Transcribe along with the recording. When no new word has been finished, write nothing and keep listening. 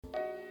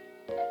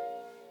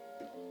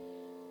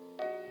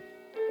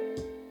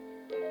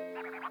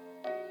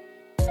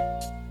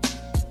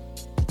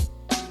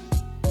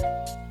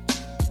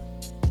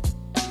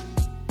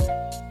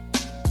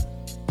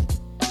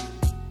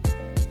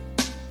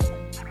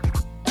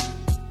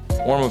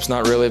Warm-up's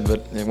not really, but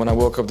when I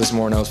woke up this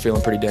morning, I was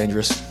feeling pretty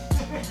dangerous.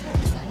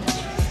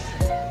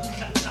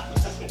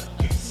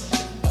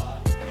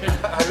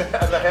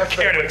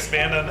 Care to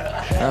expand on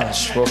that? I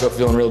just woke up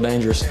feeling real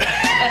dangerous. All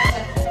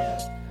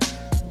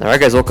right,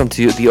 guys, welcome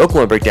to the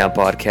Oklahoma Breakdown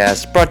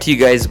Podcast, brought to you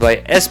guys by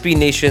SB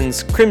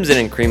Nation's Crimson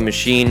and Cream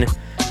Machine.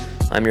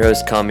 I'm your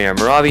host, Kamiar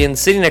Moravian,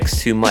 sitting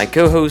next to my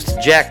co-host,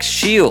 Jack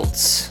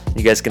Shields.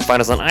 You guys can find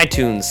us on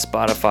iTunes,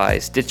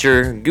 Spotify,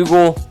 Stitcher,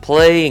 Google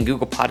Play, and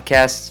Google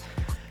Podcasts.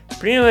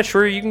 Pretty much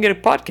where you can get a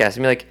podcast.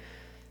 I mean, like,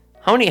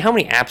 how many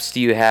apps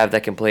do you have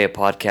that can play a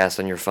podcast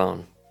on your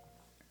phone?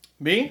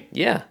 Me?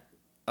 Yeah.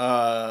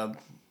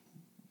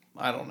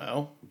 I don't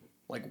know.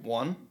 Like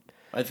one?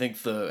 I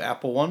think the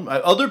Apple one.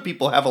 Other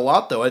people have a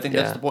lot, though. I think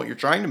that's the point you're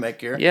trying to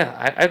make here.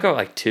 Yeah, I've got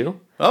like 2.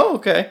 Oh,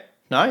 okay.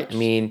 Nice. I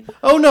mean...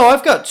 Oh, no,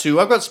 I've got 2.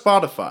 I've got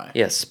Spotify.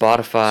 Yeah,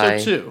 Spotify.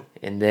 So 2.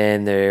 And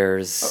then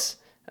there's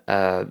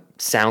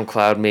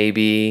SoundCloud,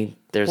 maybe.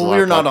 There's a lot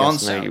we're of not on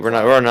podcasts there. SoundCloud.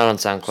 We're not on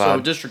SoundCloud. So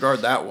disregard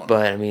that one.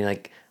 But, I mean,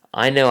 like,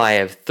 I know I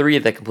have 3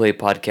 that can play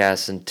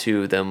podcasts, and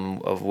 2 of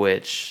them of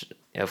which,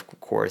 of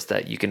course,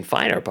 that you can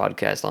find our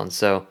podcast on.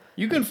 So...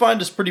 You can find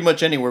us pretty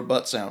much anywhere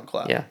but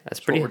SoundCloud. Yeah, that's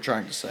what pretty... we're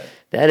trying to say.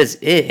 That is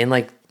it. And,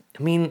 like,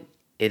 I mean,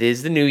 it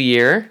is the new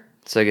year.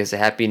 So I guess a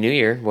Happy New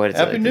Year. What is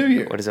Happy it? New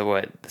Year. What is it?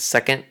 What? The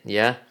 2nd?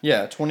 Yeah?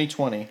 Yeah,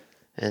 2020.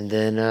 And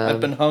then...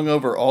 I've been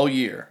hungover all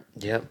year.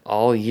 Yep,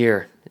 all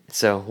year.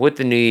 So with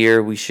the new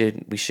year, you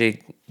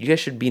guys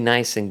should be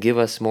nice and give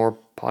us more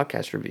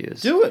podcast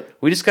reviews. Do it.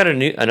 We just got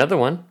another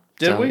one.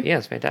 Did we? Yeah,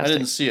 it's fantastic. I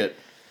didn't see it.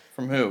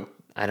 From who?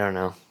 I don't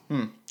know.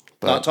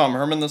 But Not Tom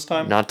Herman this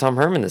time? Not Tom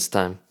Herman this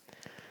time.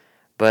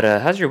 But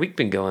how's your week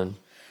been going?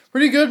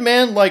 Pretty good,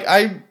 man. Like,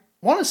 I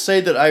want to say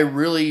that I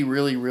really,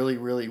 really, really,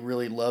 really,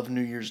 really love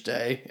New Year's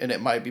Day, and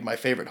it might be my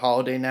favorite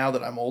holiday now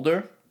that I'm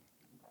older,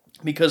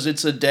 because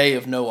it's a day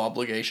of no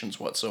obligations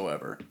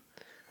whatsoever.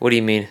 What do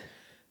you mean?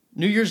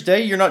 New Year's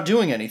Day, you're not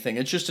doing anything.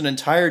 It's just an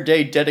entire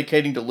day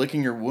dedicating to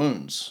licking your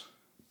wounds.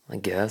 I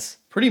guess.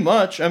 Pretty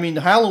much. I mean,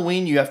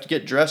 Halloween, you have to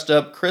get dressed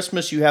up.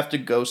 Christmas, you have to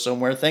go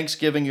somewhere.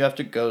 Thanksgiving, you have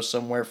to go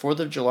somewhere. 4th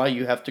of July,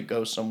 you have to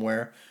go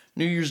somewhere.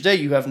 New Year's Day,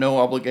 you have no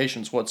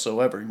obligations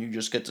whatsoever, and you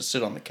just get to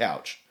sit on the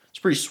couch. It's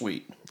pretty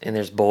sweet. And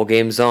there's bowl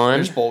games on.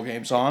 There's bowl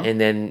games on. And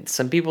then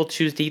some people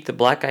choose to eat the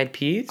black-eyed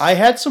peas. I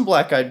had some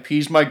black-eyed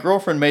peas. My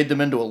girlfriend made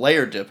them into a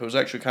layer dip. It was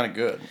actually kind of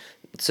good.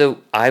 So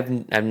I've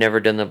never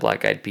done the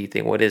black-eyed pea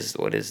thing. What is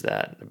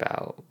that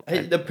about?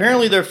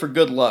 Apparently they're for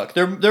good luck.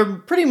 They're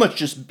pretty much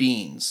just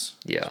beans.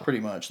 Yeah. Pretty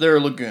much. They're a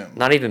legume.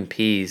 Not even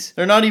peas.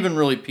 They're not even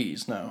really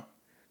peas, no.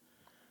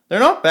 They're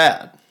not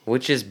bad.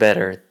 Which is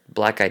better,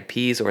 black-eyed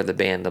peas or the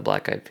band, the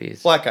Black-Eyed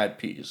Peas? Black-eyed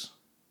peas.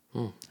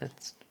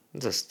 That's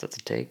a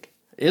take.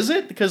 Is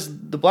it?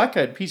 Because the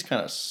black-eyed peas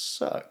kind of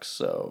suck,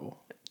 so...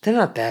 They're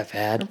not that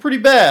They're bad. pretty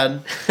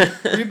bad.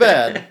 Pretty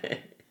bad.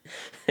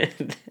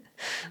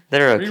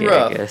 They're Pretty okay,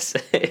 rough. I guess.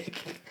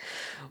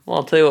 Well,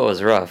 I'll tell you what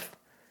was rough.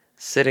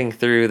 Sitting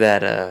through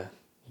that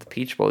the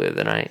Peach Bowl the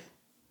other night.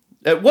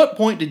 At what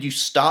point did you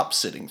stop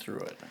sitting through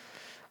it?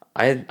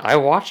 I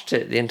watched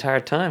it the entire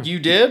time. You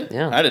did?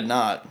 Yeah. I did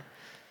not.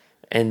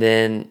 And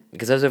then,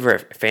 because I was over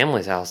at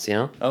family's house,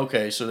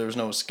 Okay, so there was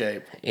no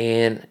escape.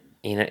 and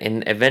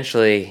and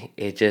eventually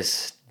it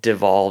just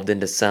devolved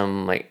into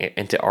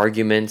into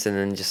arguments, and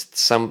then just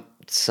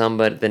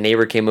somebody, the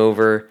neighbor came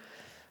over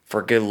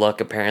for good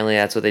luck. Apparently,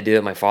 that's what they do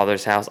at my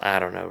father's house. I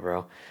don't know,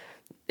 bro.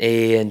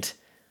 And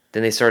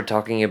then they started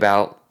talking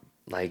about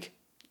like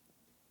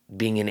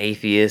being an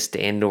atheist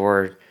and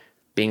or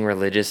being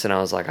religious, and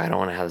I was like, I don't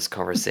want to have this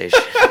conversation.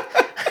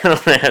 I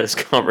don't want to have this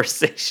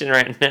conversation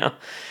right now.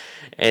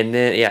 And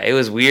then, yeah, it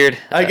was weird.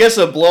 I guess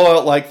a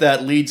blowout like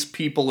that leads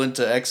people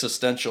into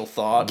existential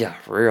thought. Yeah,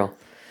 for real.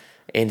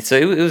 And so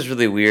it was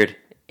really weird.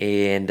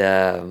 And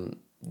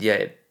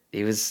yeah,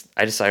 it was.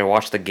 I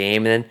watched the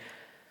game, and then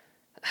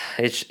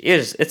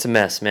it's a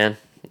mess, man.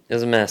 It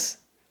was a mess.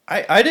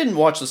 I didn't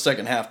watch the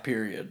second half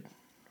period.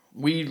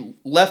 We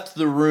left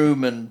the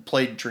room and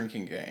played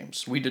drinking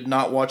games. We did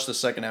not watch the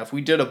second half.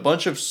 We did a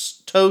bunch of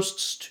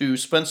toasts to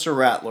Spencer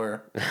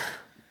Rattler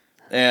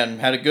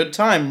and had a good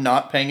time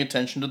not paying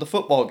attention to the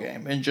football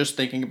game and just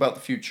thinking about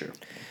the future.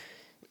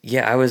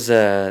 Yeah, I was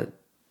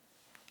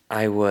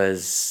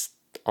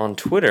on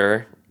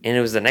Twitter, and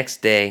it was the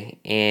next day,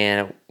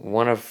 and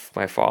one of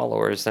my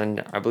followers,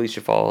 and I believe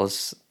she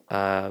follows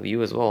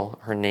you as well.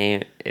 Her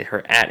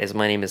 @ is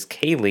my name is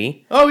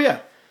Kaylee. Oh, yeah.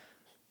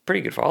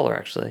 Pretty good follower,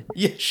 actually.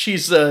 Yeah,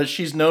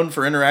 she's known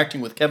for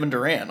interacting with Kevin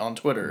Durant on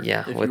Twitter,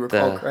 Yeah, if with you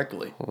recall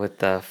correctly. With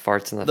the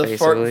farts in the The face.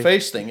 fart I believe.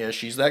 face thing, yeah,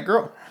 she's that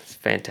girl. It's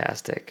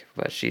fantastic,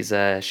 but she's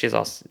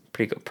also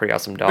pretty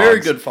awesome dog.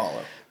 Very good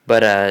follow.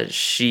 But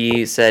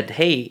she said,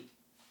 "Hey,"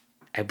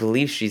 I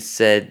believe she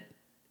said,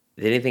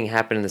 "Did anything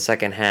happen in the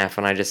second half?"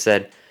 And I just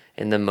said,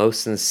 in the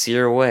most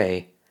sincere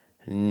way,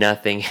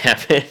 nothing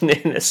happened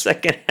in the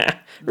second half.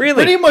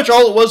 Really? Pretty much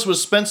all it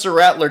was Spencer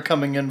Rattler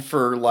coming in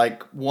for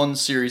like one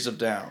series of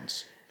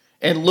downs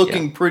and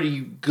looking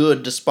pretty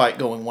good despite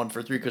going 1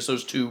 for 3 because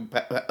those two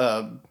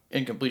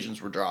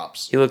incompletions were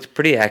drops. He looked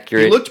pretty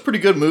accurate. He looked pretty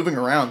good moving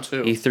around,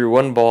 too. He threw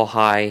one ball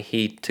high.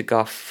 He took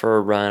off for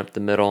a run up the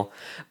middle.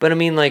 But, I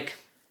mean, like,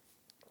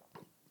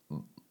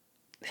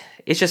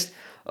 it's just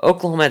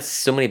Oklahoma had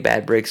so many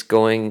bad breaks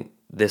going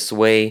this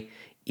way,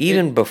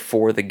 even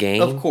before the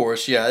game. Of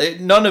course, yeah.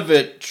 None of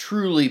it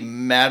truly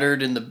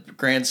mattered in the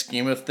grand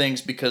scheme of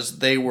things because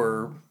they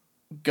were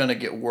going to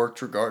get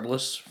worked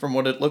regardless from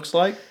what it looks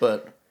like,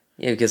 but...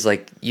 Yeah, because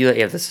like you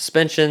have the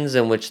suspensions,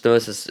 in which the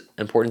most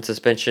important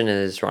suspension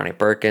is Ronnie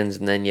Perkins,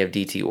 and then you have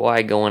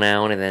DTY going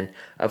out, and then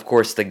of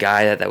course the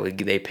guy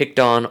they picked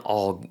on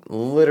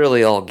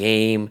literally all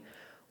game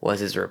was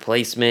his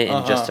replacement,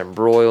 and Justin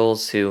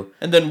Broyles, who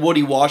and then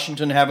Woody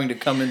Washington having to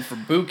come in for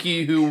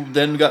Buki, who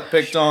then got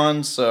picked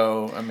on.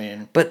 So I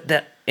mean, but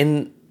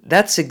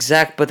that's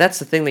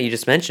the thing that you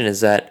just mentioned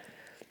is that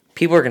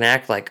people are gonna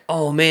act like,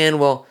 oh man,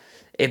 well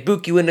if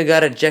Buki wouldn't have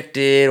got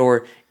ejected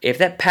or if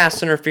that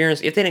pass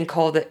interference, if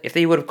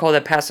they would have called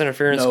that pass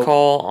interference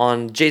call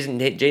on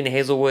Jaden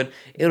Hazelwood,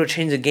 it would have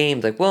changed the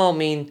game. Like, well, I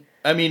mean,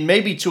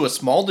 maybe to a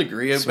small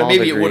degree, but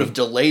maybe it would have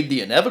delayed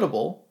the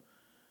inevitable.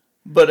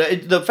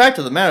 But the fact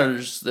of the matter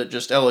is that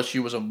just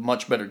LSU was a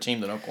much better team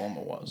than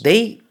Oklahoma was.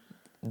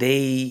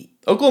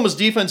 Oklahoma's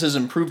defense has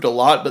improved a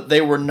lot, but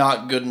they were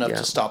not good enough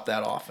to stop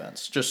that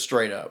offense, just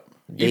straight up.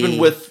 Even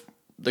with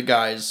the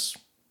guys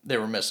they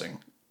were missing.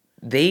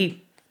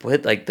 They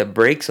put like the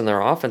brakes on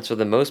their offense for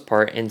the most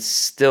part and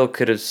still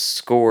could have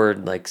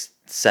scored like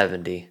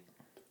 70.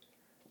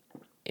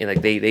 And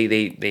like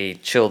they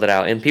chilled it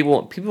out. And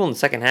people in the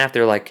second half,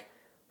 they're like,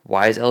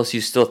 why is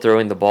LSU still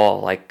throwing the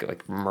ball?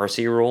 Like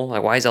mercy rule?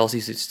 Like why is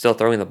LSU still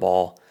throwing the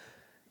ball?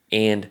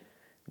 And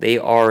they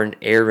are an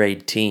air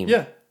raid team.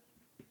 Yeah.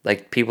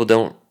 Like people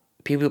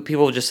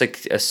just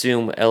like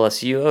assume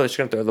LSU, it's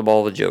gonna throw the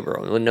ball with Joe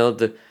Burrow. No,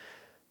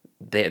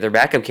 their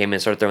backup came in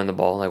and started throwing the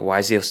ball. Like why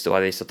are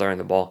they still throwing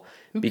the ball?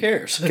 Who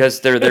cares? Because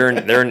they're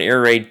an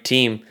air raid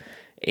team,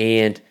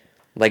 and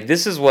like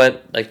this is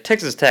what like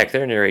Texas Tech,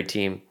 they're an air raid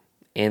team,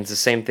 and it's the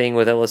same thing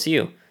with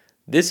LSU.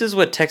 This is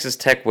what Texas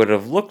Tech would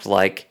have looked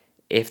like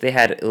if they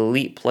had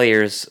elite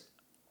players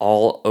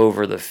all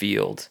over the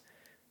field.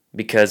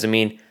 Because I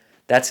mean,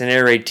 that's an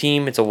air raid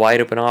team. It's a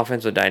wide open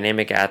offense with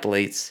dynamic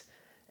athletes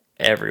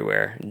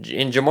everywhere. And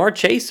Jamar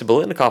Chase, the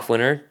Biletnikoff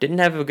winner, didn't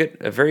have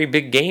a very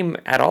big game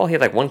at all. He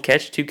had like 1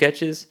 catch, 2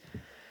 catches,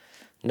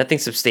 nothing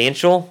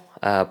substantial.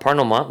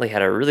 Parnell Motley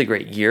had a really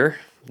great year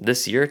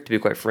this year, to be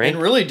quite frank.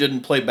 And really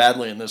didn't play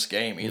badly in this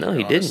game either. No,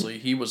 he honestly.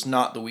 didn't. He was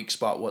not the weak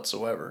spot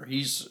whatsoever.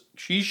 He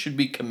should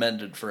be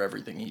commended for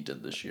everything he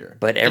did this year.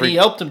 And he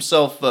helped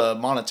himself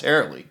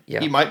monetarily.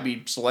 Yeah. He might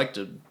be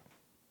selected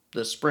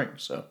this spring.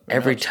 So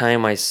every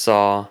time I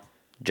saw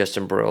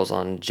Justin Broyles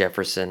on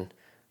Jefferson,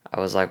 I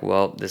was like,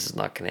 well, this is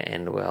not going to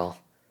end well.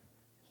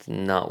 It's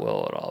not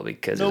well at all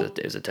because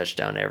it was a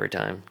touchdown every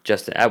time.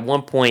 At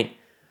one point,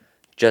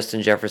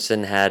 Justin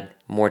Jefferson had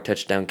more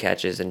touchdown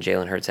catches than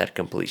Jalen Hurts had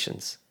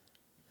completions.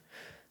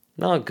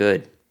 Not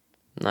good.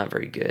 Not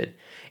very good.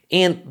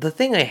 And the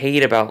thing I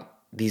hate about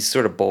these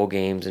sort of bowl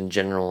games in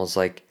general is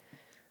like,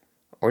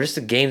 or just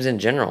the games in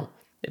general,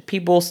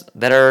 people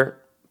that are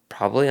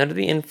probably under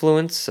the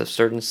influence of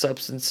certain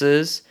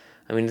substances.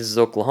 I mean, this is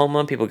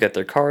Oklahoma. People get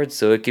their cards,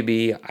 so it could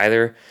be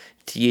either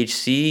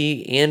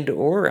THC and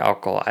or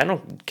alcohol. I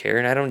don't care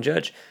and I don't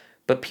judge.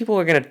 But people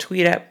are going to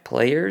tweet at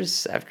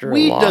players after a loss.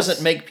 Weed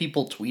doesn't make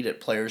people tweet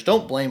at players.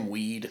 Don't blame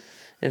weed.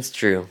 It's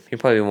true. You're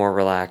probably more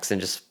relaxed and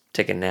just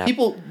take a nap.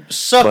 People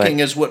sucking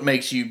is what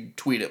makes you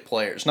tweet at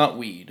players, not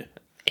weed.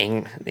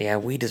 Yeah,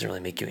 weed doesn't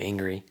really make you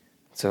angry.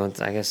 So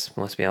I guess it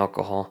must be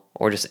alcohol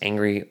or just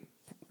angry.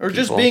 Or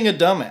people. Just being a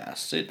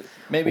dumbass.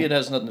 Maybe it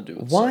has nothing to do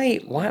with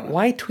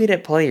why tweet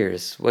at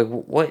players? Like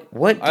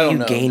what do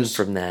you gain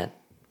from that?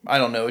 I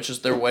don't know. It's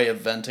just their way of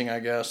venting, I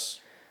guess.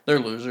 They're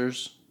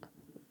losers.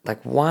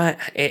 Like why?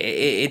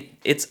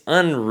 It's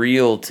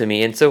unreal to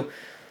me. And so,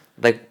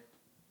 like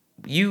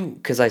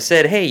because I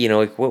said, hey, you know,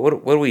 like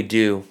what do we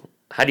do?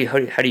 How do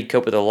you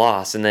cope with a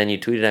loss? And then you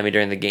tweeted at me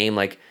during the game,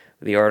 like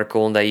the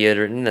article that you had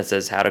written that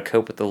says how to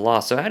cope with the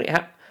loss. So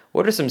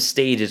what are some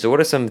stages or what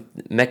are some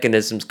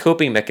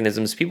coping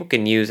mechanisms people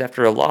can use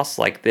after a loss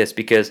like this?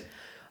 Because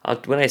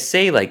when I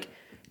say like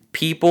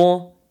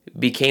people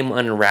became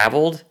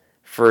unraveled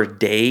for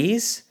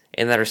days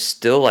and that are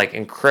still like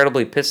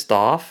incredibly pissed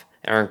off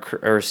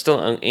are still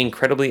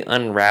incredibly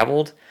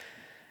unraveled,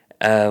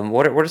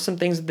 what are some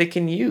things that they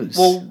can use?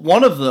 Well,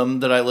 one of them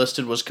that I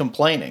listed was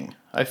complaining.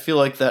 I feel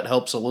like that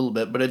helps a little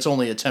bit, but it's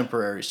only a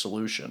temporary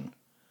solution.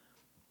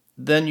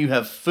 Then you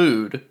have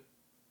food.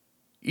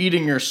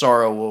 Eating your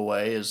sorrow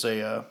away is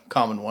a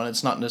common one.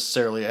 It's not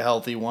necessarily a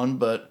healthy one,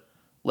 but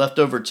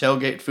leftover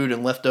tailgate food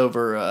and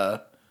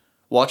leftover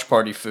watch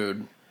party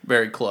food,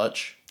 very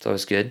clutch. It's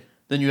always good.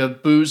 Then you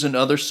have booze and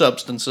other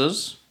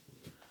substances.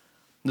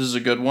 This is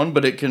a good one,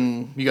 but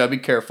you gotta be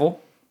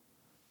careful.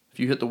 If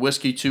you hit the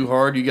whiskey too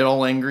hard, you get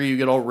all angry, you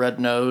get all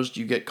red-nosed,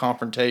 you get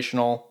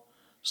confrontational,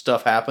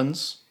 stuff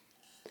happens.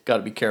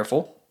 Gotta be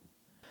careful.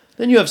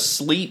 Then you have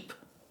sleep.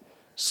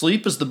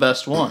 Sleep is the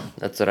best one.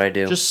 That's what I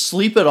do. Just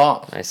sleep it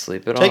off. I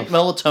sleep it off. Take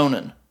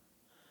melatonin.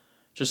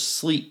 Just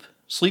sleep.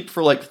 Sleep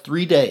for like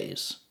 3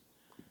 days.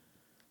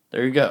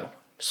 There you go.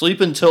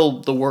 Sleep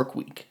until the work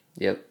week.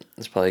 Yep,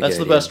 that's probably a That's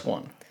good the idea. best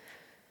one.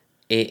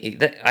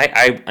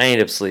 I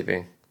ended up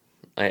sleeping.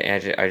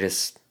 I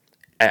just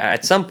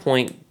at some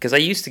point, because I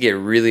used to get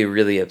really,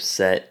 really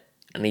upset,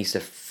 and I used to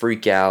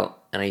freak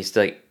out, and I used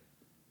to like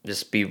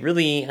just be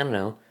really, I don't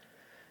know.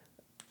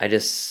 I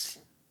just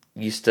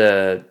used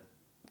to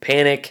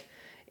panic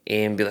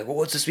and be like, well,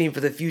 what's this mean for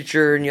the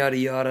future, and yada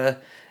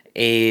yada.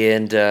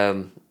 And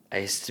I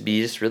used to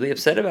be just really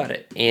upset about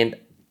it. And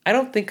I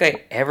don't think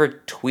I ever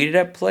tweeted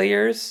at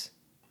players.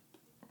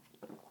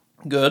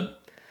 Good.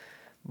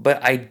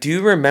 But I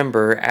do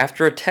remember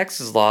after a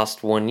Texas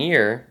lost one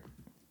year,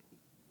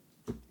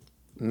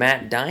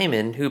 Matt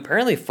Diamond, who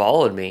apparently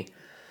followed me.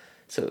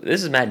 So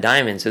this is Matt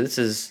Diamond. So this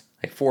is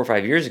like 4 or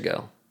 5 years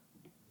ago.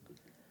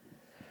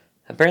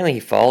 Apparently he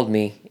followed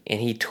me and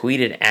he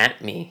tweeted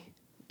at me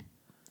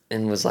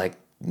and was like,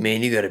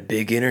 man, you got a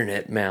big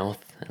internet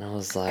mouth. And I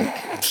was like,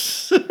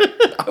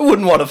 I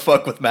wouldn't want to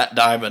fuck with Matt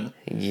Diamond.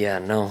 yeah,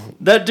 no,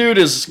 That dude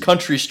is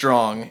country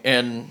strong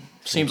and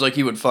seems like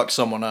he would fuck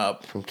someone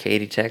up. from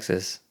Katy,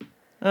 Texas.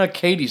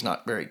 Katie's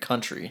not very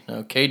country.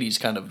 No, Katie's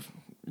kind of,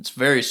 it's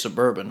very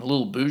suburban, a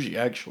little bougie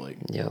actually.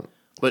 Yep.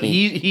 But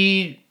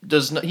he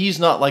does not. He's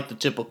not like the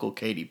typical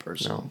Katie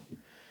person. No.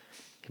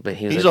 But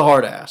he was He's like, a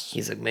hard ass.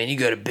 he's like, man, you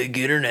got a big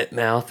internet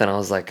mouth. And I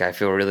was like, I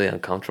feel really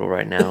uncomfortable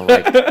right now.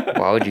 Like,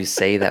 why would you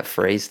say that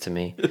phrase to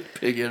me?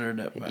 Big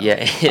internet mouth.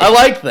 Yeah. I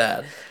like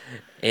that.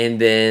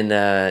 And then,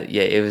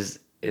 yeah, it was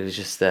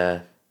just,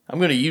 I'm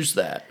gonna use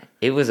that.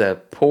 it was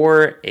a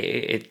poor,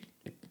 I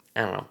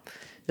don't know.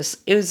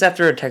 It was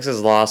after a Texas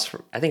loss.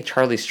 I think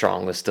Charlie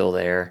Strong was still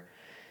there.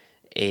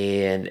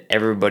 And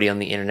everybody on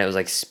the internet was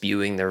like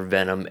spewing their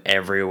venom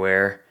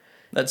everywhere.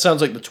 That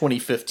sounds like the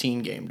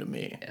 2015 game to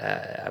me.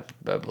 I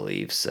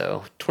believe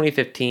so.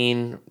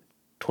 2015,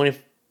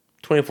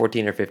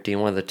 2014 or 15,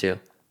 one of the two.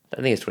 I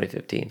think it's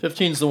 2015.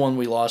 15's the one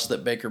we lost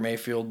that Baker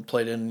Mayfield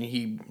played in. And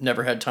he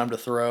never had time to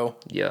throw.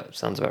 Yeah,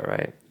 sounds about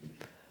right.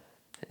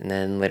 And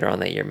then later on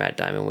that year, Matt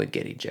Diamond would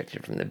get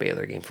ejected from the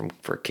Baylor game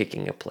for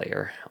kicking a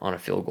player on a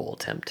field goal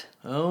attempt.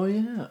 Oh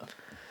yeah.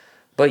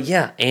 But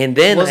yeah, and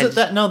then Was it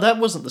that? No, that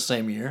wasn't the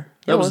same year.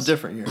 That was was. a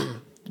different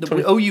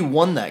year. OU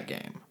won that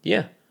game.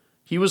 Yeah,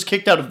 He was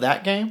kicked out of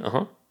that game.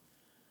 uh-huh.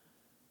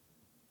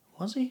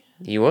 Was he?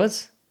 He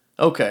was.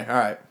 Okay. All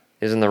right.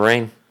 He was in the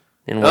rain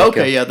in Waco.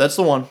 Okay. Yeah, that's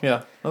the one.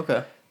 Yeah.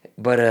 Okay.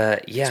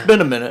 But yeah. It's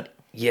been a minute.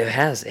 Yeah, it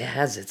has. It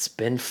has. It's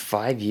been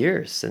 5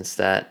 years since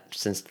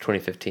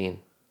 2015.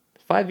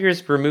 5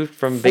 years removed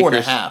from 4 and a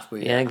Baker's. half,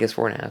 but Yeah, yeah. I guess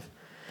 4.5.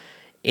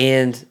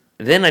 And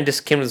then I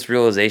just came to this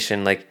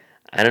realization, like,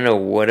 I don't know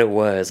what it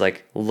was,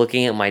 like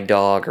looking at my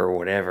dog or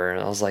whatever, and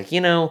I was like,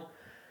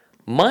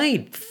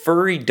 my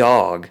furry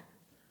dog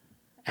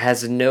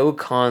has no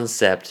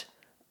concept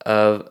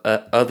of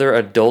other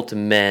adult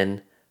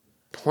men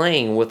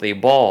playing with a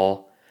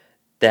ball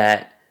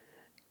that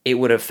it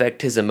would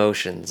affect his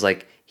emotions.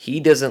 Like, he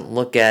doesn't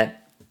look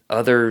at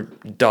other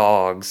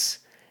dogs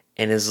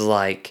and is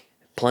like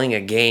playing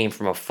a game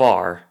from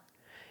afar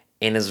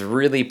and is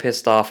really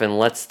pissed off and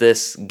lets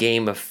this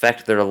game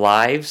affect their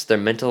lives, their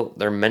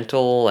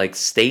mental like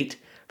state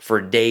for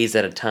days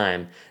at a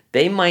time.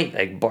 They might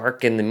like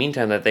bark in the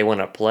meantime that they want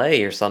to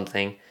play or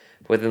something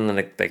within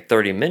like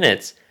 30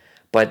 minutes,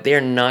 but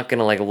they're not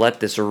gonna like let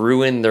this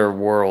ruin their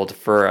world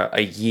for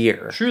a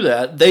year. True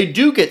that. They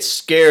do get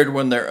scared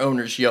when their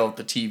owners yell at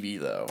the TV,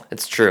 though.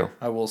 It's true.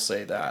 I will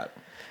say that.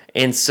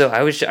 And so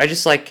I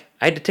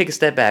had to take a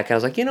step back. I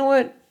was like, you know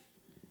what?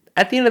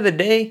 At the end of the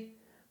day,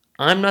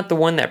 I'm not the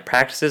one that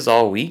practices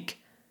all week.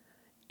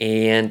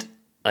 And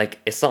like,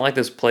 it's not like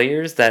those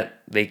players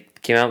that they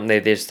came out and they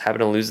just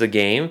happened to lose the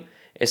game.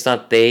 It's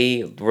not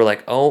they were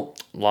like, oh,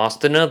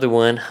 lost another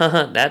one.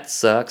 Haha, that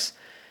sucks.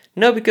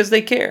 No, because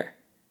they care.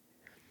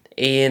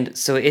 And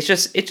so it's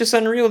just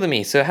unreal to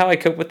me. So how I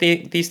cope with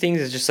these things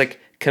is just like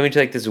coming to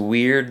like this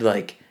weird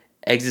like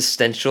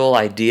existential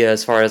idea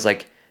as far as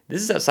like,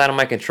 this is outside of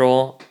my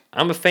control.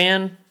 I'm a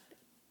fan.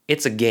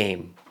 It's a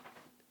game.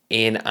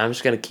 And I'm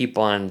just going to keep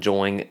on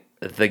enjoying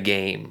the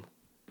game.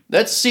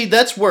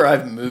 That's where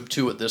I've moved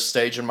to at this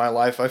stage in my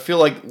life. I feel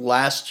like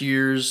last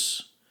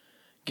year's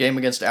game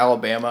against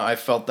Alabama, I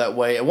felt that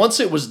way. And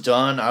once it was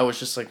done, I was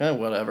just like,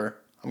 whatever.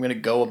 I'm going to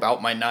go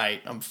about my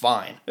night. I'm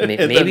fine.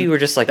 Maybe we're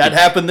just like... That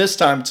happened this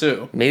time,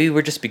 too. Maybe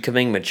we're just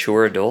becoming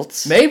mature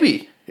adults.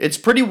 Maybe. It's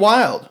pretty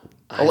wild.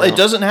 It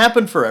doesn't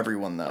happen for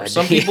everyone, though.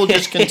 Some people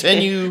just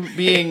continue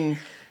being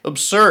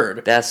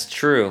absurd. That's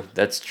true.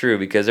 That's true,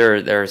 because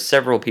there are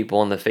several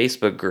people in the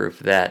Facebook group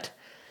that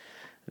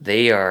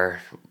they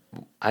are,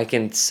 I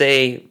can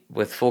say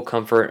with full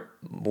comfort,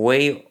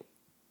 way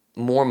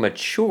more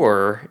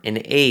mature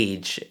in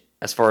age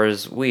as far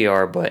as we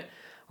are, but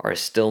are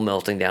still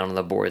melting down on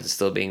the boards and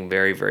still being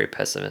very, very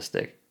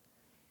pessimistic.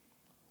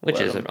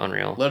 Which is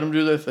unreal. Let them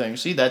do their thing.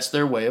 See, that's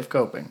their way of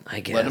coping. I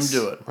guess. Let them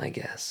do it. I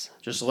guess.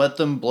 Just let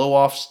them blow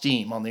off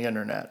steam on the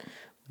internet.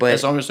 But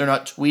as long as they're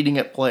not tweeting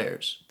at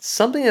players.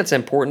 Something that's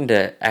important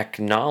to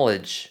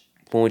acknowledge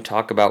when we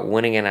talk about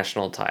winning a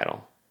national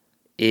title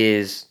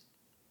is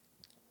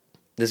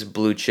this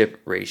blue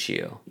chip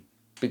ratio.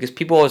 Because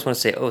people always want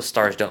to say, oh,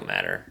 stars don't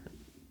matter.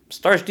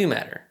 Stars do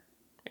matter.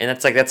 And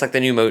that's like the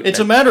new mode. It's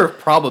a matter of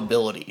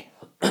probability.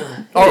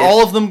 Are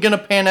all of them going to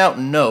pan out?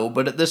 No,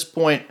 but at this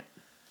point,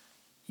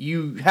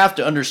 you have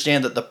to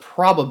understand that the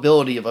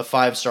probability of a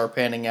 5-star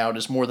panning out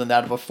is more than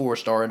that of a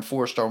 4-star, and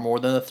 4-star more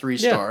than a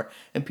 3-star. Yeah.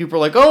 And people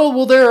are like, oh,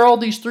 well, there are all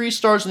these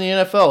 3-stars in the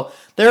NFL.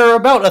 There are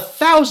about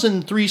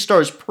 1,000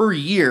 3-stars per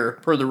year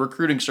per the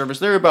recruiting service.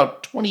 There are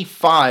about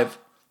 25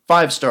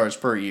 5-stars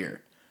per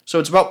year. So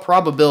it's about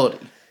probability.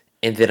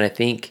 And then I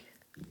think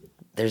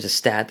there's a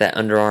stat that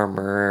Under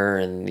Armour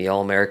and the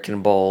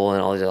All-American Bowl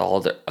and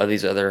all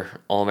these other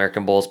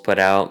All-American Bowls put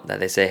out that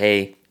they say,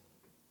 hey,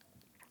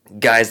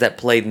 guys that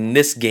played in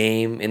this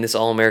game, in this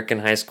All-American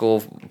High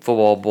School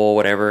Football Bowl,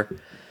 whatever,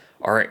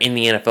 are in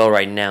the NFL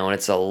right now, and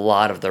it's a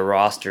lot of the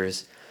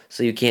rosters.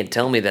 So you can't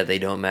tell me that they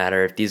don't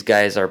matter. If these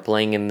guys are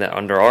playing in the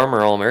Under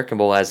Armour All-American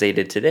Bowl as they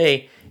did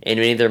today, and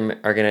many of them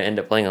are going to end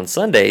up playing on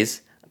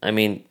Sundays, I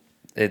mean,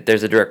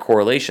 there's a direct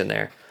correlation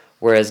there.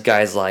 Whereas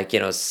guys like,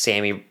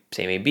 Sammy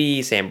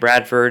B, Sam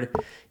Bradford,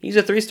 he's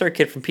a 3-star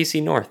kid from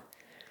PC North.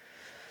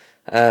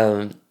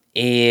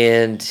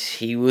 And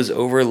he was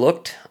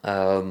overlooked.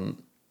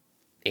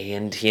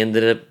 And he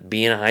ended up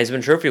being a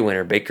Heisman Trophy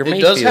winner. Baker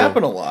Mayfield. It does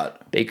happen a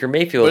lot. Baker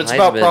Mayfield, but it's Heisman,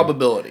 about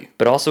probability.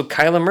 But also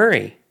Kyler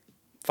Murray.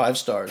 5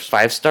 stars.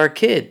 5-star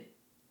kid.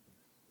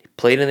 He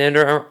played in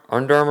the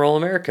Under Armour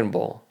All-American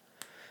Bowl.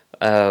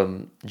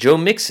 Joe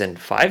Mixon,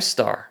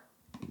 5-star.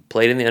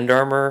 Played in the Under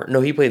Armour. No,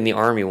 he played in the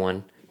Army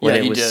one.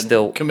 When he did.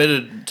 Still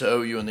committed to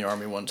OU in the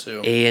Army one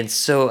too. And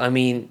so, I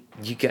mean,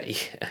 you got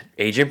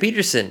Adrian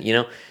Peterson,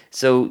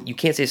 So you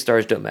can't say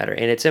stars don't matter.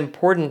 And it's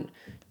important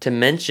to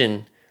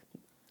mention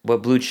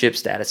what blue chip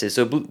status is.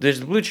 So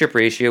there's the blue chip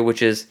ratio,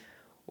 which is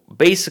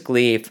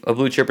basically if a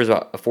blue chipper is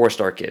about a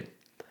 4-star kid.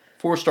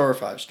 4-star or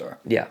 5-star.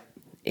 Yeah.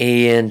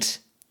 And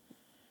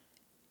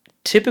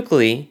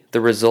typically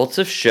the results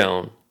have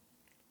shown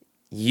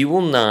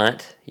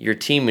your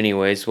team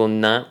anyways, will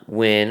not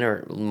win,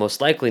 or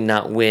most likely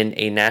not win,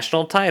 a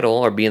national title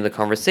or be in the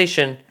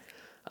conversation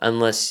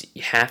unless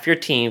half your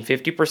team,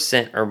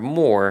 50% or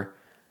more,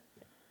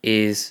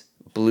 is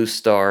blue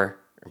chippers,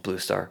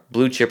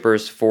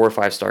 4 or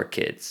 5-star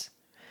kids.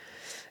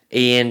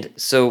 And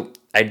so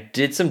I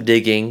did some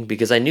digging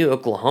because I knew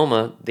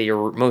Oklahoma, they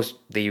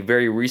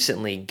very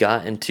recently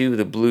got into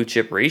the blue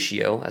chip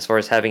ratio as far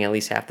as having at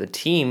least half the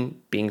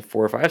team being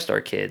 4 or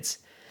 5-star kids.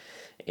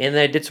 And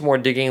then I did some more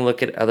digging,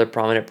 look at other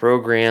prominent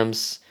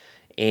programs,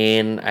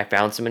 and I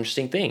found some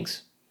interesting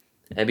things.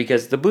 And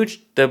because the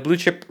blue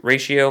chip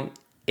ratio,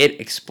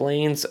 it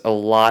explains a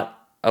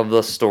lot of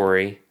the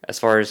story as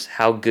far as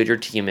how good your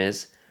team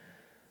is,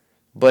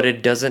 but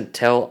it doesn't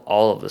tell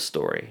all of the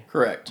story.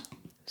 Correct.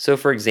 So,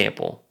 for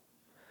example,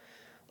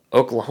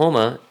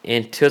 Oklahoma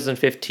in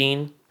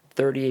 2015,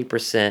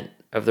 38%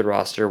 of the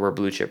roster were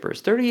blue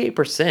chippers.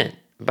 38%.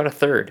 About a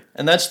third.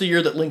 And that's the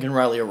year that Lincoln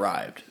Riley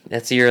arrived.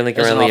 That's the year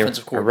Lincoln Riley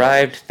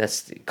arrived.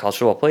 That's the college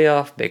football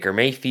playoff. Baker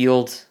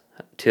Mayfield,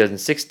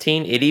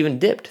 2016, it even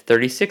dipped.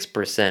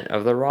 36%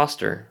 of the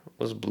roster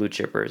was blue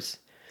chippers.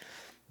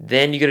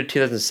 Then you go to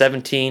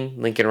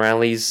 2017, Lincoln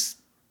Riley's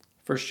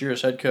first year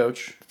as head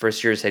coach,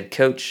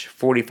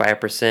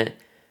 45%.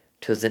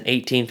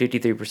 2018,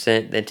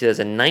 53%. Then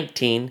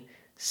 2019,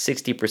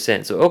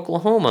 60%. So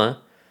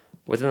Oklahoma,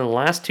 within the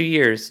last 2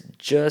 years,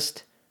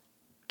 just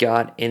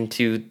got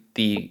into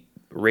the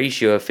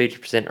ratio of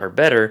 50% or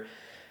better,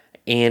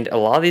 and a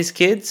lot of these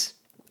kids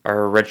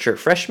are redshirt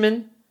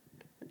freshmen,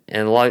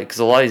 and a lot of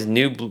these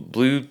new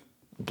blue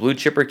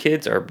chipper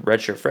kids are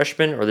redshirt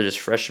freshmen, or they're just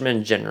freshmen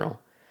in general.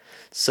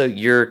 So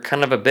you're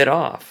kind of a bit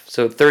off.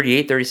 So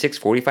 38, 36,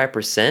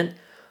 45%.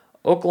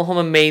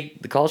 Oklahoma made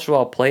the college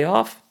football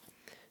playoff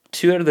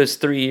 2 out of those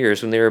 3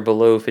 years when they were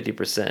below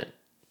 50%,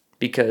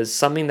 because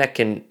something that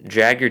can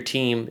drag your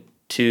team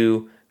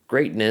to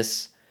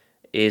greatness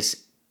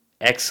is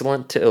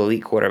excellent to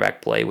elite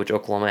quarterback play, which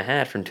Oklahoma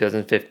had from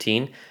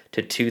 2015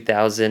 to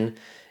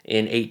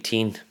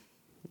 2018.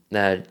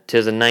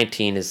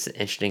 2019 is an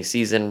interesting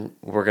season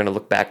we're going to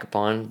look back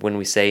upon when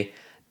we say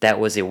that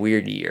was a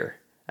weird year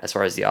as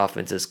far as the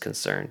offense is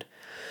concerned.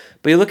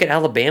 But you look at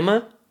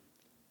Alabama,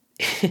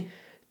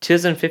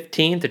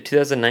 2015 to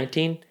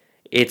 2019,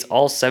 it's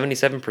all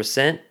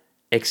 77%,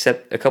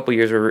 except a couple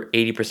years where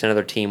 80% of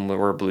their team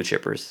were blue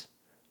chippers.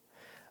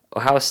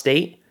 Ohio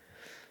State,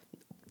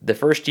 the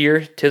first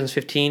year,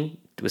 2015,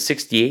 was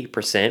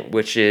 68%,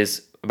 which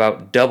is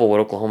about double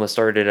what Oklahoma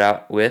started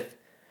out with.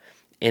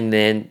 And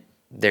then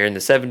they're in the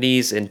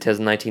 70s, in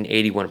 2019,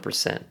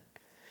 81%.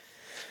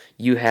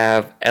 You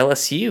have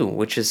LSU,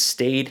 which has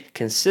stayed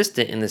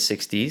consistent in the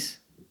 60s.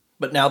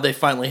 But now they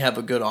finally have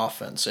a good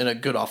offense and a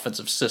good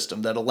offensive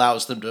system that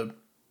allows them to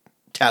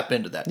tap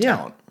into that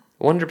talent.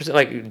 100%.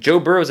 Like Joe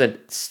Burrow's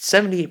at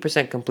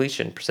 78%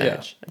 completion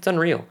percentage. It's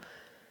unreal.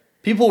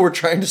 People were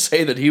trying to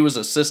say that he was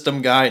a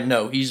system guy.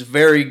 No, he's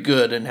very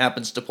good and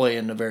happens to play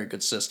in a very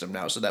good system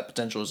now, so that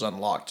potential is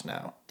unlocked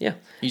now. Yeah.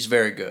 He's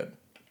very good.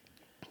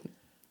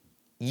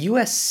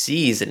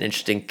 USC is an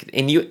interesting,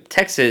 and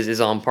Texas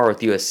is on par with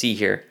USC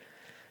here.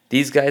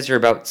 These guys are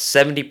about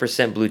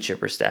 70% blue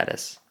chipper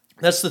status.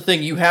 That's the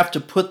thing. You have to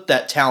put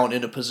that talent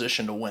in a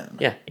position to win.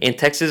 Yeah, and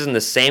Texas is in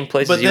the same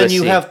place But as then USC.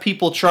 you have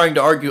people trying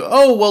to argue,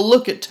 oh, well,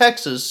 look at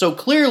Texas. So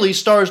clearly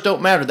stars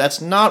don't matter.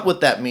 That's not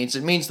what that means.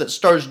 It means that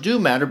stars do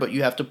matter, but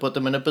you have to put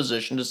them in a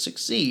position to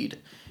succeed.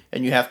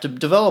 And you have to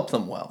develop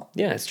them well.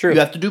 Yeah, it's true. You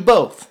have to do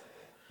both.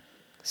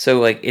 So,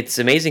 like, it's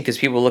amazing because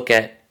people look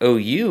at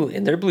OU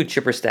and their blue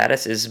chipper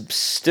status is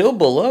still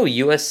below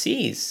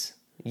USC's.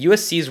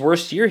 USC's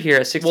worst year here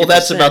at 60%. Well,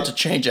 that's about to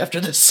change after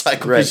this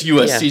cycle because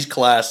USC's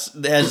class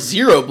has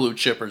 0 blue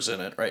chippers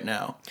in it right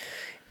now.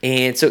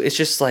 And so it's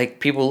just like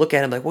people look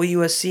at him like, well,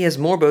 USC has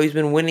more, but OU's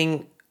been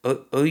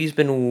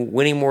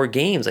winning more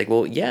games. Like,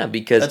 well, yeah,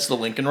 because that's the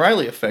Lincoln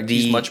Riley effect.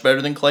 He's much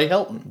better than Clay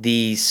Helton.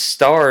 The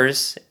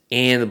stars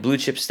and the blue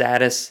chip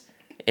status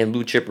and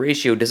blue chip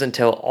ratio doesn't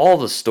tell all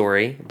the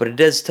story, but it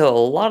does tell a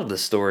lot of the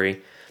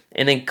story.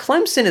 And then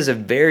Clemson is a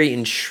very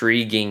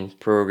intriguing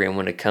program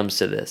when it comes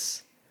to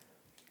this,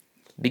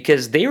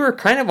 because they were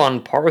kind of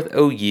on par with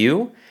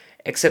OU,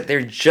 except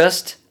they're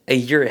just a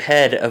year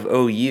ahead of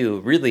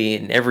OU, really,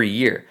 in every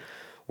year.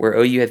 Where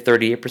OU had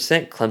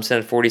 38%, Clemson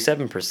had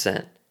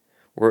 47%.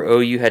 Where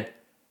OU had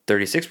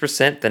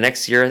 36%, the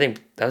next year,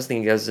 I was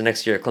thinking that was the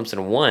next year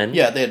Clemson won.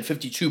 Yeah, they had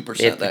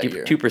 52% that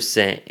year.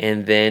 52%,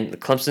 and then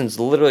Clemson's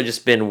literally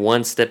just been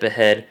one step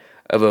ahead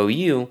of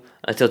OU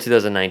until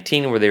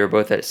 2019, where they were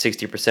both at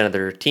 60% of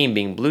their team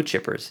being blue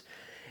chippers.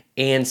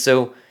 And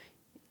so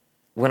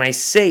when I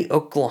say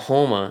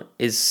Oklahoma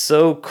is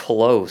so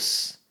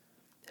close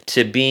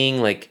to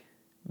being like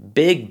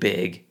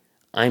big,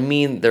 I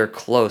mean they're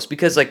close,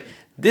 because like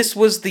this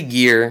was the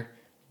year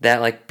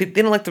that like they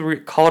didn't like to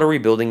call it a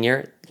rebuilding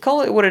year.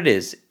 Call it what it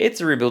is.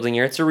 It's a rebuilding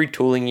year. It's a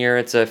retooling year.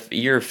 It's a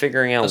year of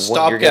figuring out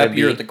what you're going to be. A stopgap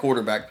year at the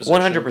quarterback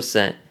position.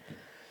 100%.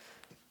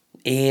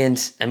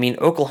 And I mean,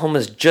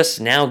 Oklahoma's just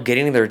now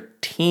getting their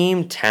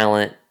team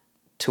talent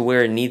to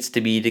where it needs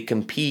to be to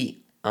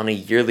compete on a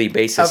yearly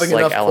basis, having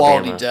like enough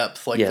Alabama. Quality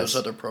depth like those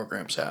other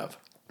programs have.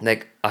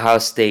 Like Ohio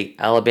State,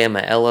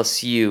 Alabama,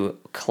 LSU,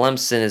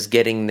 Clemson is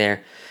getting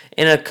there,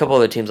 and a couple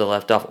other teams that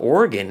left off.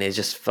 Oregon, it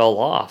just fell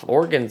off.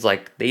 Oregon's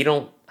like, they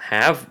don't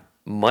have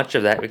much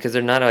of that because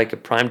they're not like a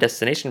prime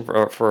destination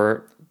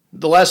for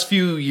the last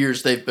few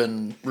years. They've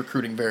been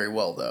recruiting very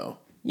well, though.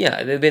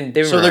 Yeah, they're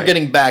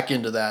getting back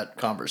into that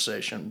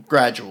conversation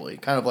gradually,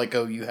 kind of like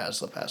OU has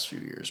the past few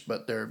years,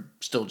 but they're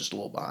still just a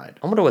little behind.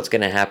 I wonder what's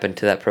going to happen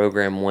to that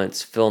program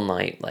once Phil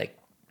Knight like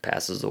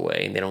passes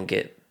away and they don't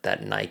get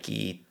that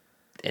Nike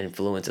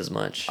influence as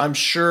much. I'm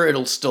sure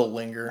it'll still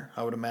linger,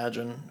 I would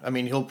imagine. I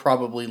mean, he'll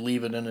probably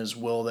leave it in his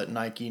will that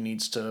Nike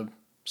needs to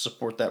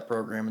support that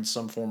program in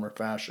some form or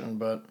fashion,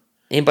 but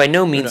and by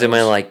no means am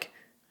I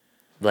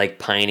like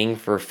pining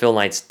for Phil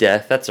Knight's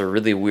death. That's a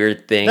really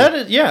weird thing.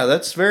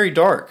 That's very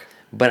dark.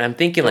 But I'm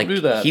thinking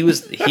he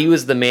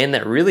was the man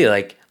that really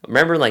like,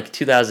 remember like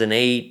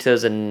 2008,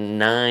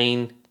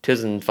 2009,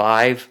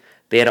 2005,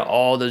 they had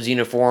all those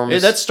uniforms. Yeah,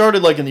 that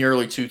started like in the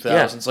early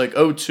 2000s, like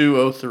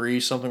 02, 03,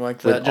 something like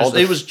that.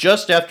 It was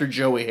just after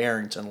Joey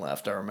Harrington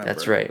left, I remember.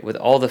 That's right. With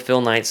all the Phil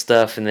Knight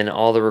stuff, and then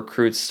all the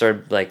recruits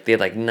started, like, they had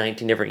like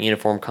 19 different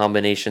uniform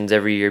combinations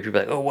every year.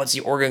 People were like, oh, what's the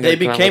Oregon going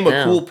to come out with now? They became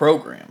a cool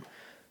program.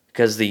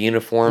 Because the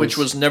uniforms, which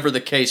was never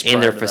the case in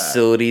their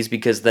facilities,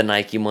 because of the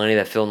Nike money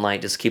that Phil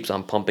Knight just keeps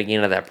on pumping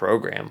into that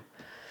program.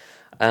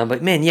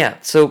 But man, yeah.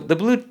 So the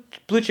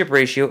blue chip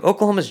ratio,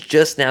 Oklahoma's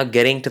just now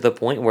getting to the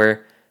point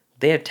where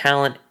they have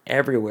talent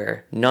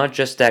everywhere, not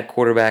just at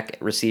quarterback,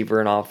 receiver,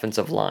 and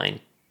offensive line.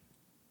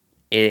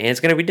 And it's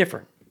going to be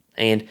different.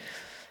 And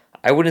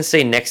I wouldn't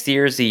say next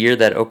year is the year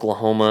that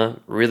Oklahoma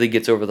really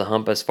gets over the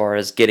hump as far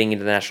as getting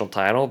into the national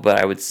title, but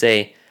I would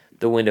say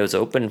the window's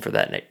open for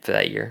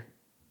that year.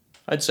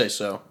 I'd say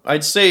so.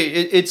 I'd say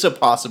it's a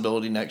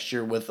possibility next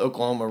year with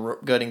Oklahoma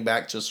getting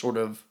back to sort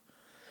of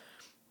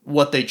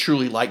what they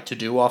truly like to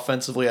do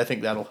offensively. I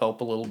think that'll help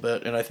a little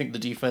bit, and I think the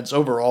defense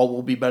overall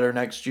will be better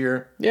next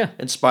year. Yeah.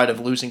 In spite of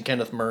losing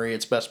Kenneth Murray,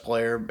 its best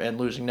player, and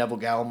losing Neville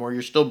Gallimore,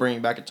 you're still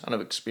bringing back a ton of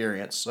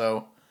experience.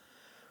 So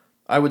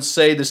I would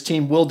say this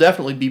team will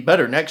definitely be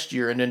better next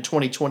year, and in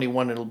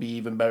 2021 it'll be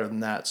even better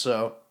than that.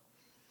 So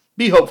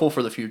be hopeful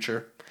for the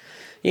future.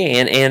 Yeah,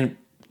 and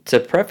to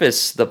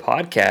preface the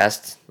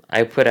podcast,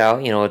 I put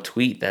out, a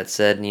tweet that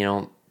said,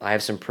 I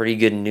have some pretty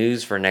good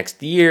news for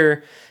next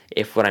year.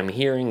 If what I'm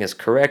hearing is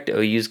correct,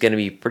 OU's going to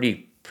be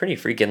pretty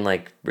freaking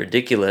like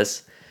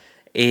ridiculous.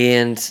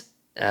 And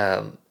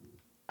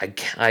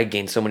I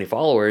gained so many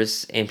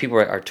followers, and people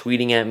are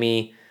tweeting at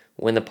me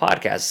when the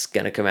podcast is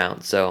going to come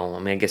out. So, I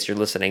mean, I guess you're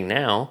listening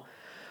now.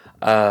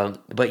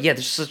 But yeah,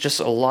 there's just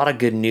a lot of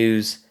good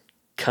news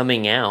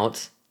coming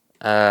out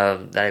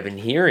that I've been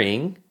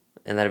hearing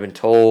and that I've been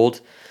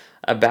told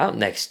about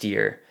next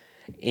year.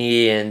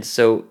 And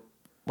so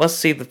let's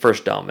see the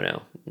first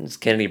domino. It's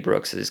Kennedy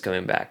Brooks is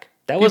coming back.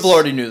 People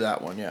already knew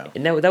that one, yeah.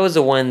 And that was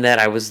the one that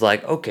I was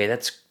like, okay,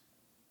 that's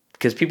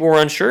because people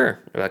were unsure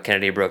about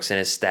Kennedy Brooks and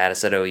his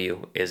status at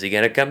OU. Is he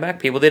going to come back?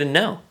 People didn't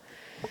know.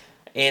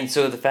 And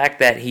so the fact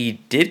that he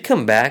did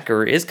come back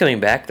or is coming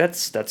back,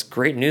 that's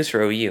great news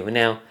for OU.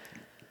 Now,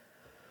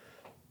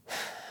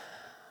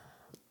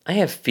 I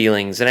have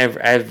feelings and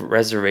I have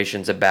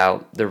reservations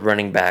about the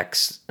running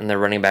backs and the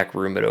running back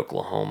room at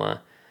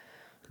Oklahoma.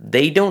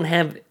 They don't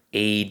have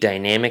a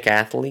dynamic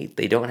athlete.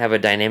 They don't have a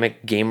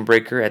dynamic game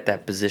breaker at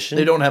that position.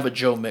 They don't have a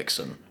Joe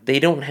Mixon. They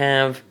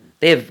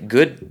have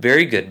good,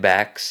 very good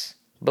backs.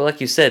 But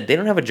like you said, they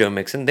don't have a Joe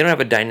Mixon. They don't have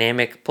a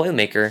dynamic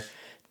playmaker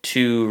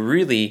to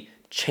really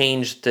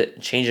change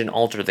and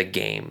alter the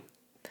game.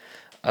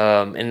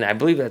 And I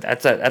believe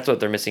that's what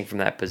they're missing from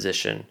that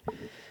position.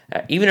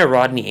 Even a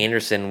Rodney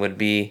Anderson would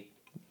be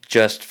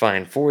just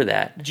fine for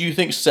that. Do you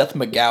think Seth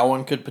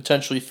McGowan could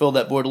potentially fill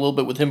that void a little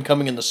bit with him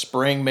coming in the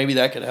spring? Maybe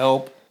that could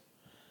help.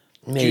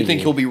 Maybe. Do you think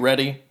he'll be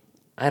ready?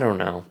 I don't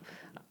know.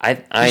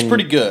 He's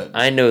pretty good.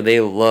 I know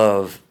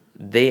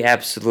they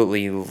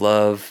absolutely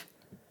love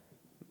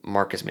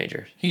Marcus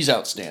Majors. He's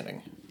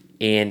outstanding.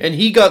 And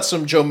he got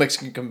some Joe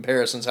Mixon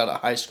comparisons out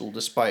of high school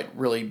despite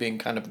really being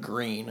kind of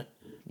green.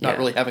 Not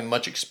really having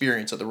much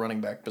experience at the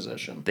running back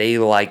position. They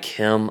like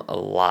him a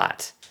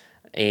lot.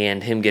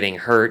 And him getting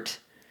hurt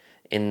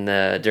during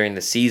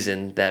the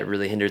season, that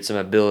really hindered some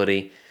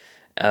ability.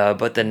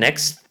 But the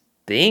next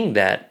thing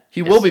that...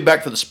 He will be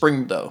back for the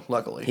spring, though,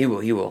 luckily. He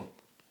will.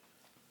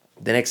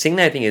 The next thing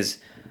that I think is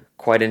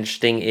quite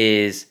interesting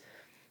is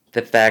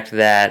the fact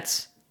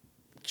that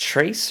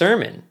Trey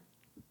Sermon,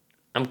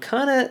 and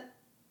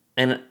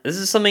this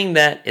is something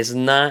that is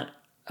not,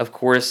 of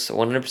course,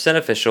 100%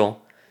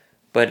 official,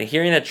 but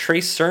hearing that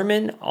Trey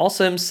Sermon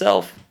also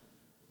himself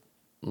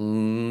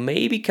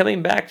may be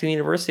coming back to the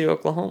University of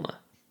Oklahoma.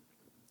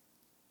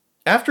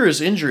 After his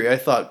injury, I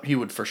thought he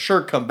would for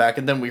sure come back,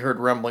 and then we heard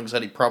rumblings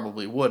that he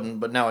probably wouldn't,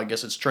 but now I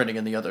guess it's trending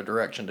in the other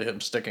direction to him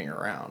sticking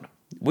around.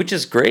 Which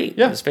is great.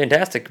 Yeah. It's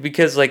fantastic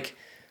because,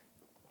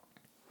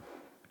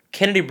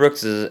 Kennedy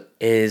Brooks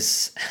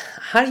is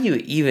how do you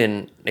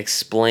even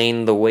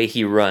explain the way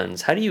he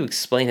runs? How do you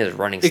explain his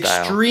running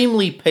style?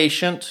 Extremely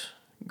patient,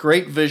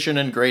 great vision,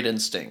 and great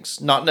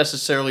instincts. Not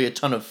necessarily a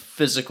ton of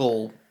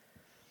physical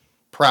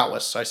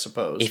prowess, I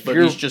suppose, but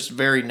he's just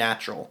very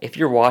natural. If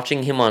you're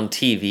watching him on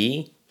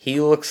TV, he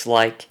looks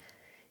like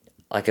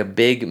a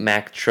Big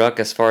Mack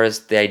truck as far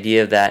as the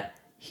idea that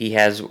he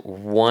has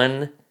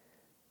one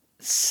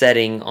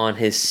setting on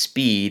his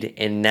speed,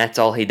 and that's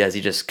all he does. He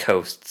just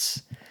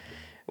coasts.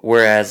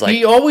 Whereas,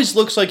 he always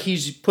looks like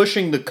he's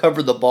pushing the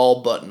cover the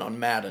ball button on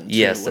Madden, too,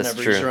 yes, that's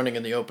whenever true. he's running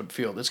in the open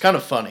field. It's kind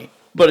of funny,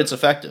 but it's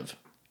effective.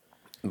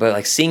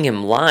 But, seeing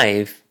him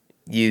live,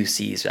 you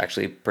see he's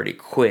actually pretty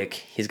quick.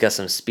 He's got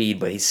some speed,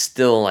 but he's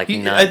still, not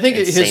I think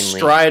insanely... his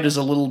stride is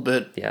a little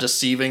bit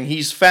deceiving.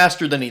 He's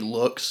faster than he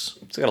looks.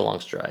 He's got a long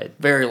stride.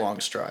 Very long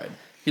stride.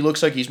 He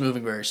looks like he's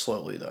moving very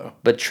slowly, though.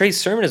 But Trey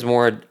Sermon is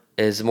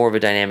more of a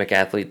dynamic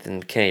athlete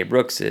than Kennedy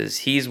Brooks is.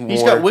 He's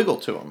got wiggle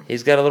to him.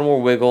 He's got a little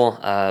more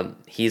wiggle.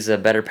 He's a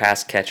better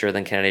pass catcher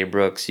than Kennedy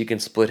Brooks. You can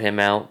split him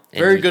out. And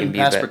very he good can in be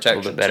pass a protection.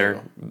 little bit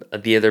better.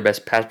 The other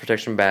best pass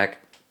protection back.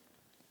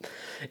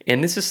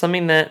 And this is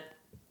something that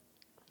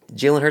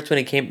Jalen Hurts,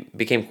 when he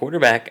became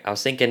quarterback, I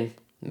was thinking,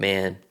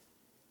 man,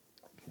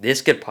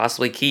 this could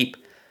possibly keep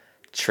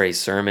Trey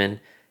Sermon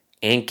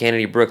and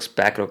Kennedy Brooks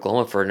back at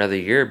Oklahoma for another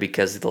year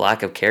because of the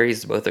lack of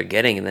carries both are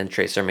getting, and then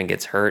Trey Sermon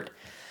gets hurt.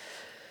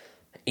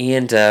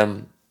 And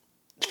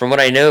from what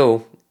I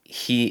know,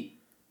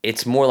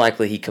 it's more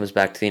likely he comes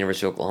back to the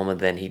University of Oklahoma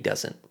than he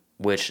doesn't,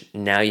 which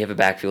now you have a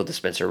backfield to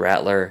Spencer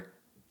Rattler,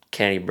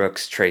 Kennedy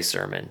Brooks, Trey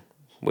Sermon,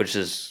 which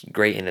is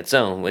great in its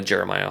own with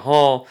Jeremiah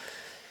Hall,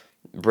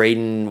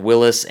 Braden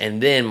Willis,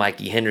 and then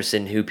Mikey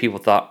Henderson, who people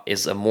thought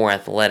is a more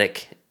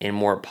athletic and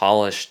more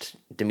polished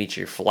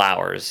Demetri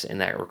Flowers in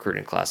that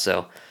recruiting class.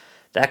 So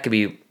that could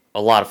be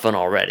a lot of fun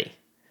already.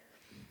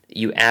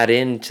 You add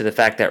in to the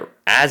fact that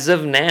as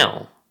of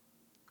now,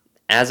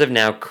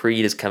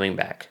 Creed is coming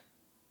back.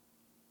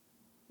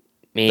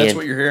 That's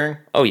what you're hearing?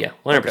 Oh, yeah,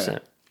 100%.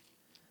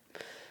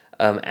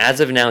 Okay. As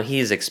of now, he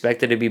is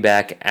expected to be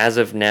back. As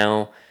of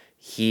now,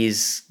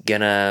 he's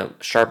going to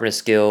sharpen his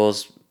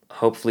skills,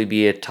 hopefully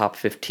be a top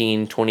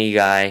 15, 20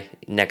 guy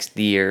next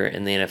year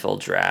in the NFL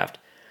draft.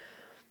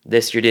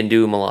 This year didn't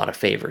do him a lot of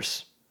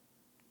favors.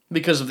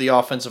 Because of the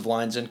offensive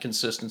line's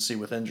inconsistency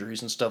with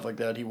injuries and stuff like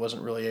that, he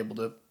wasn't really able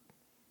to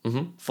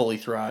fully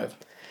thrive.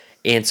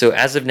 And so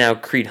as of now,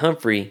 Creed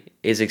Humphrey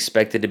is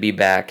expected to be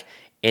back,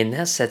 and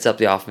that sets up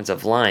the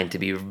offensive line to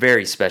be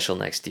very special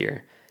next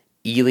year.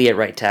 Ely at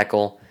right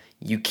tackle.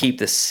 You keep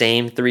the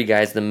same three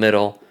guys in the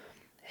middle,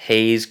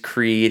 Hayes,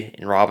 Creed,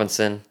 and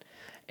Robinson.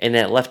 And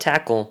at left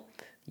tackle,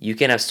 you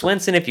can have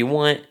Swenson if you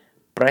want,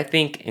 but I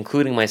think,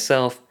 including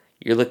myself,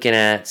 you're looking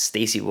at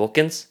Stacey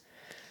Wilkins.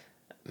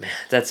 Man,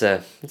 that's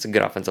a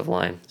good offensive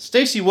line.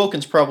 Stacey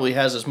Wilkins probably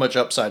has as much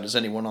upside as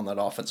anyone on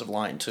that offensive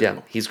line, too.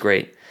 Yeah, he's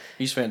great.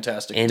 He's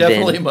fantastic. And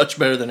definitely much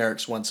better than Eric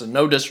Swenson.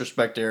 No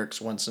disrespect to Eric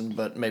Swenson,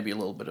 but maybe a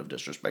little bit of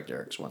disrespect to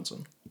Eric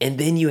Swenson. And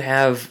then you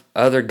have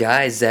other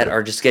guys that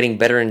are just getting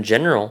better in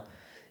general.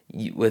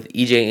 With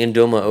EJ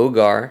Ndoma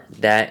Ogar,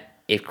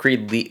 that if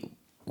Creed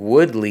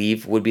would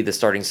leave, would be the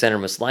starting center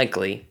most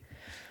likely.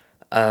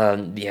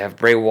 You have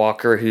Bray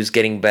Walker, who's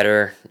getting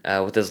better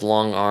with his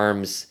long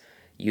arms.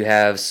 You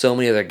have so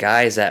many other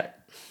guys that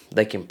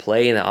they can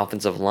play in the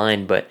offensive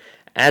line. But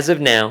as of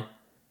now,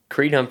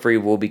 Creed Humphrey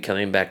will be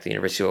coming back to the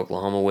University of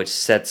Oklahoma, which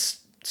sets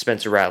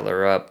Spencer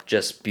Rattler up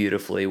just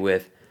beautifully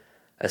with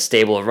a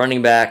stable of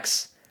running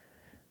backs.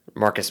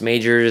 Marcus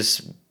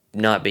Majors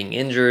not being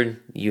injured.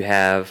 You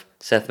have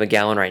Seth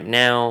McGowan right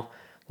now.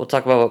 We'll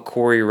talk about what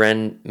Corey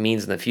Wren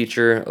means in the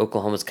future.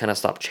 Oklahoma's kind of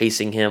stopped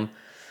chasing him.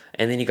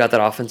 And then you got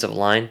that offensive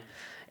line.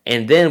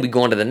 And then we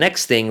go on to the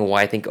next thing,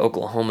 why I think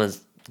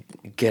Oklahoma's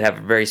could have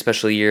a very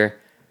special year.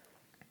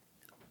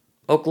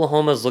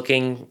 Oklahoma's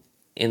looking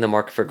in the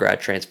market for grad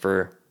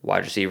transfer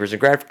wide receivers and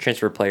grad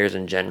transfer players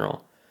in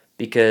general.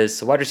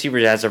 Because wide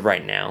receivers as of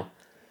right now,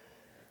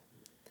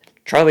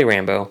 Charleston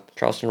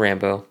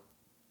Rambo,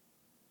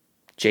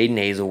 Jaden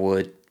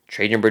Hazelwood,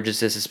 Trajan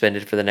Bridges is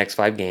suspended for the next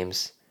 5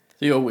 games.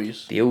 Theo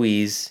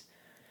Wease,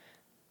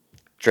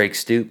 Drake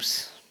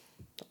Stoops,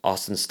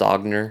 Austin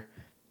Stogner.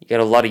 You got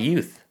a lot of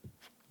youth.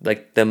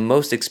 Like, the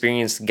most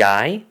experienced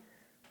guy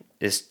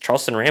is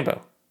Charleston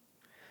Rambo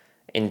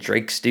and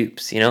Drake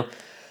Stoops,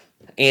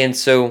 And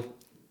so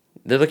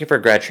they're looking for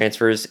grad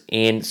transfers.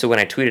 And so when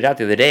I tweeted out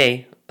the other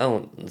day,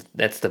 oh,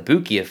 that's the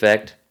Buki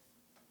effect.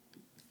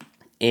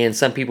 And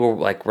some people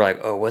were like,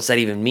 oh, what's that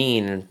even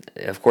mean? And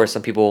of course,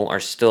 some people are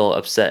still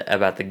upset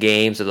about the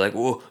game. So they're like,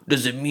 well,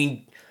 does it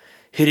mean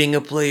hitting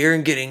a player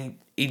and getting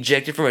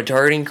ejected from a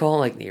targeting call?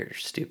 Like, you're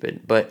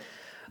stupid. But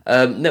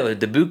no,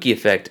 the Buki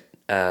effect,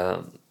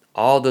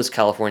 all those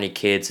California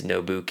kids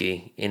know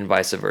Buki and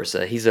vice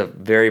versa. He's a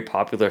very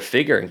popular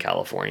figure in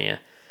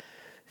California.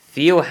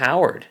 Theo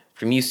Howard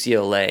from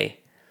UCLA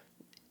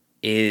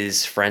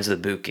is friends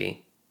with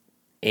Buki.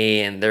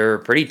 And they're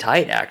pretty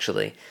tight,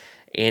 actually.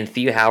 And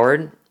Theo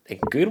Howard, a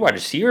good wide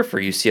receiver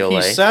for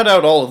UCLA. He sat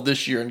out all of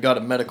this year and got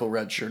a medical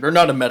red shirt. Or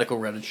not a medical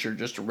red shirt,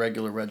 just a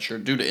regular red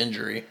shirt due to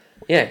injury.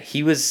 Yeah,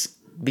 he was,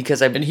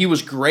 And he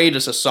was great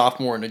as a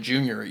sophomore and a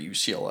junior at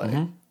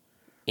UCLA.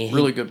 Mm-hmm.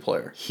 Really good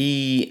player.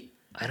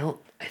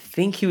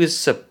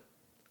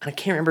 I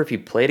can't remember if he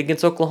played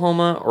against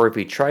Oklahoma or if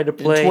he tried to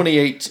play. In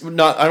 2018,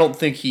 I don't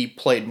think he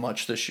played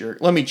much this year.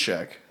 Let me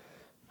check.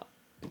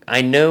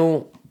 I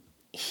know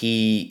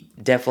he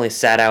definitely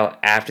sat out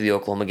after the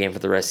Oklahoma game for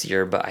the rest of the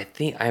year, but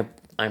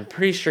I'm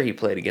pretty sure he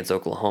played against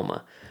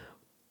Oklahoma.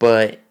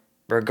 But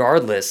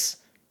regardless,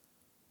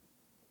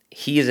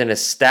 he is an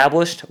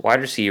established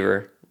wide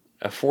receiver,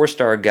 a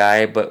 4-star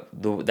guy, but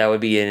that would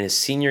be in his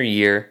senior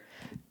year,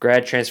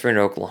 grad transfer in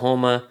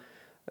Oklahoma,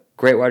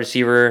 great wide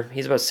receiver.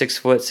 He's about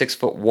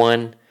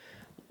 6'1".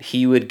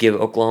 He would give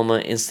Oklahoma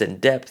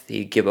instant depth.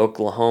 He'd give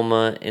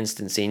Oklahoma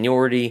instant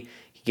seniority.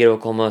 He'd give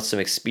Oklahoma some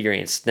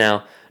experience.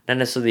 Now, not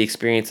necessarily the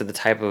experience of the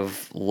type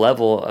of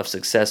level of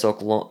success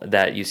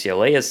that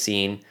UCLA has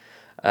seen,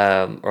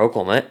 or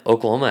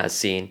Oklahoma has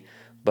seen,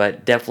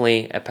 but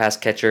definitely a pass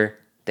catcher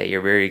that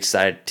you're very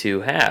excited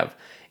to have.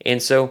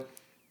 And so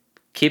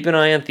keep an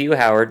eye on Theo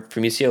Howard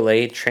from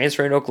UCLA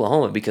transferring to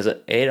Oklahoma because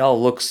it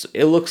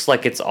looks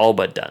like it's all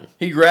but done.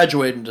 He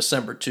graduated in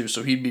December too,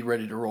 so he'd be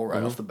ready to roll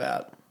right off the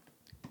bat.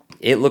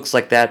 It looks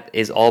like that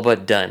is all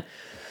but done.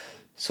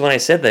 So when I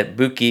said that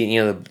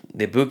Buki,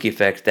 the Buki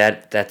effect,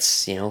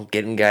 that's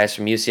getting guys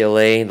from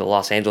UCLA, the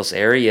Los Angeles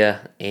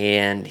area,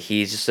 and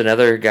he's just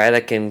another guy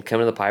that can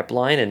come in the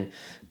pipeline and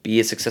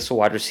be a successful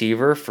wide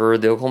receiver for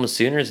the Oklahoma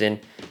Sooners, and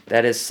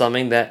that is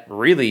something that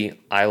really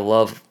I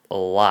love a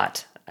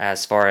lot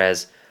as far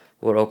as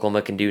what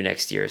Oklahoma can do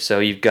next year. So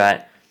you've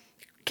got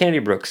Kennedy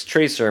Brooks,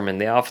 Trey Sermon,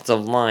 the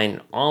offensive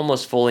line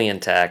almost fully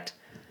intact,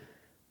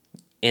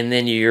 and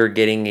then you're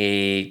getting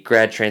a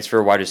grad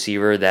transfer wide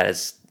receiver that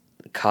is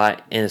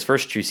caught in his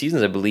first 2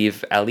 seasons, I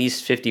believe, at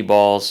least 50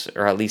 balls,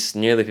 or at least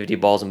nearly 50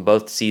 balls in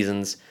both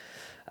seasons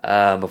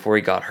before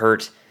he got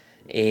hurt.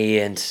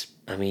 And,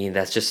 I mean,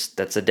 that's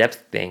a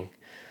depth thing.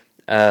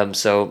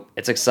 So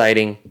it's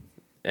exciting.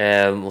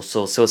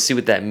 So let's see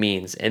what that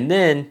means. And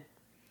then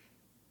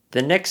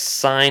the next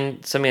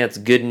sign, something that's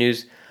good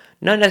news,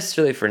 not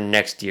necessarily for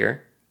next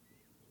year,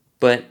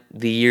 but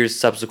the years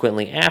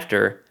subsequently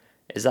after,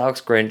 is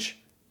Alex Grinch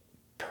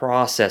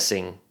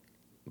processing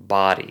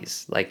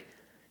bodies. Like,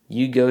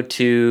 you go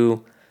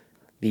to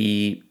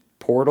the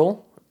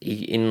portal, I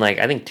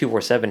think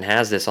 247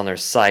 has this on their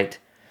site.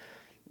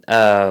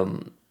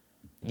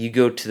 You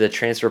go to the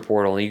transfer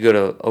portal, and you go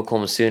to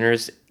Oklahoma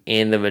Sooners,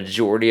 and the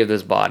majority of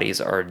those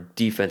bodies are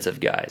defensive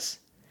guys.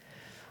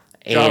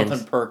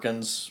 Jonathan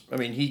Perkins, I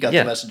mean, he got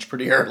the message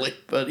pretty early,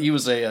 but he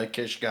was a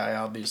Kish guy,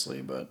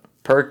 obviously. But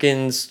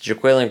Perkins,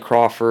 Jaqueline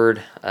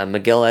Crawford,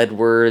 Miguel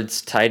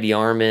Edwards, Ty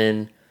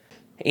Arman,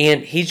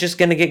 and he's just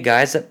going to get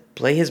guys that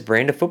play his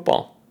brand of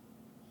football.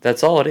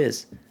 That's all it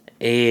is.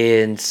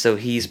 And so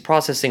he's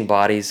processing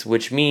bodies,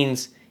 which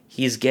means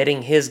he's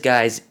getting his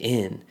guys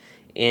in.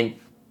 And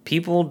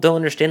people don't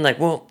understand,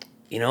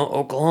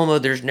 Oklahoma,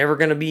 there's never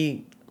going to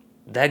be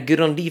that good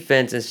on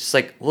defense. It's just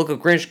like, look what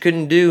Grinch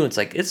couldn't do. It's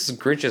like, this is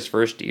Grinch's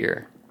first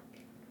year.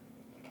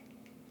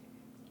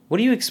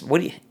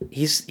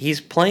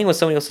 He's playing with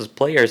somebody else's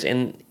players,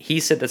 and he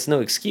said that's no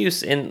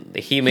excuse, and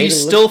He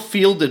still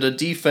fielded a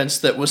defense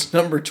that was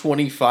number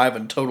 25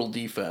 in total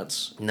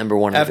defense. number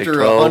one in the Big After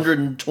 12.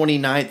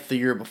 129th the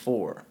year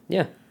before.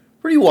 Yeah.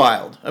 Pretty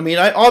wild. I mean,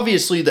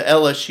 obviously the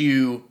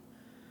LSU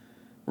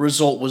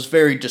result was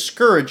very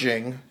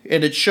discouraging,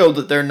 and it showed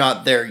that they're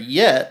not there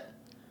yet.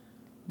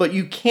 But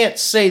you can't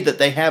say that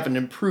they haven't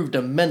improved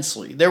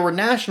immensely. There were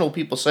national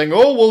people saying,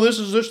 "Oh, well, this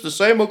is just the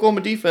same Oklahoma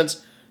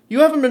defense." You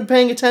haven't been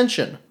paying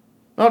attention.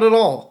 Not at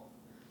all.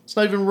 It's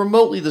not even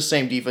remotely the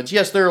same defense.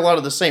 Yes, there are a lot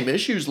of the same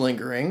issues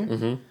lingering.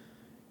 Mm-hmm.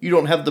 You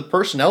don't have the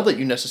personnel that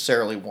you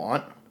necessarily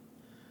want.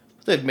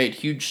 But they've made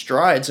huge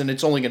strides, and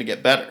it's only going to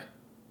get better.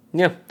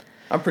 Yeah.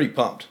 I'm pretty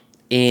pumped.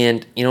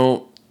 And,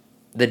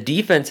 the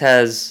defense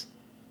has,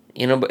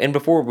 and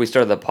before we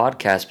started the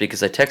podcast,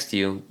 because I texted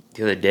you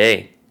the other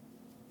day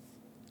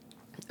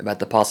about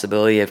the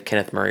possibility of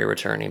Kenneth Murray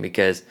returning,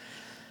 because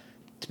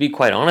to be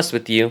quite honest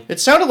with you, It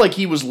sounded like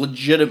he was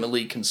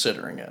legitimately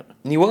considering it,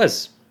 he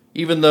was.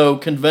 even though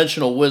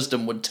conventional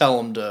wisdom would tell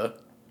him to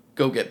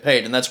go get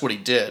paid, and that's what he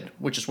did,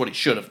 which is what he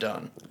should have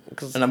done.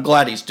 And I'm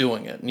glad he's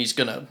doing it, and he's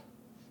going to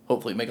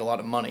hopefully make a lot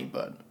of money,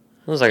 but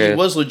It was like he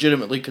was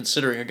legitimately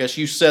considering. I guess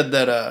you said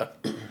that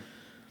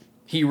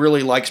he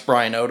really likes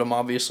Brian Odom,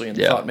 obviously, and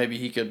thought maybe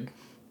he could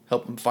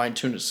help him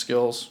fine-tune his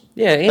skills.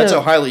 yeah. That's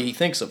how highly he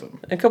thinks of him.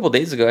 A couple of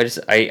days ago, I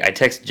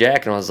texted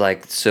Jack and I was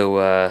like,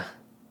 so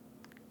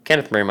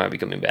Kenneth Murray might be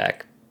coming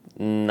back.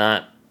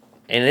 Not,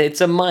 and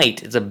it's a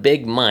might. It's a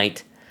big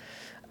might.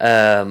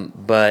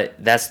 But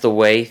that's the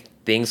way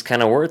things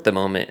kind of were at the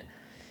moment.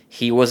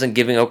 He wasn't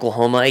giving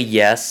Oklahoma a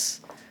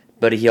yes,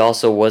 but he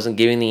also wasn't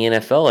giving the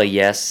NFL a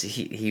yes.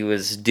 He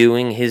was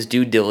doing his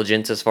due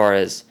diligence as far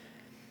as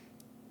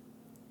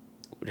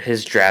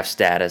his draft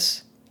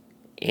status.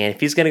 And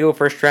if he's going to go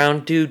first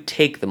round, dude,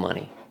 take the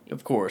money.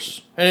 Of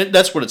course. And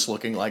that's what it's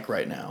looking like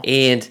right now.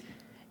 And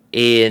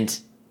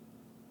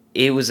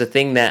it was a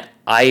thing that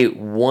I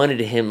wanted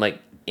him,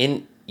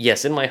 in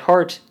my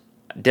heart,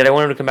 did I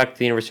want him to come back to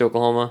the University of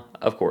Oklahoma?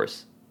 Of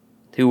course.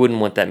 Who wouldn't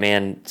want that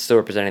man still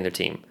representing their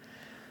team?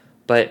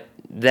 But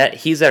that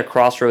he's at a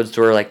crossroads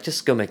to where,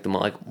 just go make the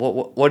money.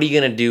 What are you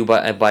going to do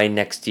by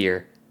next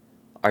year?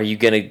 Are you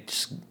going to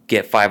just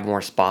get 5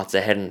 more spots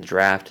ahead in the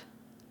draft?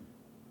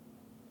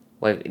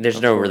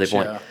 There's no really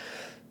point. Yeah.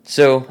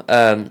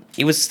 So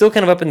he was still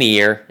kind of up in the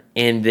air.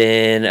 And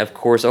then, of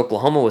course,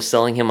 Oklahoma was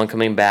selling him on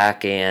coming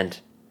back and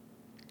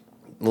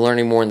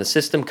learning more in the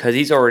system because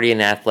he's already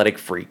an athletic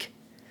freak.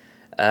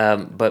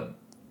 But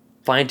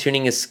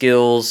fine-tuning his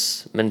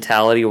skills,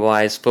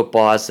 mentality-wise,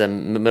 football as a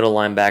middle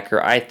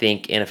linebacker, I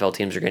think NFL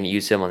teams are going to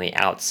use him on the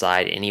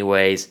outside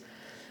anyways.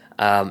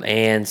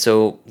 And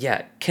so,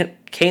 yeah,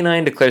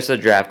 K9 declares the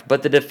draft,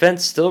 but the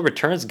defense still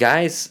returns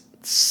guys,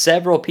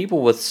 several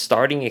people with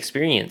starting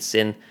experience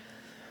in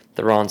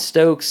Theron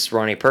Stokes,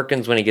 Ronnie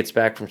Perkins when he gets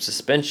back from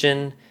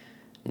suspension,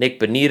 Nick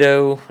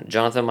Bonito,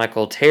 Jonathan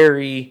Michael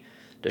Terry,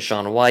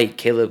 Deshaun White,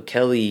 Caleb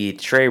Kelly,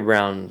 Trey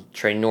Brown,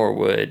 Trey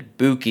Norwood,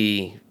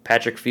 Buki,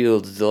 Patrick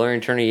Fields,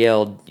 Delarian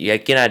Turner-Yale. You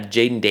can add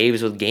Jaden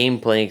Davis with game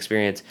playing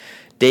experience.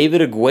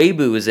 David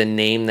Agwebu is a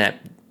name that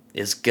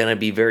is going to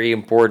be very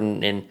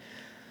important. And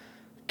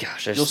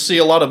gosh, You'll see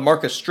a lot of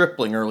Marcus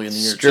Stripling early in the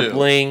year,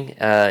 Stripling,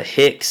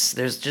 Hicks.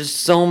 There's just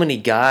so many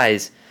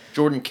guys.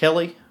 Jordan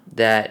Kelly.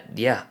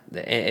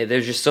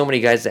 There's just so many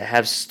guys that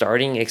have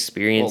starting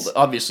experience. Well,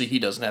 obviously he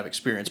doesn't have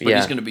experience, but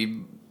he's going to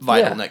be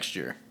vital next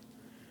year.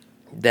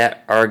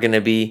 That are going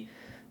to be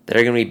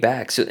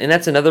back. So, and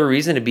that's another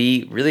reason to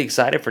be really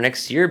excited for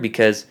next year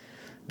because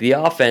the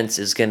offense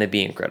is going to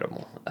be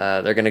incredible.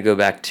 They're going to go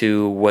back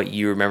to what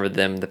you remember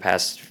them the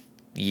past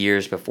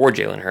years before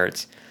Jalen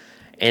Hurts,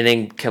 and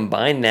then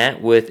combine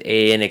that with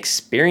an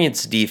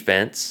experienced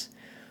defense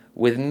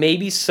with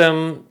maybe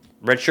some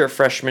redshirt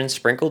freshmen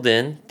sprinkled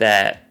in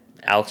that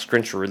Alex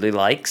Grinch really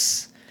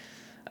likes,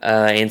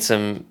 and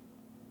some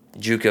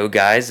JUCO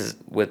guys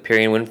with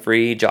Perrion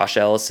Winfrey, Josh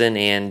Ellison,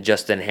 and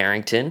Justin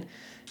Harrington.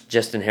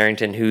 Justin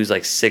Harrington, who's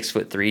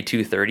 6'3",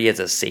 230 as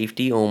a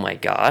safety. Oh my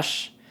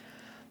gosh!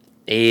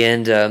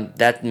 And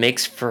that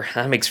makes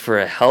for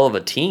a hell of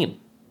a team.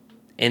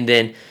 And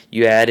then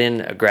you add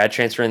in a grad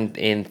transfer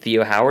in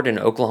Theo Howard, and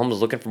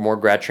Oklahoma's looking for more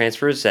grad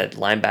transfers at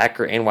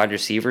linebacker and wide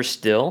receiver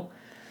still.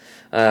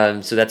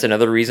 So that's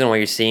another reason why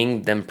you're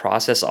seeing them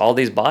process all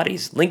these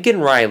bodies. Lincoln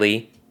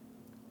Riley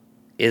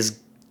is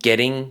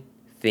getting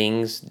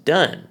things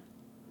done.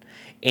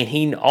 And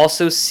he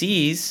also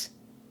sees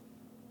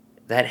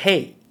that,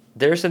 hey,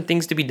 there are some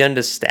things to be done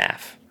to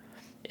staff.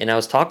 And I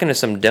was talking to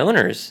some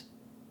donors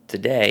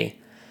today.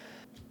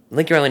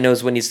 Lincoln Riley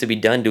knows what needs to be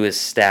done to his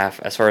staff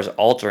as far as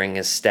altering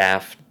his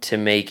staff to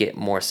make it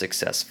more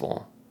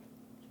successful.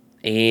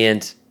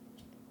 And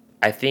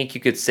I think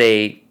you could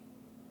say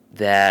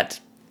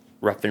that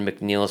Ruffin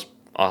McNeil is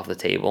off the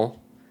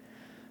table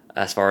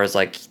as far as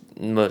he's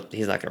not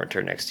going to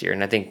return next year.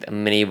 And I think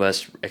many of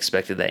us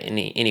expected that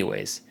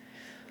anyways.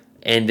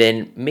 And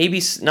then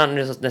maybe not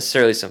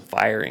necessarily some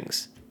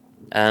firings,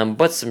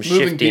 but some Moving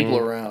shifting people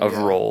around, of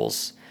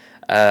roles.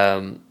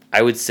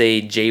 I would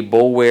say Jay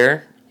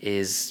Boulware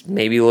is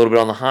maybe a little bit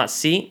on the hot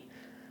seat.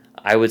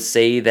 I would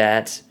say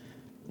that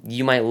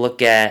you might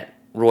look at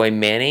Roy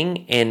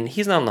Manning, and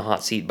he's not on the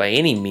hot seat by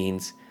any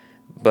means,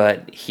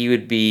 but he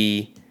would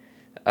be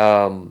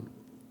Someone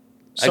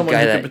who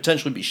guy could that-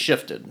 potentially be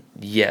shifted.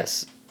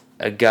 yes,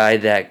 a guy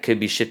that could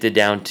be shifted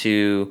down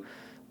to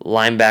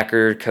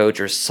linebacker coach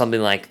or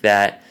something like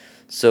that.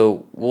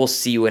 So we'll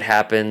see what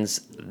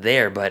happens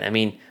there. But I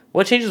mean,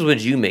 what changes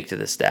would you make to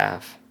the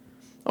staff?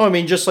 Oh, I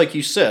mean, just like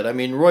you said, I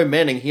mean, Roy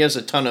Manning, he has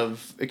a ton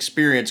of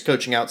experience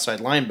coaching outside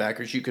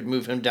linebackers. You could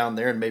move him down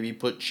there and maybe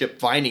put Chip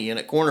Viney in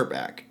at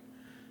cornerback.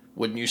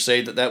 Wouldn't you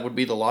say that that would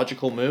be the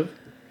logical move?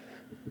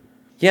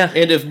 Yeah,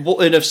 And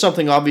if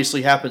something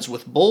obviously happens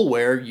with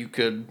Boulware, you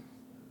could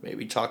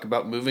maybe talk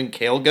about moving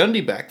Cale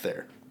Gundy back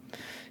there.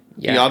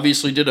 yeah. He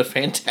obviously did a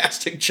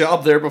fantastic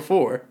job there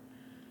before.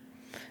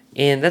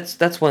 And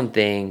that's one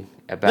thing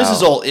about This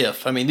is all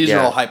if. I mean, these are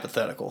Yeah. all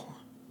hypothetical.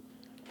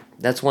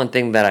 That's one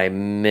thing that I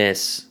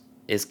miss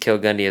is Cale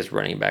Gundy as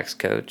running backs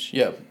coach.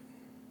 Yeah.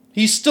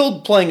 He's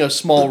still playing a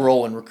small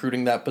role in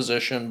recruiting that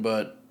position,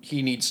 but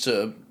he needs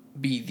to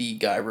be the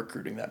guy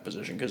recruiting that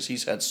position because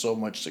he's had so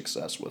much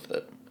success with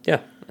it.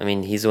 Yeah, I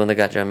mean he's the one that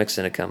got John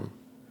Mixon to come.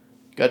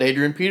 Got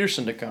Adrian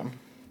Peterson to come.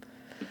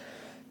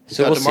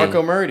 So Got we'll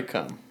DeMarco see. Murray to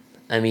come.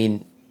 I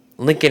mean,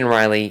 Lincoln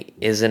Riley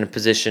is in a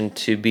position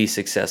to be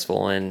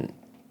successful, and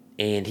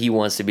he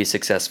wants to be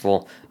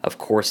successful, of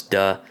course,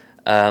 duh.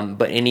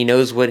 But he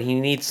knows what he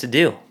needs to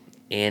do,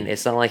 and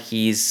it's not like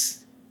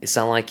he's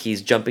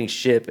jumping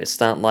ship. It's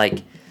not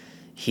like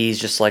he's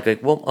just like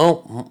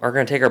well, we're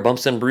gonna take our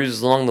bumps and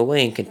bruises along the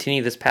way and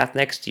continue this path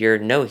next year.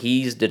 No,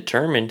 he's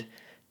determined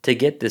to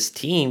get this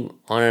team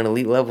on an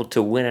elite level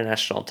to win a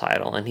national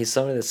title, and he's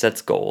somebody that sets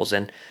goals.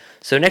 And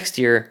so next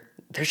year,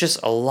 there's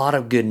just a lot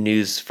of good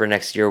news for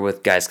next year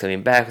with guys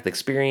coming back with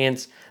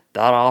experience,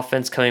 that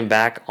offense coming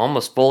back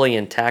almost fully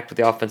intact with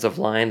the offensive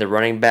line, the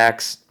running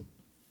backs.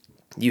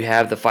 You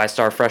have the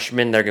 5-star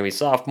freshmen, they're going to be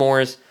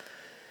sophomores.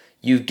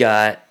 You've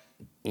got,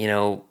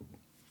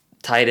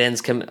 tight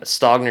ends,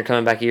 Stogner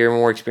coming back a year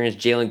more experience.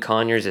 Jalen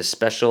Conyers is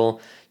special.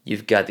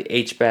 You've got the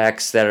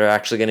H-backs that are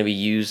actually going to be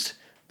used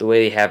the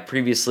way they have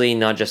previously,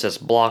 not just as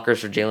blockers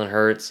for Jalen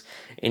Hurts.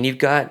 And you've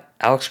got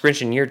Alex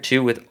Grinch in year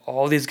 2 with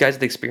all these guys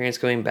with experience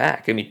coming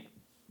back. I mean,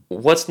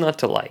 what's not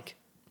to like?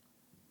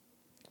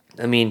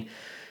 I mean,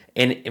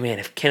 and man,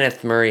 if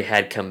Kenneth Murray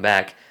had come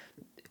back,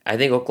 I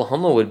think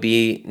Oklahoma would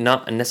be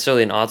not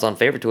necessarily an odds-on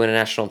favorite to win a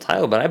national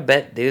title, but I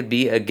bet they would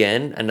be,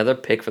 again, another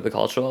pick for the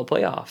college football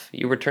playoff.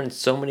 You return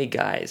so many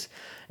guys.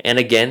 And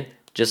again,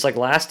 just like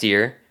last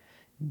year,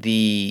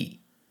 the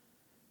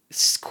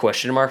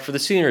question mark for the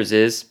Sooners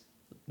is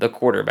the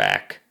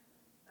quarterback.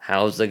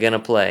 How's he going to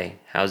play?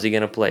 Is he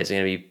going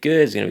to be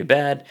good? Is he going to be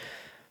bad?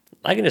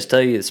 I can just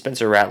tell you that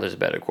Spencer Rattler's a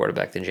better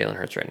quarterback than Jalen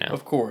Hurts right now.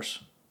 Of course.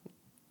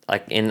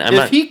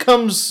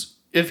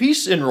 If he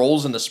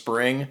enrolls in the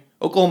spring,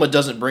 Oklahoma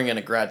doesn't bring in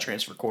a grad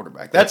transfer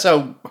quarterback. That's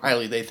how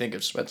highly they think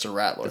of Spencer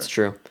Rattler. That's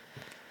true.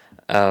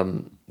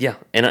 Yeah,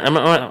 and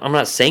I'm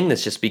not saying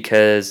this just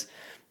because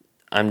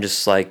I'm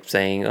just like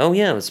saying, oh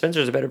yeah,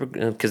 Spencer's a better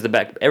because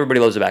everybody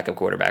loves a backup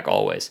quarterback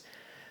always.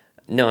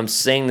 No, I'm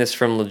saying this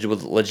from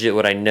legit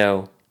what I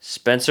know.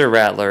 Spencer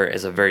Rattler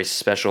is a very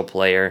special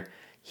player.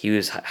 He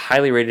was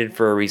highly rated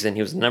for a reason.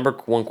 He was the number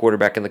 1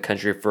 quarterback in the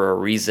country for a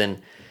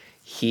reason.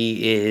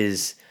 He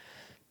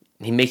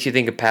makes you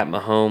think of Pat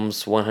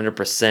Mahomes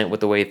 100% with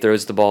the way he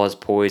throws the ball, his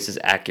poise, his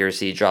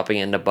accuracy, dropping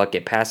it in the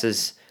bucket,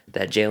 passes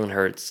that Jalen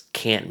Hurts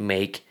can't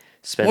make.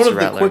 Spencer One of the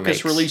Rattler quickest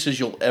makes. releases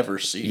you'll ever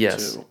see,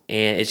 Yes, too.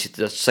 and it's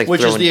just like Which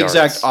is throwing the darts.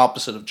 exact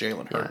opposite of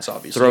Jalen Hurts,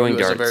 obviously, throwing who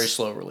has a darts. very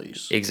slow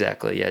release.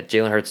 Exactly, yeah.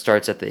 Jalen Hurts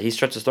starts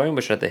his throwing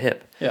motion at the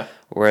hip. Yeah.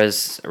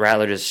 Whereas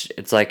Rattler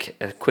it's like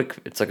a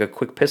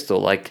quick pistol,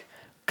 like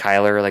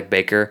Kyler, like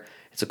Baker.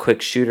 It's a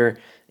quick shooter,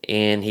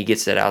 and he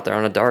gets it out there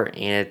on a dart,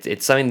 and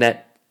it's something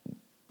that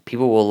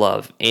people will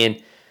love.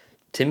 And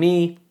to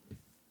me,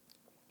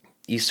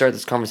 you start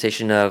this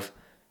conversation of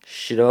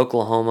should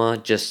Oklahoma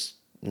just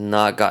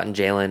not gotten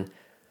Jalen,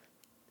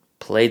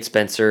 played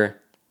Spencer,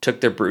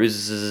 took their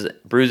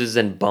bruises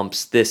and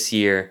bumps this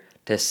year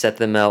to set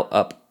them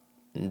up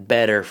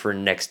better for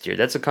next year.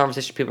 That's a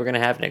conversation people are going to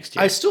have next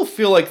year. I still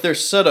feel like they're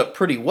set up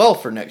pretty well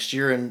for next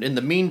year, and in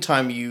the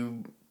meantime,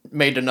 you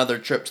made another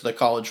trip to the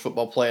college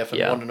football playoff and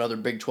Yeah. won another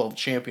Big 12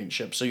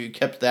 championship, so you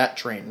kept that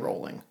train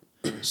rolling.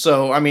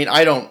 So, I mean,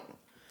 I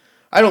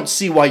don't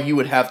see why you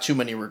would have too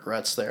many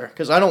regrets there,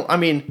 because I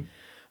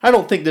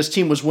don't think this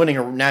team was winning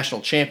a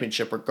national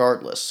championship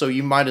regardless, so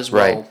you might as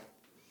well Right.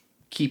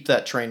 keep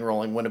that train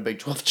rolling, win a Big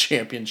 12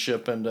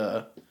 championship, and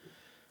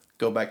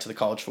go back to the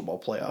college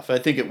football playoff. I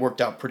think it worked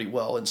out pretty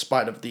well in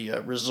spite of the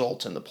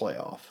result in the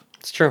playoff.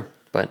 It's true.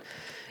 But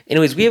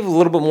anyways, we have a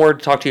little bit more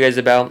to talk to you guys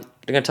about.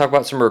 We're going to talk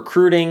about some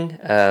recruiting,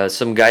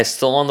 some guys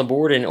still on the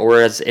board,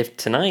 or as if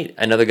tonight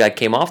another guy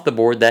came off the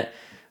board that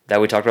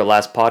we talked about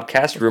last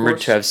podcast, rumored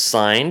course. to have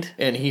signed.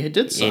 And he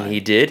did sign. And he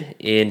did,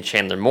 in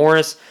Chandler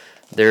Morris.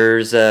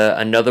 There's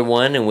another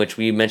one in which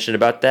we mentioned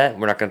about that.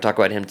 We're not going to talk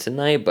about him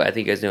tonight, but I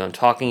think you guys know what I'm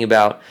talking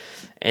about.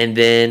 And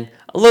then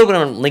a little bit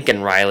on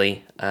Lincoln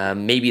Riley,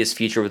 maybe his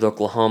future with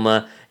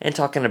Oklahoma, and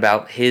talking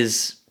about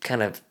his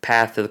kind of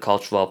path to the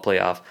college football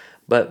playoff.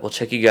 But we'll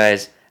check you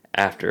guys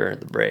after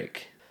the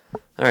break.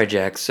 All right,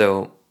 Jack.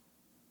 So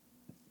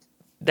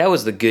that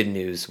was the good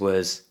news,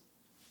 was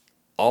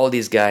all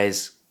these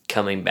guys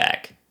coming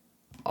back.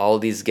 All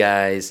these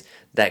guys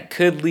that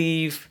could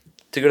leave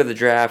to go to the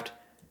draft,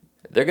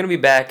 they're going to be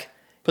back.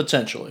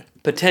 Potentially,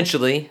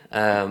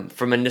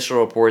 from initial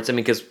reports. I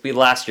mean, because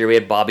last year we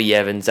had Bobby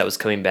Evans that was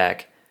coming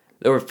back.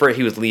 He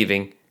was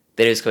leaving,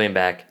 then he was coming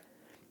back.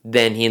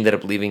 Then he ended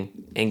up leaving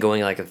and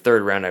going like a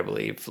third round, I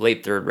believe,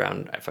 late third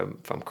round, if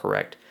I'm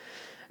correct.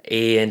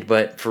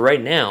 But for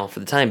right now, for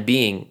the time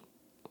being,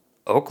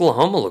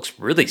 Oklahoma looks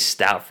really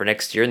stout for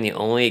next year. And the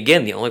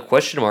only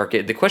question mark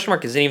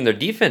isn't even their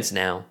defense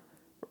now.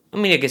 I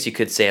mean, I guess you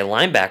could say a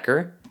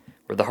linebacker,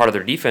 or the heart of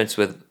their defense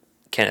with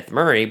Kenneth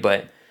Murray,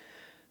 but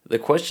the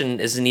question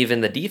isn't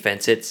even the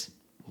defense. It's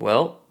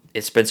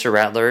Spencer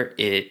Rattler.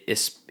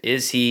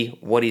 Is he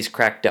what he's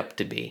cracked up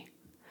to be?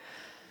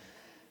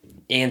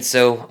 And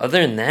so,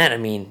 other than that, I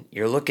mean,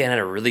 you're looking at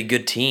a really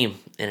good team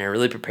and a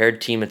really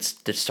prepared team that's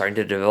starting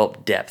to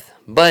develop depth.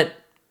 But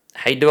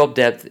how you develop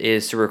depth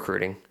is through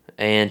recruiting.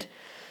 And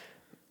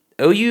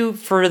OU,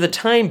 for the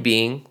time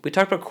being, we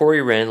talked about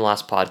Corey Wren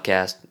last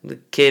podcast. The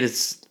kid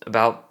is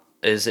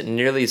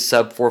nearly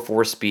sub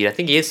 4.4 speed. I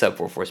think he is sub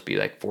 4.4 speed,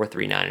 like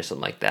 4.39 or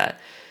something like that.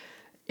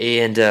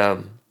 And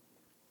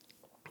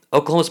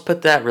Oklahoma's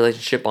put that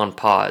relationship on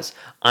pause.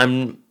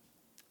 I'm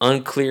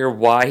unclear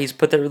why he's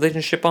put that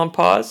relationship on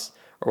pause,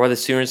 or why the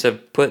Sooners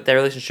have put that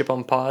relationship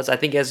on pause. I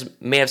think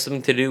it may have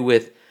something to do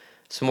with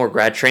some more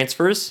grad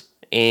transfers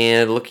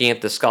and looking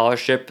at the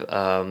scholarship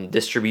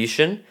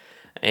distribution.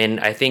 And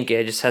I think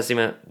it just has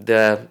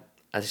it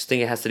has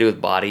to do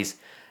with bodies.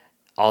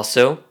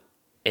 Also,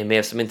 it may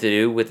have something to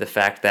do with the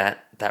fact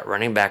that that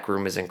running back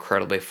room is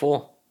incredibly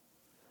full.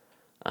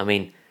 I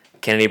mean,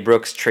 Kennedy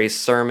Brooks, Trace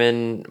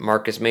Sermon,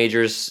 Marcus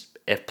Majors,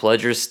 if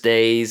Pledger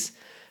stays,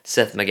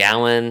 Seth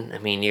McGowan. I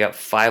mean, you got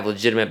 5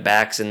 legitimate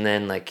backs, and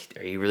then,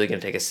 are you really going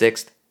to take a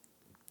 6th?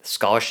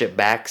 Scholarship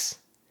backs.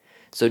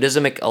 So it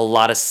doesn't make a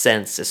lot of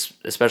sense,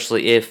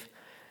 especially if,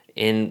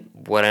 in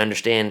what I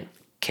understand,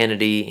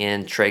 Kennedy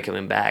and Trey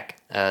coming back.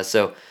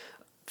 So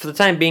for the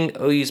time being,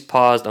 OU's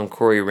paused on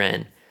Corey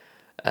Wren.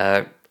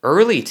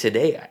 Early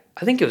today,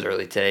 I think it was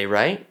early today,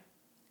 right?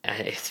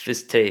 It's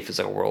just today feels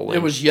like a whirlwind.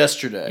 it was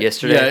yesterday.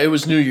 Yesterday? Yeah, it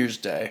was New Year's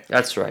Day.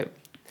 That's right.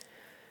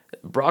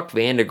 Brock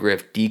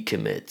Vandagriff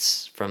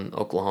decommits from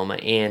Oklahoma,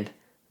 and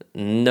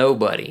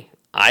nobody.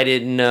 I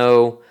didn't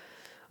know.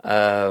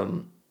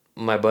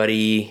 My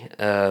buddy,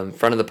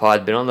 friend of the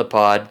pod, been on the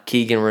pod,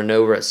 Keegan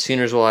Renover at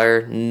Sooners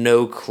Wire,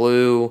 no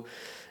clue.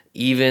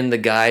 Even the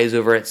guys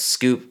over at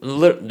Scoop,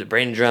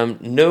 Brandon Drum,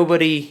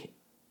 nobody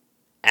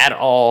at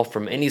all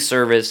from any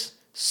service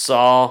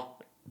saw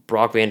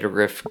Brock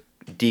Vandagriff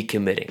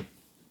decommitting.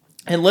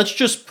 And let's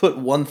just put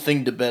one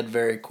thing to bed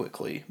very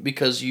quickly,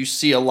 because you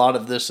see a lot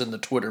of this in the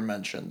Twitter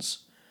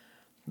mentions.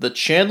 The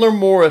Chandler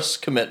Morris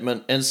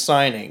commitment and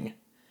signing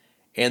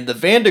and the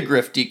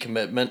Vandagriff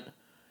decommitment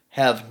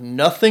have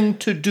nothing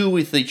to do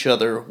with each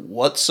other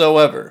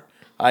whatsoever.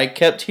 I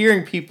kept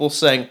hearing people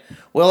saying,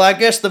 well, I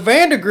guess the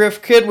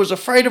Vandagriff kid was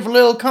afraid of a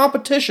little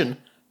competition.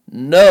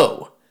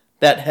 No,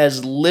 that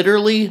has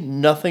literally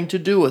nothing to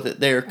do with it.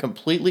 They are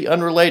completely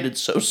unrelated,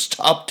 so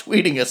stop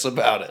tweeting us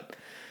about it.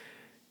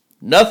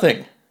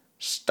 Nothing.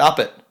 Stop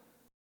it.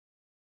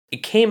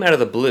 It came out of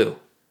the blue.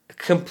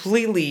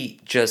 Completely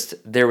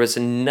there was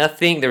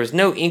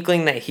no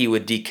inkling that he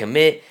would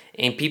decommit,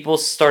 and people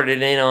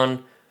started in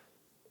on,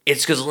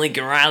 it's because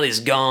Lincoln Riley's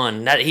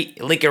gone.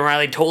 Lincoln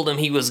Riley told him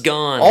he was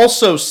gone.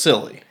 Also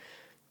silly.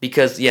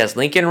 Because, yes,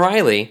 Lincoln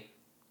Riley,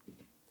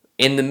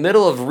 in the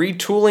middle of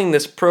retooling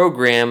this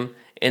program,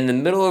 in the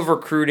middle of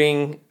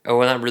recruiting,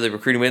 not really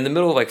recruiting, but in the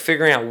middle of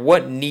figuring out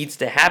what needs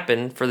to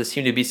happen for this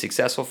team to be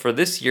successful for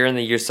this year and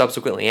the years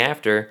subsequently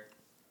after,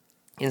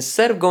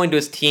 instead of going to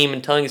his team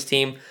and telling his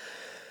team,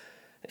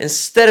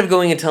 instead of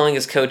going and telling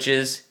his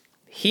coaches,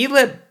 he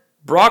let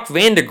Brock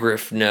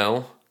Vandagriff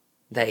know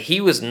that he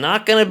was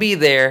not going to be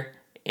there,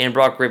 and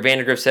Brock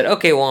Vandagriff said,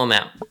 okay, well, I'm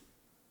out.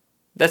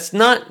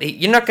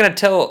 You're not going to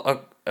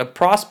tell a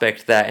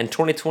prospect that in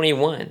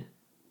 2021.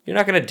 You're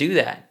not going to do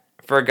that.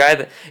 For a guy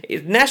that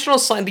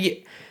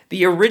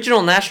the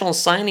original National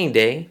Signing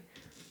Day,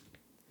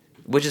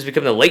 which has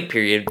become the late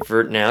period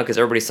for now because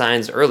everybody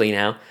signs early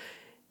now,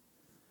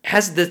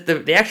 has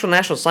the actual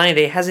National Signing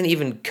Day hasn't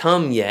even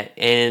come yet,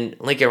 and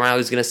Lincoln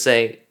Riley's going to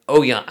say,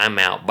 "Oh yeah, I'm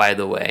out. By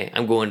the way,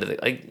 I'm going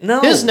to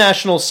no." His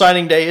National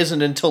Signing Day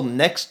isn't until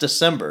next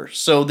December,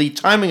 so the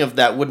timing of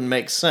that wouldn't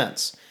make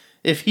sense.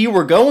 If he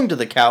were going to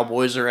the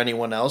Cowboys or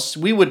anyone else,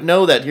 we would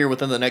know that here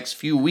within the next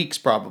few weeks,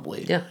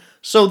 probably. Yeah.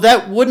 So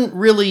that wouldn't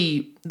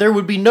really... There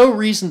would be no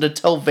reason to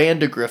tell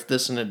Vandagriff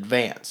this in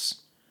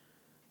advance.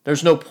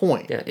 There's no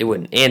point. Yeah, it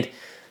wouldn't. And,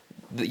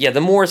 the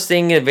Morris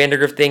thing and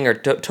Vandagriff thing are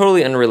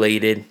totally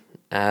unrelated.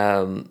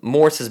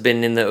 Morse has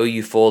been in the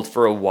OU fold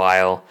for a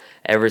while,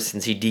 ever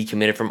since he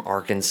decommitted from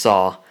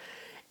Arkansas.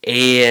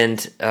 And,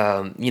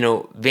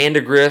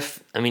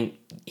 Vandegrift,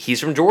 he's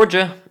from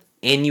Georgia,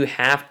 and you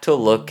have to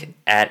look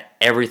at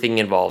everything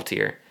involved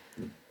here.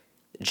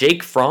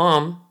 Jake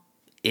Fromm,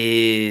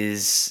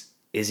 is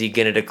he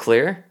going to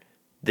declare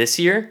this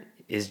year?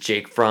 Is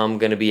Jake Fromm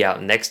going to be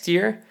out next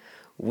year?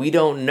 We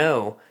don't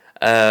know.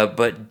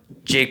 But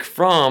Jake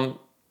Fromm,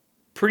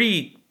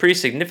 pretty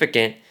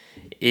significant,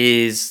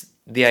 is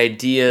the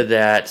idea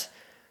that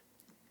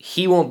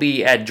he won't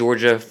be at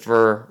Georgia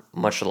for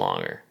much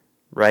longer,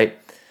 right?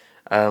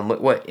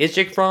 What is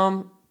Jake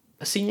Fromm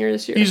a senior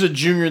this year? He's a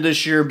junior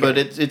this year, but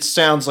it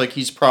sounds like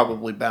he's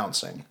probably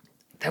bouncing.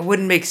 That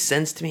wouldn't make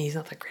sense to me. He's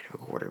not that great of a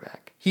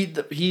quarterback.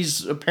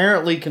 He's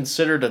apparently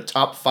considered a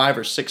top 5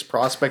 or 6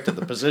 prospect at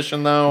the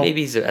position, though.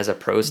 Maybe he's as a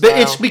pro style. But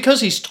it's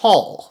because he's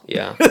tall.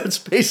 Yeah. That's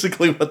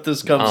basically what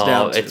this comes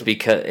down to. It's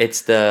because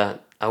it's the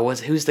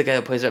who's the guy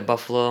that plays at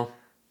Buffalo?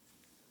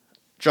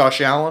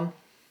 Josh Allen?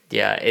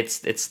 Yeah,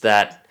 it's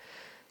that.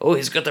 Oh,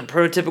 he's got the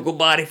prototypical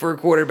body for a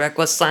quarterback.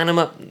 Let's sign him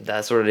up.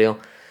 That sort of deal.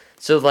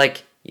 So,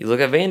 you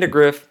look at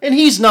Vandegrift. And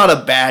he's not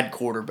a bad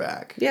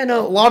quarterback. Yeah,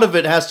 no. A lot of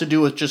it has to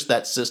do with just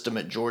that system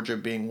at Georgia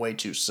being way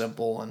too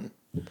simple and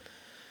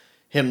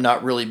him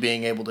not really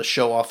being able to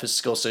show off his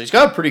skill set. He's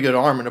got a pretty good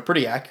arm and a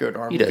pretty accurate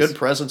arm. He does. Good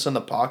presence in the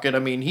pocket.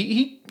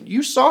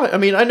 You saw it.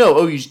 I know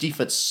OU's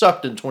defense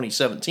sucked in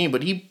 2017,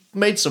 but he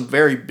made some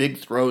very big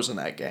throws in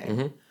that game.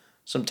 Mm-hmm.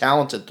 Some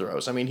talented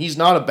throws. He's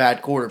not a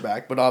bad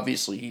quarterback, but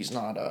obviously he's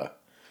not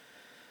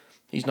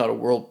a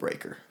world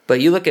breaker. But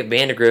you look at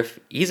Vandegrift,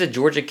 he's a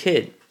Georgia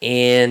kid.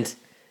 And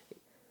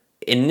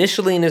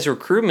initially in his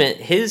recruitment,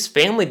 his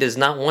family does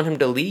not want him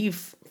to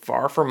leave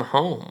far from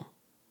home.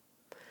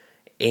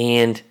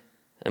 And,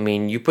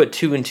 you put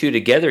 2 and 2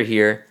 together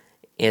here,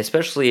 and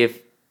especially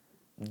if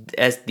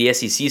as the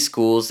SEC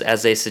schools,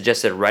 as they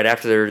suggested right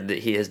after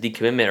his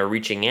decommitment, are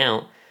reaching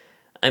out,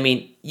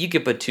 you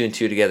could put 2 and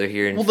 2 together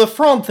here. And well, the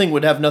Fromm thing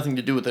would have nothing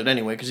to do with it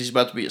anyway, because he's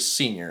about to be a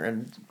senior,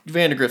 and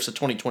Vandegrift's a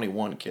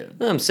 2021 kid.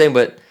 I'm saying,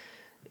 but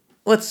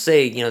let's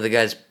say, the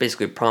guys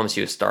basically promise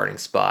you a starting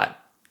spot.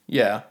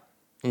 Yeah.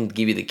 And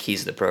give you the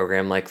keys to the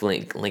program like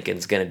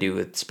Lincoln's going to do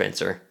with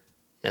Spencer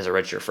as a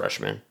redshirt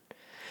freshman.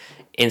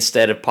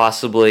 Instead of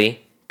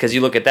possibly, because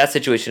you look at that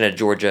situation at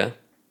Georgia,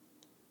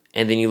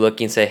 and then you look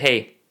and say,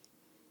 hey,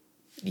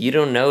 you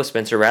don't know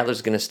Spencer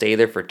Rattler's going to stay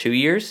there for 2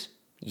 years?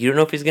 You don't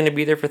know if he's going to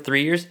be there for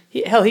 3 years?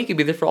 He could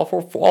be there for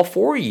all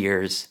 4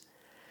 years.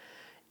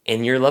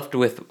 And you're left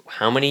with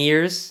how many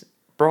years,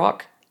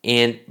 Brock?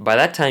 And by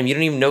that time, you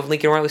don't even know if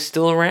Lincoln Riley's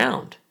still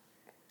around.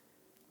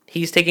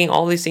 He's taking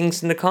all these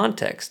things into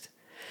context.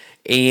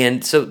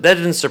 And so that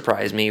didn't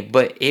surprise me,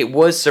 but it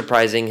was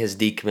surprising his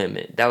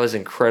decommitment. That was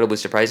incredibly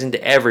surprising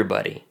to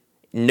everybody.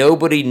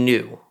 Nobody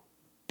knew,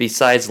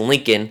 besides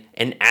Lincoln,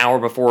 an hour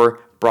before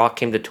Brock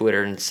came to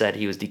Twitter and said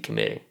he was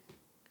decommitting.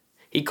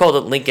 He called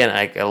it Lincoln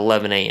at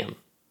 11 a.m.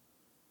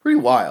 Pretty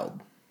wild.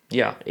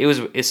 Yeah,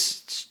 it's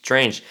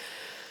strange.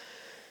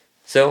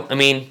 So,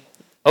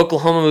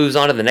 Oklahoma moves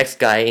on to the next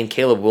guy in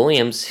Caleb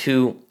Williams,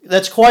 who...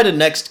 That's quite a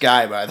next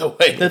guy, by the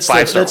way. That's a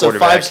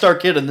 5-star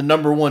kid and the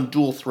number 1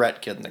 dual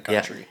threat kid in the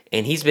country. Yeah.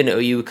 And he's been to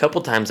OU a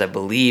couple times, I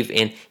believe,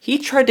 and he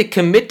tried to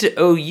commit to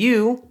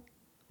OU.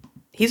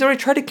 He's already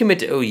tried to commit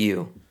to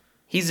OU.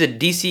 He's a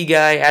DC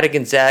guy out of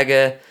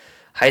Gonzaga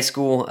High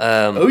School.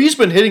 OU's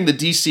been hitting the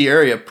DC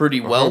area pretty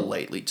well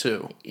lately,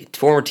 too.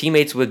 Former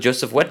teammates with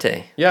Joseph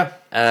Wette. Yeah.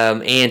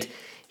 And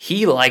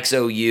he likes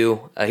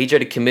OU. He tried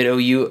to commit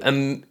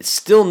OU,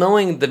 still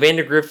knowing the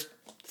Vandegrift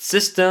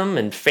system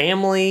and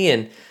family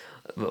and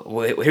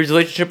his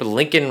relationship with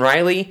Lincoln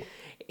Riley.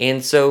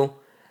 And so,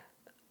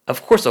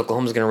 of course,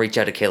 Oklahoma's going to reach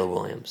out to Caleb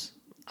Williams.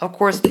 Of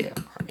course they are.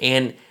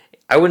 And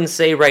I wouldn't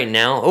say right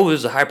now,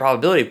 there's a high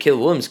probability of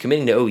Caleb Williams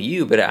committing to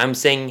OU, but I'm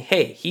saying,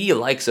 hey, he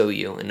likes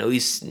OU. And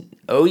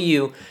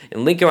OU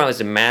and Lincoln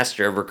Riley's a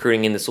master of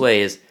recruiting in this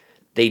way is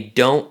they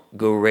don't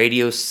go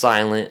radio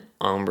silent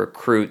on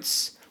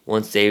recruits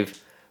once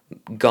they've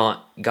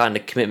gotten a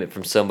commitment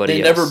from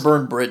somebody else. They never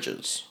burn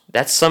bridges.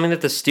 That's something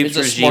that the Stoops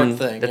regime.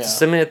 That's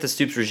something that the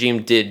Stoops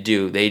regime did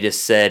do. They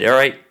just said, "All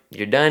right,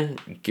 you're done.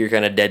 You're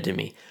kind of dead to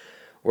me."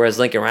 Whereas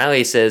Lincoln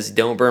Riley says,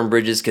 "Don't burn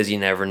bridges because you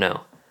never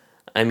know."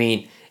 That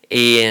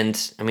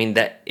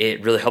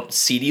it really helped.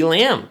 CeeDee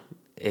Lamb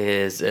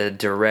is a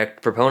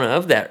direct proponent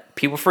of that.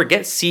 People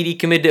forget CeeDee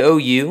committed to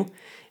OU,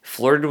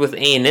 flirted with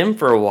A&M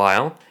for a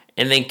while,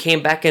 and then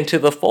came back into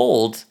the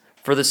fold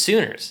for the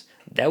Sooners.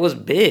 That was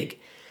big.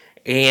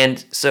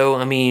 And so,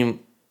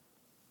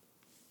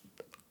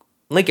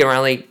 Lincoln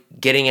Riley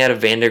getting out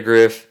of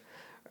Vandegrift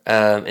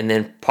and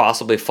then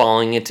possibly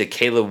falling into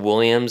Caleb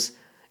Williams,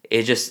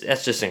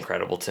 that's just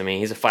incredible to me.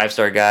 He's a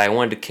 5-star guy. I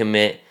wanted to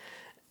commit.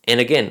 And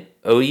again,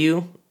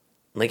 OU,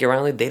 Lincoln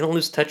Riley, they don't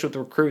lose touch with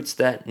recruits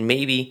that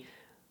maybe,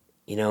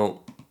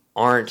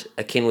 aren't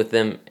akin with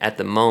them at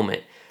the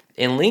moment.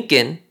 And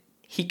Lincoln,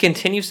 he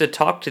continues to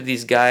talk to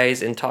these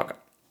guys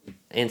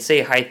and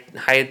say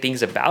high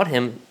things about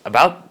him,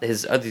 about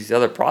these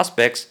other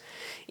prospects,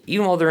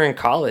 even while they're in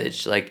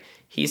college. Like,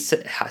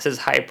 says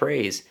high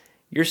praise.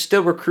 You're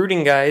still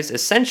recruiting guys,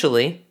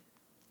 essentially,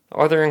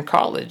 or they're in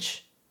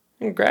college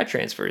and grad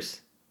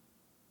transfers.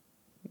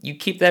 You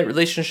keep that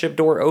relationship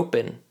door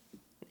open.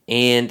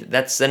 And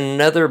that's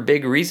another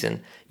big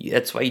reason.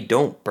 That's why you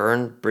don't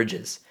burn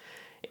bridges.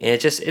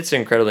 And it's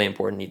incredibly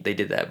important they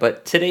did that.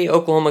 But today,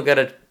 Oklahoma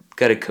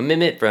got a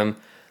commitment from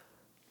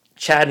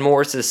Chad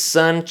Morris's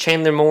son,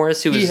 Chandler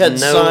Morris, who he was had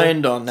no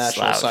signed on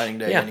National slouch. Signing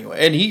Day Yeah.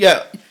 anyway.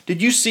 And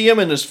did you see him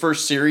in his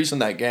first series in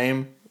that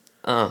game?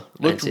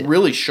 Looked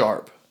really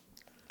sharp.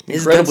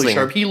 His Incredibly gunslinger.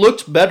 sharp. He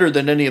looked better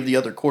than any of the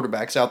other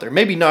quarterbacks out there.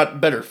 Maybe not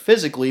better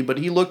physically, but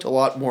he looked a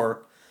lot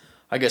more,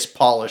 I guess,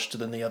 polished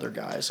than the other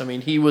guys. I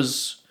mean, he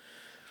was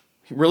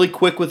really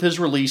quick with his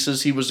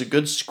releases. He was a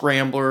good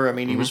scrambler. I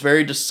mean, he was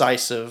very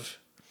decisive.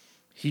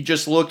 He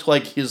just looked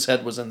like his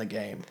head was in the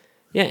game.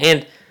 Yeah,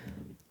 and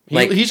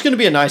He's going to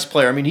be a nice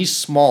player. I mean, he's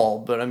small,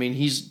 but I mean,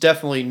 he's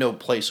definitely no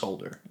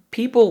placeholder.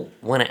 people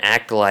want to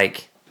act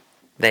like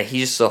that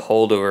he's just a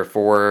holdover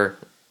for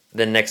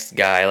the next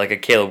guy, like a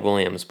Caleb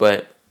Williams,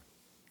 but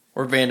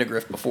Or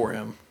Vandegrift before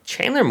him.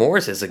 Chandler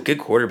Morris is a good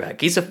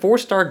quarterback. He's a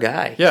 4-star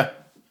guy. Yeah.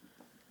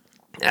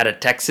 Out of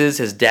Texas.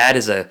 His dad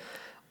is a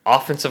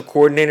offensive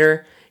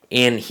coordinator,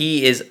 and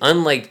he is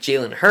unlike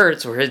Jalen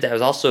Hurts, where his dad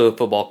was also a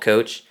football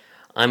coach.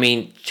 I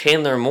mean,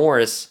 Chandler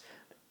Morris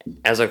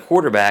as a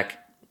quarterback,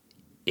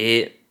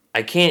 I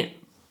can't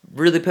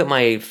really put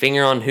my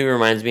finger on who he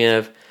reminds me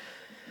of.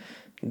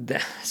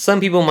 Some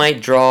people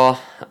might draw.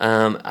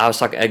 I was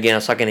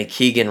talking to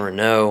Keegan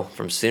Renault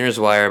from Sooners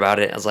Wire about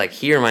it. I was like,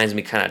 he reminds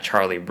me kind of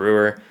Charlie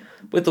Brewer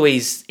with the way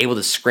he's able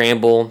to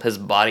scramble. His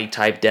body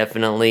type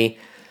definitely.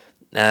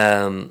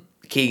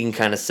 Keegan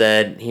kind of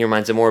said he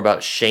reminds him more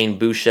about Shane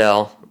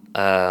Buechele.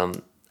 I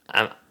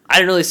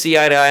didn't really see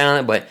eye to eye on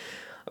it, but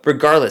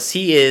regardless,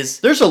 he is.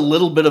 There's a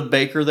little bit of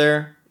Baker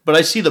there, but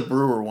I see the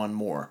Brewer one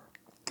more.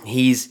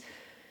 We say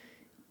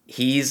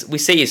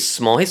he's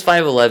small. He's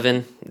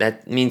 5'11".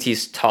 That means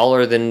he's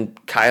taller than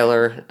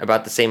Kyler,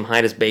 about the same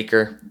height as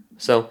Baker.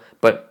 So,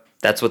 but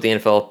that's what the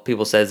NFL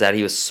people says, that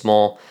he was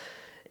small.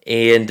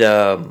 And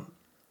I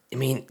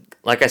mean,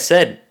 like I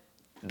said,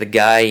 the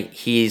guy,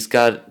 he's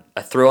got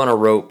a throw on a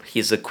rope.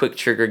 He's a quick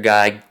trigger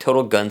guy,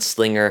 total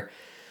gunslinger,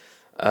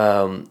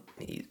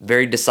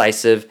 very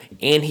decisive,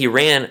 and he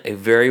ran a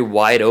very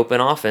wide open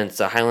offense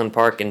at Highland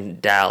Park in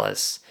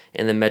Dallas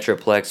in the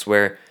Metroplex,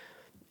 where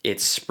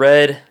it's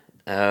spread.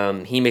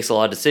 He makes a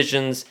lot of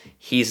decisions.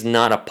 He's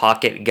not a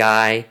pocket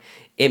guy.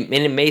 It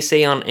may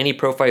say on any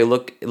profile you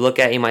look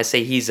at, you might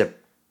say he's a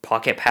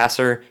pocket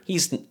passer.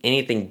 He's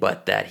anything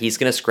but that. He's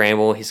going to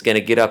scramble. He's going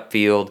to get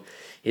upfield.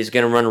 He's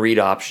going to run read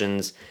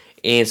options.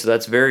 And so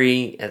that's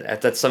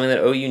something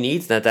that OU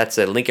needs. That's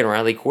a Lincoln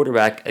Riley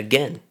quarterback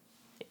again.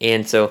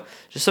 And so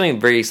just something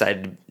very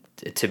excited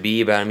to be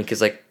about him, because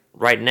like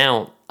right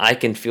now I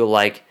can feel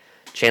like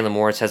Chandler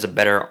Morris has a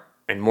better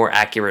and more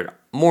accurate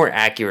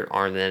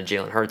arm than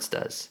Jalen Hurts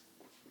does.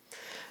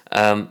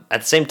 At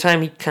the same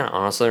time, he kind of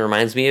honestly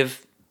reminds me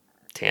of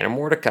Tanner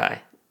Mordecai.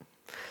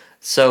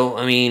 So,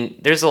 I mean,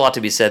 there's a lot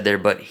to be said there,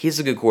 but he's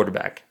a good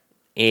quarterback.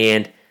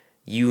 And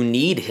you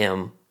need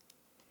him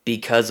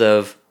because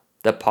of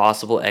the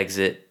possible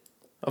exit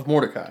Of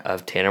Mordecai.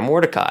 of Tanner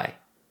Mordecai.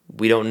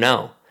 We don't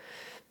know.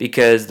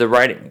 Because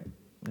during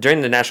the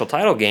the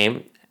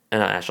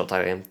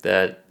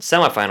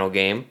semifinal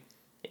game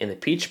in the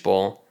Peach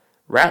Bowl,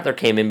 Rattler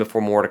came in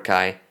before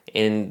Mordecai,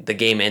 and the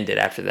game ended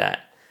after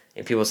that.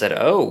 And people said,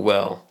 oh,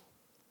 well,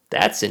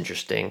 that's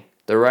interesting.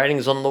 The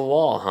writing's on the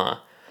wall, huh?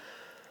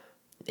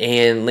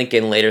 And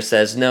Lincoln later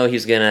says, no,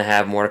 he's going to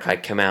have Mordecai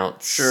come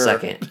out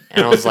second.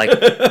 And I was like,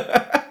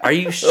 are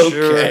you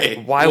sure?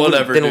 Okay, Why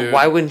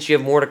wouldn't you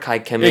have Mordecai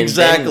come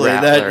Exactly.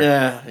 in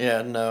then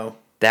Rattler? No.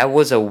 That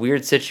was a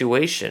weird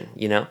situation,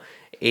 you know?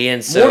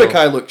 And so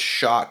Mordecai looked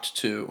shocked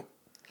too.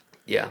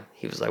 yeah,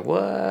 he was like,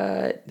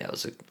 what? That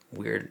was a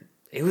weird.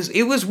 It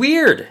was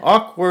weird.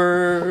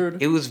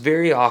 Awkward. It was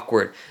very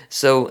awkward.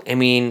 So, I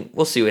mean,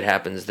 we'll see what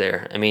happens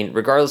there. I mean,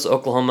 regardless,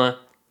 Oklahoma,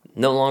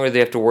 no longer they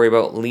have to worry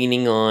about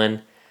leaning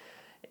on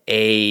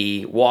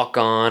a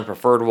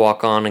preferred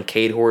walk-on, and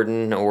Cade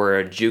Horton, or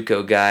a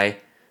JUCO guy.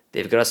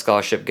 They've got a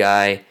scholarship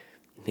guy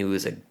who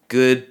is a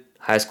good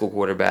high school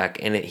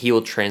quarterback, and he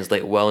will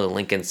translate well in the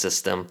Lincoln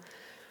system.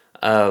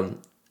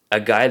 A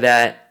guy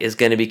that is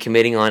going to be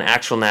committing on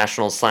actual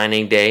National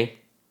Signing Day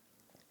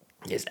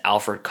is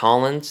Alfred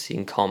Collins. You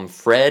can call him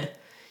Fred.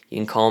 You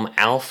can call him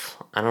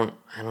Alf. I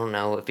don't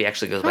know if he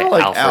actually goes by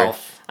like Alfred.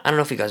 Alf. I don't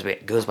know if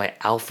he goes by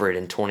Alfred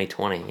in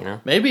 2020, you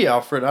know? Maybe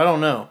Alfred. I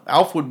don't know.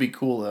 Alf would be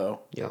cool though.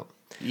 Yo.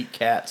 Eat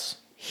cats.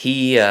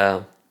 He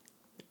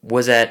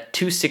was at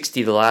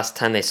 260 the last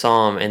time they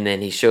saw him, and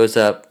then he shows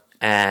up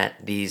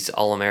at these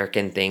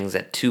All-American things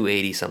at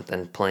 280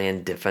 something,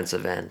 playing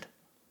defensive end.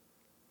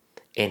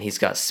 And he's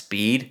got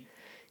speed,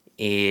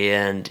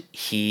 and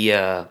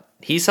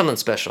he's something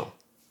special.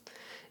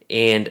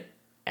 And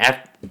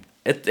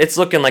it's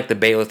looking like the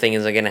Baylor thing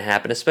isn't going to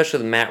happen, especially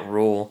with Matt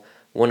Rule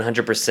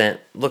 100%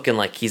 looking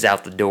like he's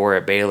out the door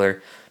at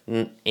Baylor,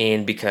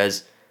 and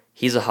because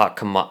he's a hot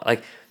commodity.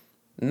 Like,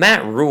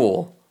 Matt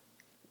Rule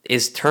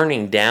is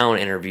turning down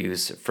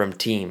interviews from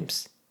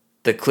teams.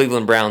 The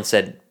Cleveland Browns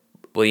said,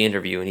 will you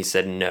interview? And he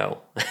said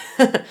no.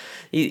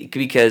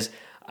 Because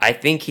I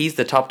think he's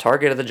the top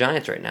target of the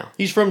Giants right now.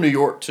 He's from New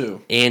York,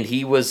 too. And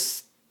he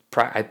was,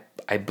 I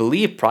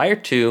believe, prior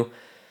to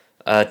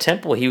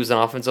Temple, he was an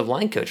offensive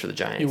line coach for the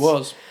Giants. He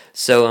was.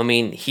 So, I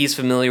mean, he's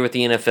familiar with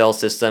the NFL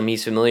system.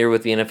 He's familiar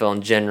with the NFL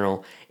in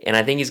general. And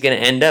I think he's going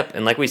to end up,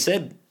 and like we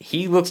said,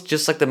 he looks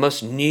just like the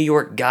most New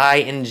York guy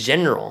in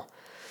general.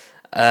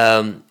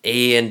 It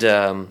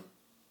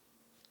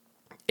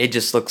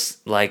just looks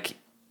like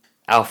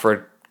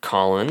Alfred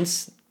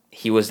Collins.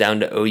 He was down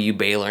to OU,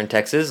 Baylor, and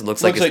Texas.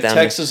 Looks like it's down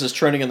Texas is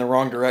trending in the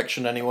wrong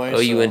direction anyway.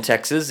 OU and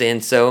Texas.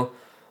 And so,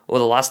 well,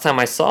 the last time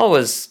I saw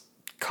was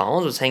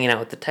Collins was hanging out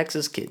with the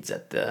Texas kids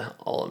at the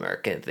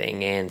All-American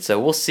thing. And so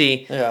we'll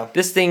see. Yeah.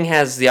 This thing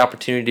has the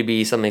opportunity to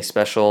be something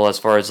special as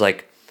far as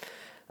like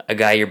a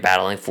guy you're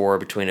battling for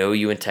between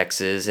OU and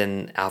Texas.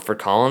 And Alfred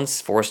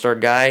Collins, 4-star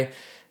guy,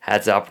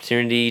 has the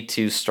opportunity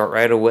to start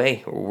right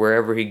away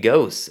wherever he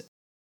goes.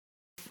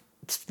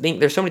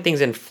 There's so many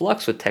things in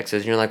flux with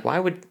Texas. And you're like, why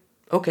would...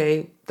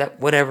 Okay, that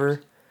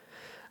whatever.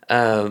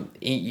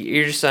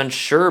 You're just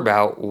unsure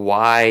about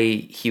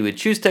why he would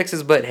choose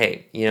Texas, but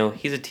hey,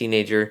 he's a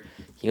teenager.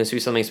 He wants to do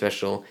something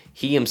special.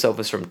 He himself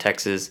is from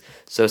Texas,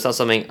 so it's not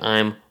something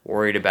I'm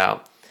worried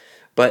about.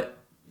 But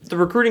the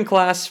recruiting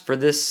class for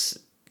this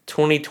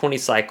 2020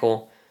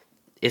 cycle,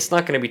 it's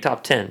not going to be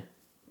top 10.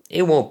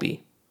 It won't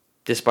be,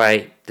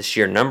 despite the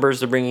sheer numbers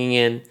they're bringing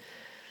in.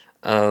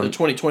 The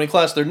 2020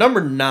 class, they're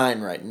number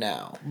 9 right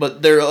now,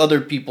 but there are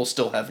other people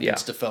still have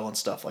needs to fill and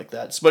stuff like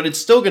that. But it's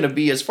still going to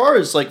be, as far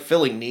as like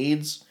filling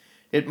needs,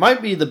 it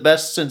might be the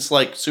best since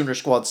like Sooner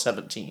Squad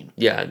 17.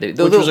 Yeah, which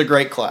was a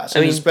great class.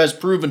 And it has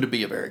proven to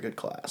be a very good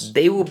class.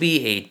 They will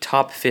be a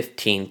top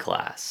 15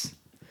 class,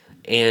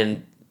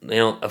 and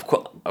of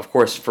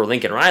course, for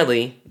Lincoln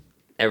Riley,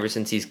 ever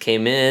since he's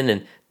came in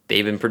and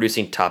they've been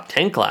producing top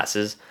 10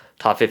 classes.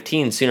 Top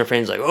 15, Sooner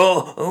fans like,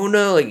 oh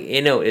no,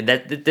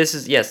 that this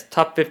is, yes,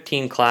 top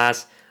 15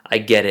 class, I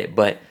get it,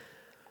 but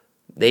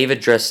they've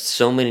addressed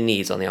so many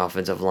needs on the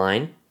offensive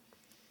line.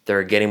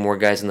 They're getting more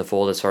guys in the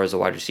fold as far as the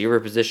wide receiver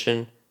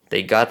position.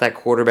 They got that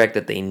quarterback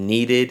that they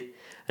needed,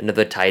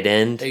 another tight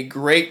end. A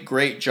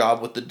great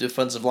job with the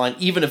defensive line,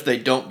 even if they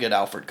don't get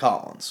Alfred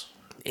Collins.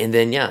 And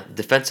then,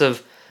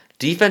 defensive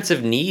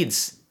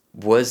needs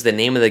was the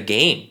name of the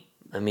game.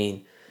 I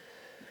mean,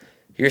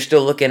 you're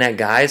still looking at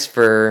guys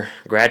for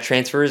grad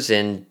transfers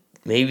and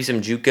maybe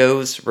some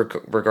JUCOs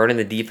regarding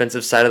the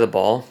defensive side of the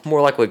ball.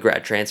 More likely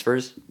grad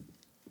transfers.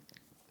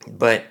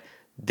 But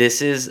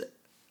this is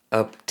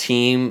a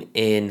team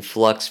in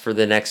flux for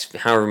the next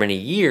however many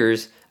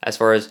years as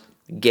far as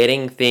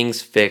getting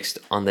things fixed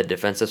on the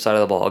defensive side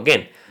of the ball.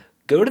 Again,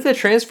 go to the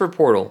transfer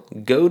portal.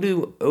 Go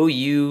to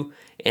OU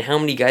and how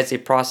many guys they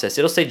process.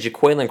 It'll say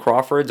Jaquaylin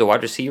Crawford's a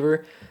wide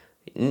receiver.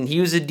 He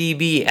was a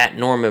DB at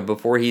Norman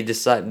before he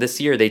decided this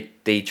year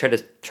they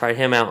tried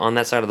him out on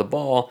that side of the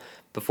ball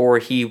before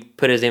he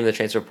put his name in the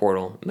transfer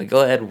portal.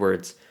 Miguel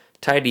Edwards,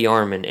 Ty D.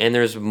 Armand, and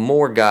there's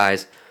more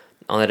guys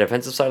on the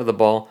defensive side of the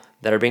ball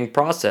that are being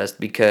processed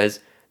because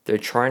they're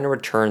trying to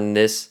return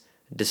this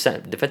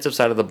defensive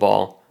side of the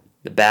ball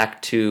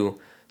back to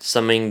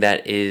something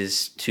that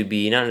is to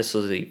be not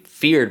necessarily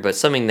feared, but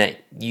something that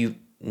you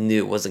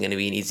knew it wasn't going to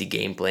be an easy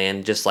game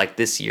plan, just like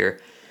this year.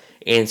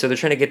 And so they're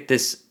trying to get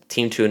this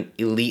team to an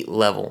elite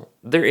level.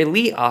 They're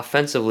elite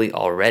offensively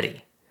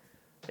already.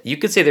 You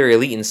could say they're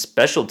elite in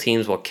special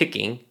teams while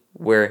kicking,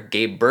 where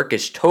Gabe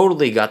Burkish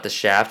totally got the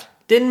shaft,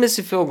 didn't miss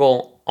a field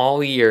goal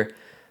all year,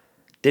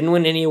 didn't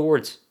win any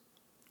awards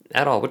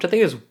at all, which I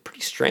think is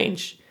pretty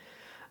strange,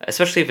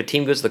 especially if a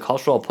team goes to the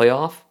college football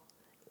playoff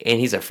and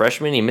he's a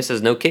freshman, he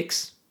misses no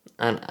kicks.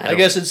 I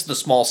guess it's the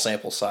small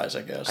sample size,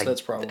 I guess.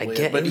 That's probably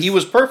it. But he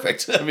was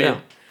perfect. I mean, yeah.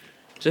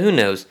 So who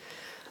knows?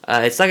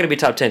 It's not going to be a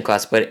top 10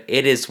 class, but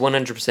it is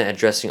 100%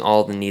 addressing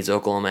all the needs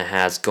Oklahoma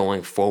has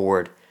going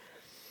forward.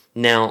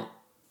 Now,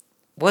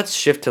 let's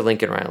shift to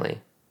Lincoln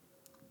Riley.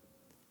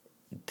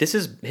 This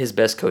is his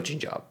best coaching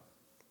job.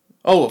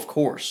 Oh, of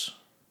course.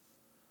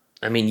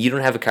 I mean, you don't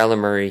have a Kyler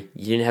Murray.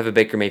 You didn't have a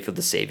Baker Mayfield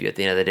to save you at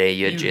the end of the day.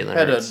 You had Jalen Hurts. You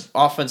had an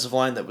offensive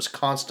line that was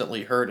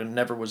constantly hurt and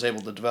never was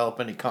able to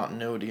develop any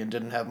continuity and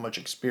didn't have much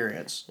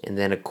experience. And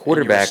then a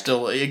quarterback.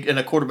 And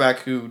a quarterback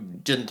who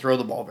didn't throw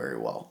the ball very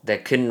well.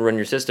 That couldn't run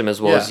your system as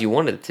well as you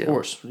wanted to. Of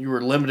course. You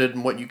were limited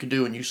in what you could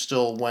do, and you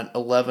still went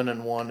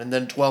 11-1, and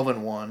then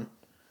 12-1,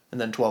 and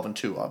then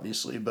 12-2,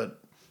 obviously. But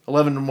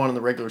 11-1 in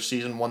the regular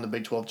season, won the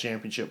Big 12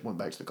 championship, went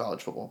back to the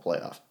college football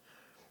playoff.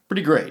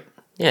 Pretty great.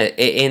 Yeah,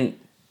 and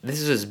this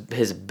is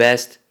his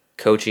best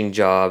coaching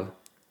job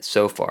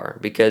so far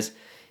because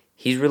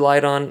he's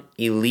relied on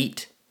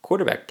elite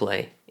quarterback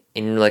play.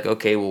 And you're like,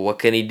 okay, well, what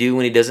can he do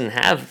when he doesn't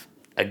have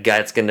a guy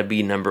that's going to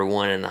be number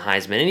one in the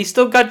Heisman? And he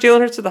still got Jalen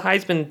Hurts to the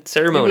Heisman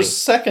ceremony. He was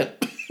second.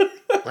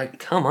 Like,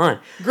 come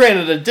on.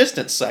 Granted, a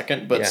distant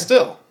second, but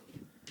still.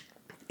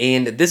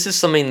 And this is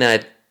something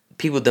that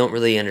people don't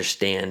really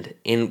understand.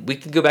 And we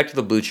can go back to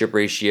the blue chip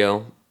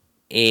ratio.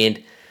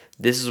 And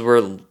this is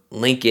where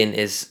Lincoln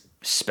is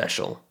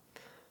special.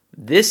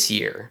 This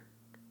year,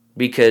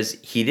 because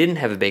he didn't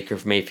have a Baker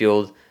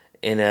Mayfield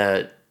and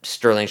a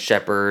Sterling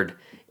Shepard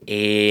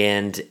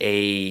and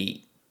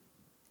a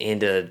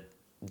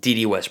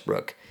D.D.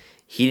 Westbrook.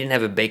 He didn't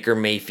have a Baker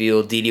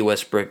Mayfield, D.D.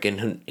 Westbrook,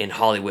 and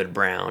Hollywood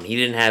Brown. He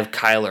didn't have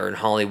Kyler and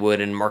Hollywood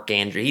and Mark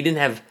Andrews. He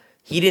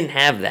didn't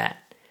have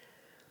that.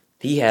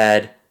 He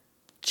had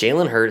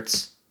Jalen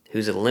Hurts,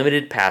 who's a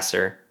limited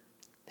passer,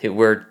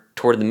 where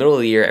toward the middle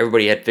of the year,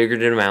 everybody had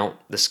figured him out.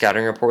 The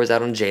scouting report was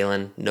out on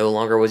Jalen. No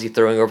longer was he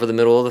throwing over the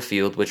middle of the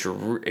field,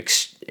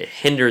 which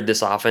hindered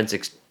this offense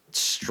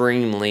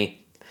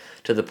extremely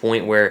to the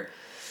point where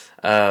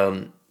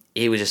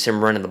it was just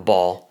him running the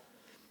ball.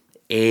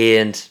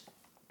 And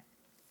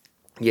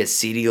you had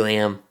CeeDee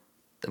Lamb,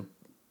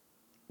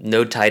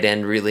 no tight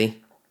end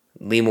really.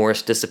 Lee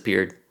Morris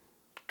disappeared.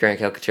 Grant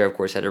Calcaterra, of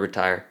course, had to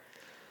retire.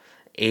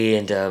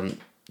 And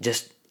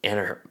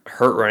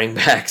hurt running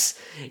backs.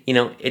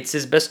 It's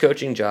his best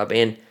coaching job.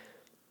 And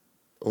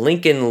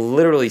Lincoln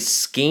literally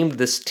schemed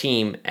this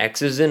team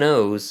X's and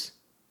O's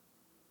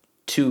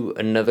to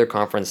another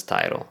conference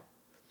title.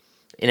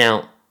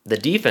 Now, the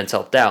defense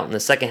helped out. In the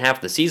second half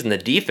of the season, the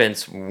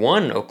defense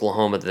won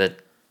Oklahoma the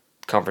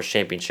conference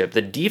championship.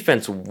 The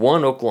defense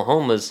won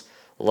Oklahoma's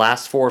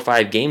last 4 or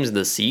 5 games of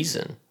the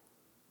season.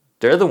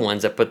 They're the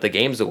ones that put the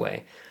games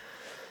away.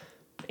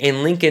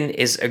 And Lincoln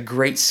is a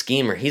great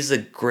schemer. He's a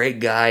great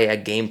guy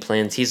at game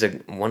plans. He's a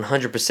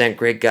 100%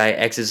 great guy at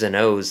X's and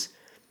O's.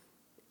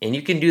 And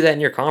you can do that in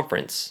your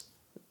conference.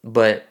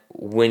 But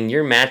when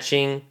you're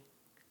matching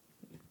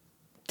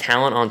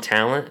talent on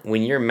talent,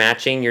 when you're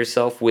matching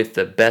yourself with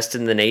the best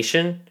in the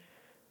nation,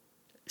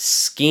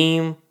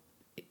 scheme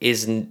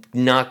is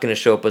not going to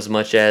show up as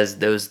much as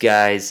those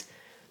guys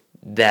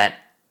that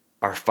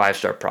are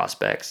 5-star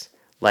prospects.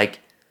 Let's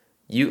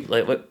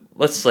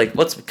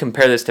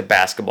compare this to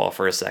basketball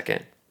for a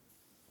second.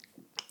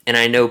 And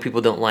I know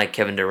people don't like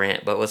Kevin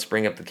Durant, but let's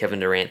bring up the Kevin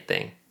Durant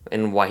thing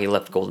and why he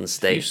left Golden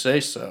State. You say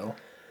so.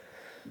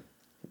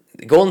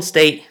 Golden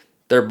State,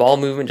 their ball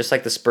movement, just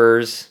like the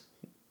Spurs,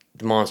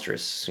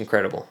 monstrous,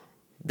 incredible.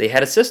 They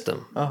had a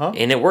system,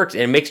 and it worked.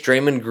 And it makes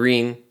Draymond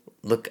Green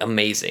look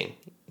amazing.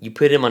 You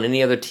put him on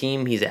any other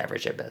team, he's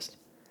average at best.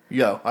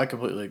 Yo, I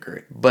completely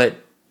agree. But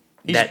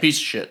he's a piece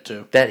of shit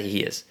too. That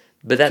he is.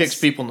 But that's kicks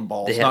people in the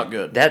balls. Not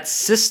good. That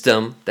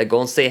system that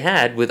Golden State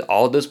had with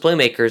all those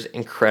playmakers,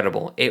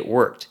 incredible. It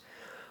worked.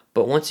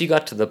 But once you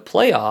got to the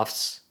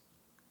playoffs,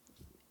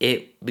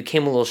 it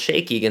became a little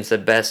shaky against the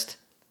best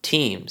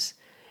teams.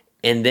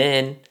 And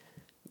then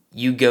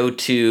you go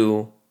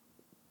to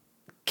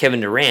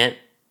Kevin Durant,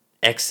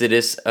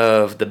 exodus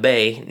of the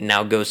Bay,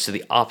 now goes to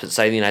the opposite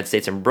side of the United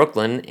States in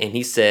Brooklyn, and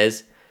he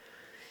says,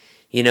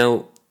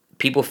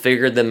 people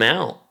figured them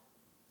out.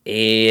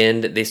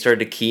 And they started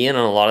to key in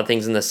on a lot of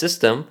things in the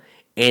system,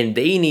 and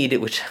they needed,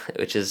 which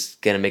is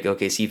going to make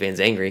OKC fans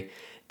angry,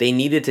 they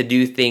needed to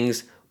do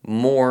things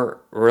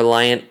more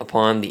reliant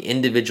upon the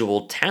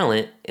individual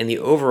talent and the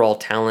overall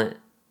talent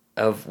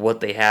of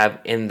what they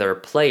have in their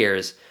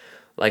players.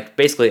 Like,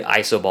 basically,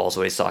 ISO ball is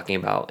what he's talking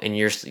about. And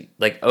you're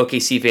like,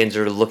 OKC fans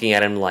are looking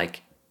at him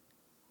like,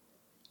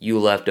 you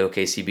left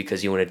OKC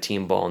because you want a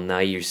team ball, and now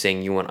you're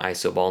saying you want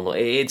ISO ball.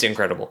 It's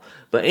incredible.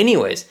 But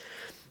anyways,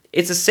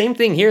 it's the same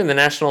thing here in the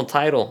national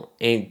title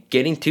and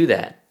getting to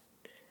that.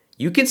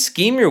 You can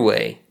scheme your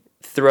way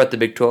throughout the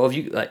Big 12.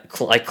 You like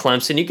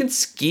Clemson, you can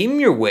scheme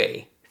your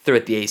way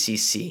throughout the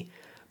ACC.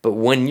 But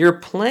when you're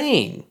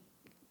playing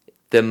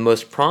the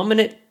most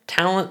prominent,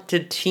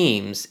 talented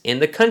teams in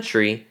the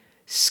country,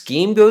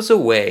 scheme goes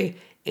away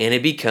and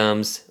it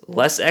becomes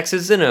less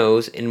X's and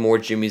O's and more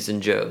Jimmys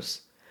and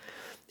Joes.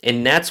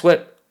 And that's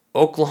what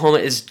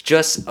Oklahoma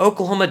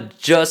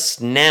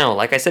just now,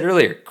 like I said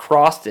earlier,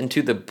 crossed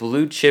into the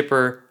blue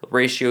chipper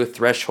ratio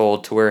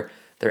threshold to where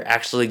they're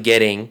actually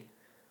getting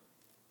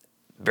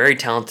very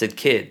talented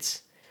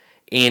kids.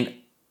 And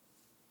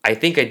I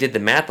think I did the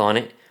math on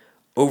it.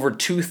 Over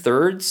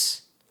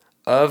 2/3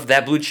 of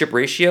that blue chip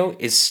ratio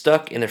is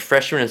stuck in the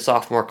freshman and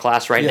sophomore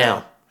class right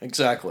now.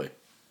 Exactly.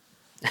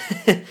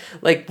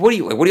 Like, what do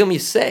you want me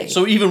to say?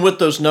 So even with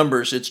those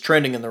numbers, it's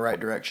trending in the right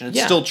direction.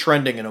 It's still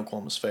trending in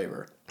Oklahoma's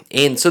favor.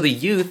 And so the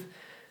youth,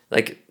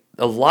 like,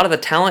 a lot of the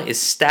talent is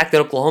stacked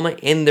at Oklahoma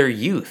in their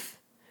youth.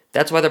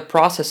 That's why they're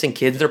processing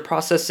kids. They're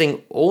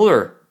processing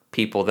older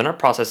people. They're not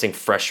processing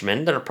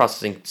freshmen. They're not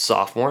processing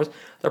sophomores.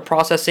 They're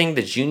processing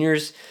the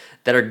juniors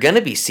that are going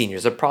to be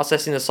seniors. They're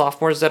processing the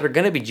sophomores that are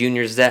going to be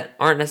juniors that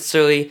aren't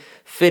necessarily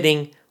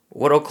fitting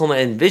what Oklahoma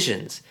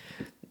envisions.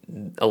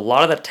 A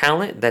lot of the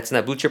talent that's in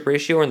that blue chip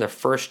ratio are in the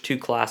first 2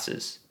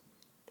 classes.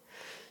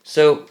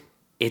 So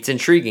it's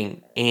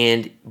intriguing.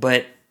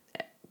 But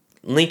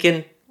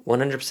Lincoln,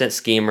 100%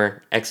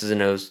 schemer, X's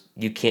and O's.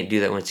 You can't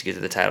do that once you get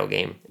to the title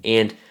game.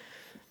 And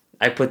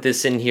I put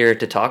this in here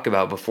to talk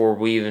about before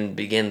we even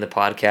began the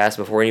podcast,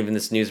 before even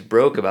this news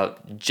broke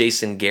about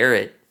Jason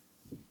Garrett.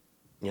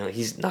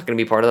 He's not going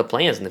to be part of the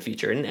plans in the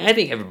future. And I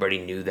think everybody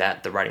knew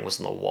that. The writing was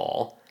on the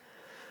wall.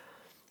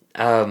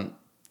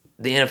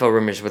 The NFL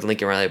rumors with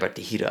Lincoln Riley are about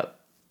to heat up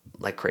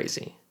like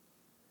crazy.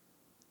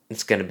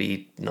 It's going to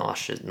be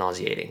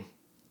nauseating.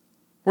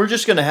 We're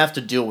just going to have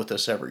to deal with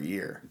this every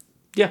year.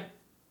 Yeah.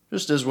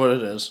 Just is what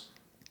it is.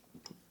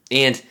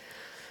 And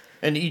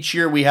each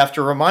year we have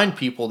to remind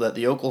people that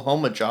the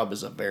Oklahoma job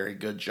is a very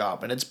good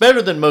job. And it's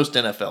better than most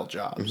NFL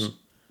jobs. Mm-hmm.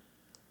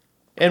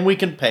 And we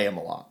can pay them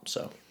a lot.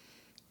 So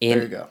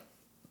there you go.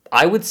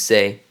 I would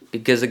say,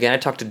 because again, I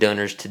talked to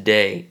donors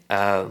today,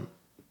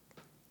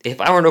 if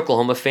I were an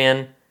Oklahoma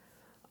fan,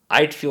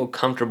 I'd feel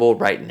comfortable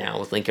right now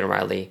with Lincoln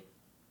Riley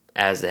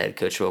as the head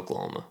coach of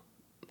Oklahoma.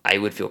 I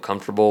would feel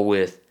comfortable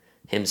with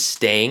him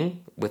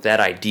staying with that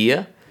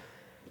idea.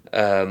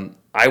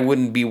 I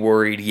wouldn't be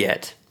worried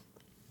yet.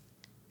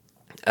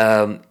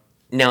 Now,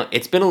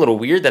 it's been a little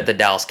weird that the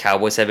Dallas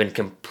Cowboys have been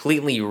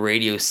completely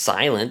radio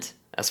silent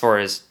as far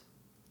as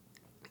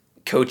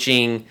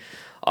coaching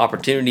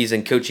opportunities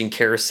and coaching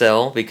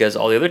carousel, because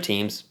all the other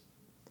teams,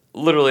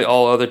 literally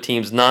all other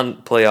teams,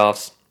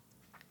 non-playoffs,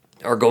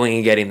 are going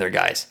and getting their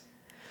guys.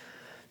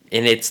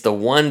 And it's the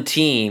one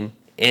team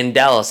in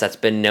Dallas that's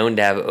been known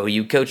to have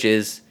OU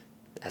coaches,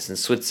 as in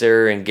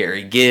Switzer and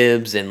Gary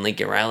Gibbs and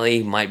Lincoln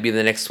Riley might be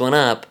the next one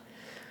up.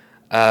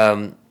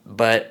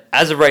 But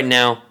as of right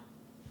now,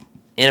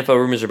 NFL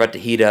rumors are about to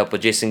heat up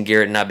with Jason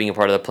Garrett not being a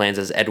part of the plans,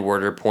 as Ed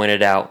Werder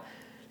pointed out.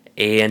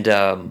 And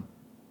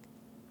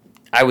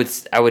I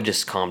would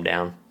just calm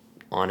down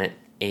on it,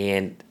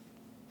 and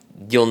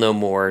you'll know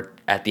more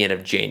at the end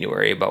of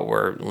January about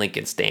where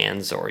Lincoln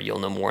stands, or you'll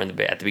know more at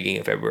the beginning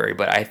of February.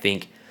 But I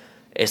think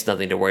it's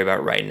nothing to worry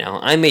about right now.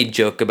 I may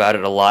joke about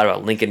it a lot,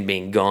 about Lincoln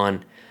being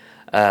gone.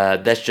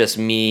 That's just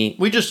me.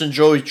 We just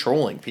enjoy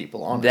trolling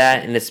people, honestly.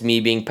 That, and it's me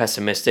being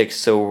pessimistic.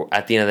 So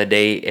at the end of the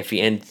day, if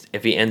he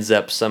ends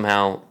up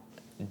somehow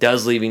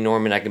does leaving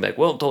Norman, I can be like,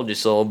 well, told you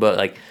so. But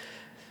like,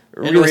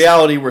 in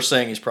reality, we're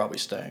saying he's probably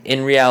staying.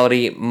 In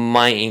reality,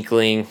 my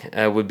inkling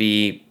would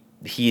be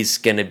he's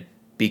going to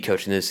be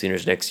coaching the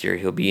Sooners next year.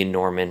 He'll be in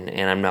Norman,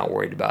 and I'm not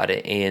worried about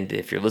it. And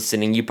if you're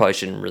listening, you probably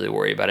shouldn't really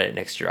worry about it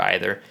next year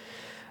either.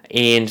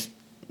 And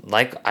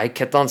like I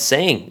kept on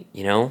saying,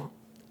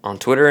 on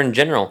Twitter in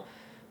general,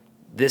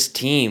 this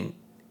team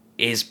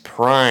is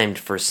primed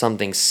for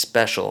something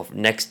special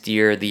next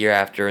year, the year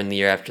after, and the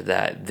year after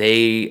that.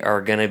 They are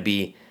going to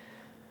be,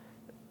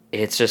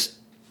 it's just,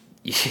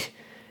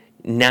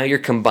 now you're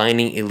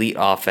combining elite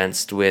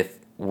offense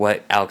with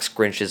what Alex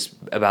Grinch is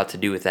about to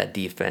do with that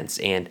defense,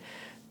 and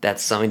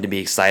that's something to be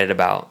excited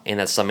about, and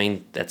that's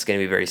something that's going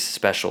to be very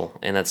special,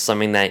 and that's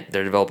something that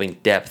they're developing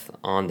depth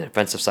on the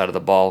defensive side of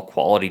the ball,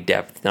 quality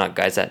depth, not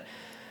guys that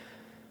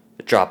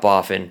drop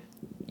off. And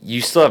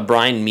you still have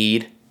Brian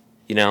Meade,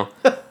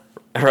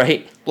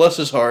 right? Bless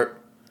his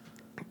heart.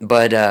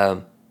 But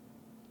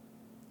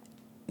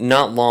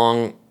not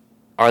long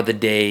are the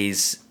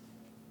days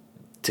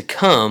to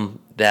come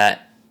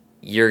that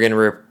you're going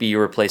to be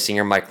replacing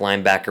your Mike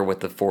linebacker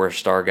with the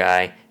 4-star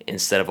guy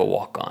instead of a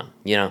walk-on,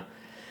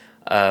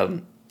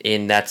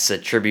 and that's a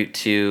tribute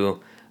to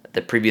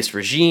the previous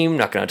regime.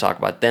 Not going to talk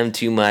about them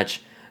too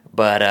much,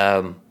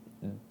 but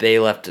they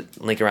left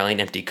Lincoln Riley an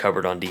empty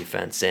cupboard on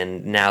defense,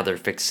 and now they're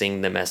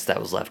fixing the mess that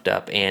was left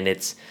up, and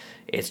it's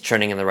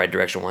trending in the right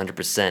direction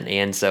 100%.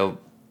 And so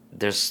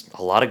there's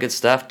a lot of good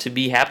stuff to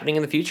be happening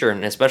in the future,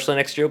 and especially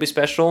next year will be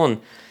special,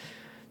 and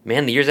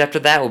man, the years after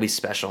that will be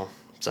special.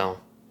 So,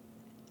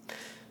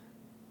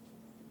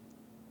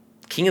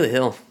 King of the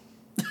Hill.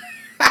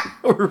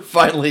 We're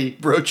finally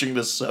broaching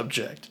this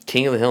subject.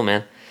 King of the Hill,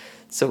 man.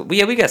 So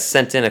we got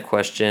sent in a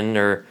question,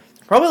 or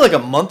probably like a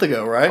month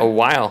ago, right? A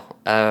while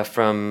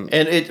from,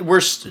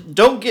 and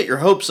don't get your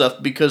hopes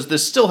up, because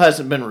this still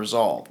hasn't been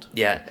resolved.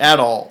 Yeah, at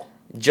all.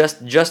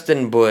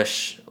 Justin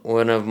Bush,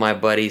 one of my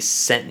buddies,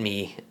 sent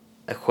me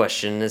a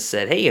question that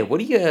said, "Hey, what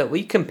do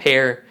you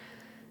compare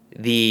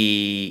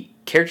the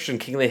characters in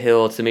King of the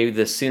Hill to maybe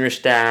the Sooner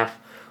staff?"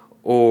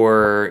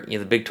 Or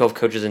the Big 12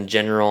 coaches in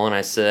general. And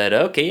I said,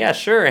 okay, yeah,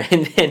 sure.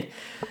 And then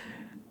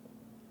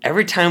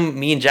every time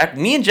me and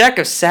Jack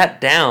have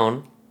sat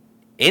down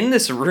in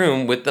this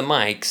room with the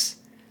mics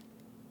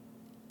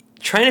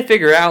trying to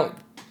figure out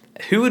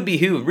who would be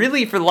who,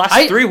 really, for the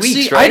last 3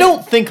 weeks, right? I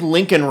don't think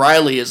Lincoln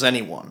Riley is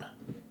anyone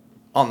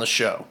on the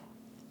show.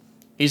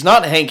 He's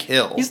not Hank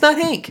Hill. He's not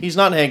Hank. He's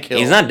not Hank Hill.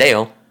 He's not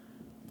Dale.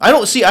 I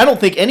don't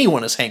think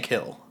anyone is Hank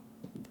Hill.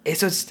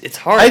 It's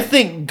hard. I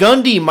think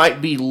Gundy might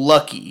be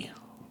lucky.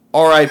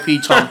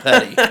 R.I.P. Tom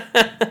Petty.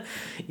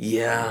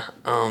 Yeah.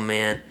 Oh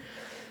man.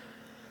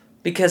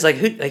 Because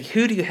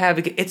who do you have?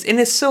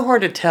 It's so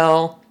hard to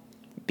tell,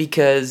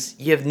 because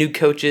you have new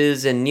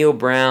coaches and Neil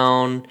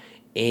Brown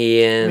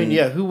and, I mean,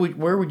 yeah.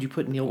 Where would you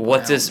put Neil Brown?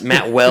 What's this?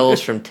 Matt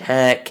Wells from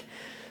Tech.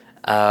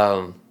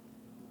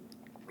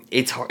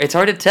 It's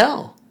hard to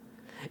tell.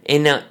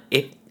 And now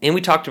we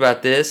talked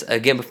about this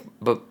again,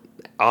 but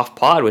off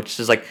pod, which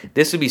is like,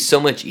 this would be so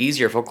much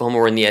easier if Oklahoma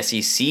were in the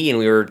SEC and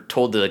we were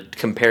told to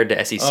compare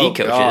to SEC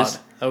coaches. God,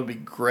 that would be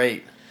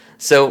great.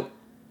 So,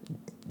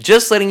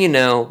 just letting you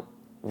know,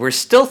 we're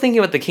still thinking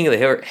about the King of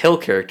the Hill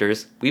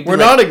characters. We're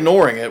not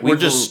ignoring it. We're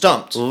just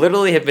stumped.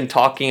 Literally have been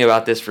talking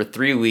about this for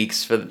 3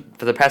 weeks, for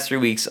the past 3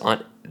 weeks,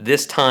 on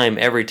this time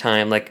every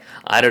time, like,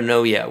 I don't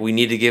know yet. We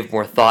need to give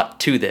more thought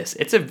to this.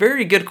 It's a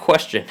very good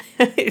question.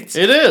 It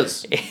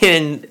is.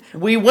 And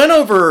We went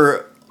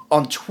over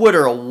on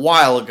Twitter a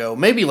while ago,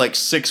 maybe like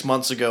 6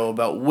 months ago,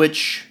 about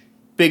which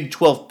Big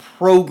 12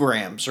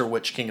 programs are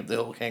which King of the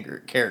Hill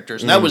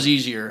characters, and that was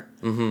easier.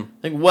 Mm-hmm.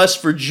 I think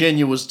West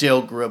Virginia was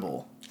Dale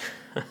Gribble.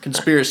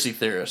 Conspiracy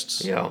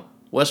theorists. yeah,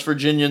 West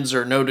Virginians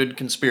are noted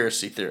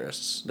conspiracy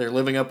theorists. They're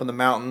living up in the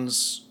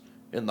mountains,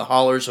 in the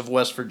hollers of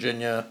West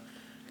Virginia.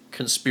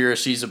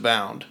 Conspiracies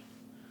abound.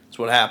 That's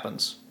what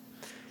happens.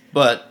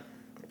 But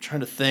I'm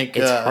trying to think.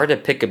 it's hard to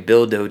pick a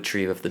Bill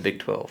Dotrieve of the Big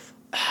 12.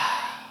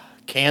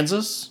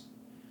 Kansas?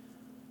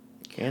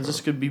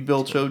 Kansas could be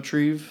Bill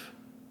Dotrieve.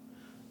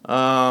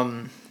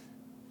 I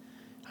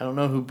don't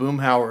know who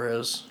Boomhauer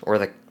is. Or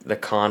the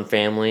Khan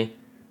family.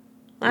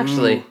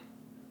 Actually,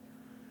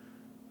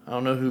 I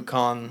don't know who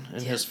Khan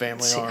and his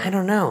family see, are. I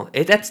don't know.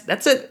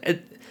 That's a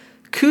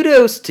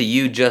kudos to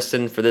you,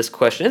 Justin, for this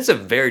question. It's a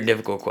very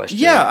difficult question.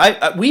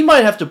 Yeah, we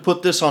might have to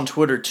put this on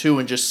Twitter too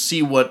and just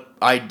see what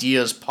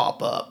ideas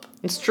pop up.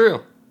 It's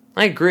true.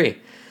 I agree.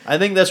 I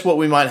think that's what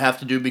we might have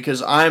to do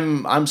because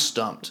I'm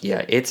stumped.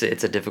 Yeah, it's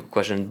a difficult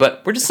question,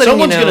 but we're just letting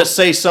Someone's you know. gonna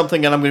say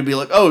something and I'm gonna be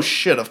like, oh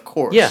shit, of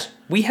course. Yeah,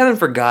 we haven't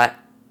forgot.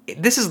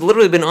 This has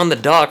literally been on the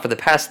dock for the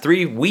past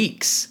 3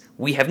 weeks.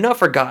 We have not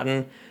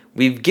forgotten.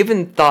 We've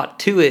given thought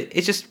to it.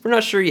 It's just we're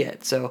not sure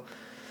yet. So,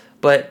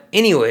 but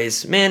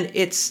anyways, man,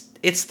 it's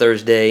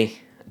Thursday.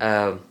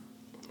 What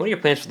are your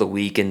plans for the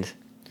weekend?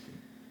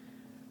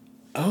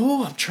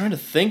 Oh, I'm trying to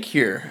think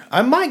here.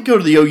 I might go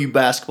to the OU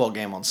basketball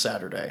game on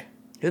Saturday.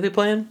 Who are they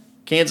playing?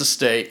 Kansas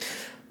State.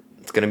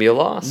 It's gonna be a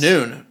loss.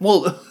 Noon.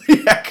 Well,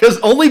 yeah,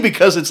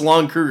 because it's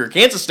Lon Kruger.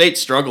 Kansas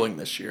State's struggling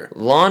this year.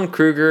 Lon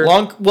Kruger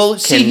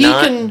See,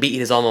 cannot beat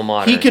his alma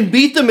mater. He can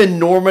beat them in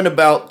Norman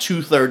about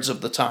 2/3 of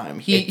the time.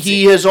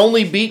 He has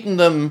only beaten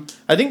them.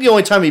 I think the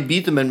only time he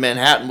beat them in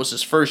Manhattan was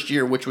his first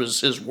year, which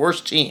was his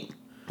worst team.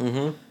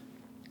 Mm-hmm.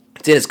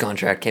 It's in his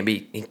contract.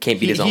 He can't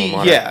beat his alma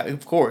mater. Yeah,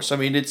 of course. I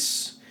mean,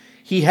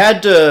 he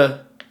had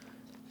to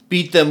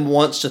beat them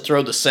once to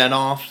throw the scent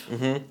off.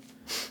 Mm-hmm.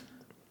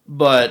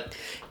 But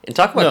and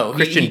talk about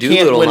Christian he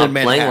Doolittle win not in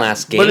playing Manhattan.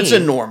 last game. But it's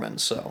in Norman,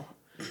 so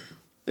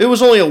it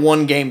was only a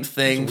 1-game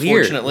thing. It's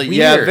weird. Fortunately, Weird.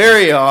 Yeah,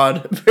 very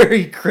odd,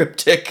 very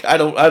cryptic. I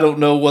don't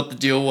know what the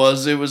deal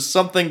was. It was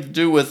something to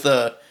do with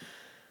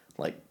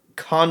like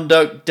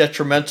conduct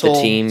detrimental.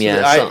 The team, to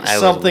yeah,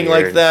 something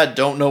weird. like that.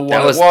 Don't know what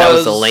that was. it was. That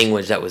was the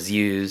language that was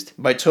used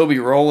by Toby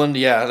Rowland.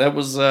 Yeah, that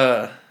was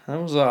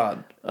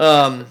odd.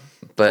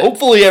 But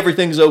hopefully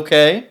everything's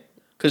okay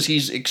because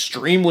he's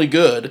extremely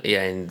good.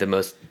 Yeah, and the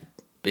most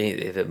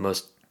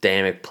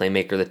dynamic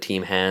playmaker the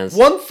team has.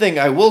 One thing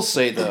I will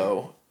say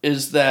though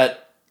is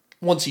that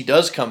once he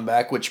does come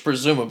back, which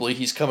presumably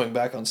he's coming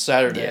back on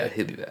Saturday, Yeah,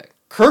 he'll be back.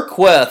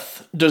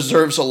 Kirkweth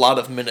deserves a lot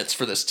of minutes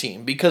for this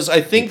team because I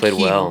think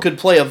he could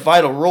play a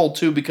vital role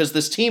too because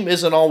this team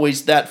isn't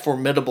always that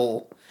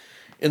formidable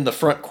in the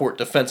front court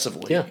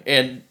defensively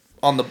and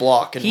on the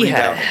block and he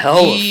rebounding. had a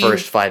hell of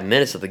first 5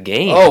 minutes of the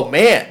game. Oh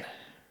man.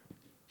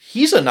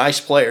 He's a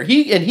nice player.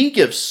 He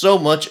gives so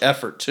much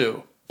effort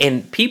too.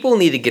 And people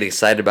need to get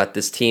excited about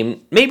this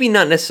team. Maybe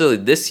not necessarily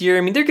this year.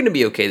 I mean, they're going to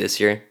be okay this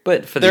year,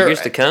 but for the years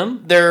to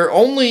come, the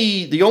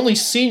only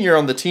senior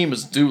on the team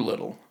is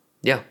Doolittle.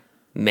 Yeah,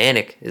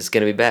 Manic is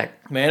going to be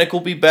back. Manic will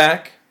be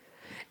back,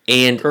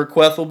 and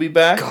Kirkweth will be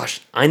back.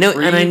 Gosh, I know,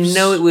 Reeves, and I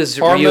know it was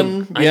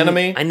Harmon,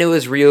 Rio. I know it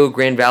was Rio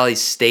Grande Valley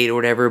State or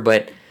whatever,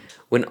 but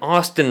when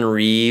Austin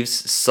Reeves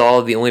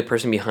saw the only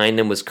person behind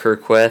him was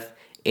Kirkweth,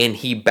 and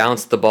he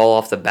bounced the ball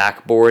off the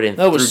backboard and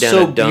threw down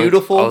a dunk.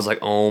 Beautiful. I was like,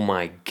 "Oh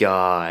my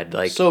god!"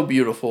 Like so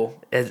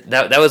beautiful.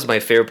 That was my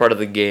favorite part of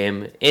the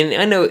game. And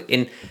I know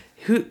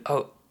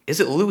is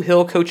it Lou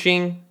Hill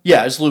coaching?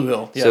 Yeah, it's Lou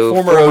Hill. Yeah, so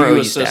former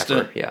OU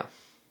assistant. Staffer, yeah.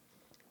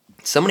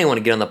 Somebody I want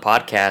to get on the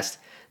podcast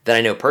that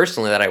I know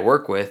personally that I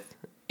work with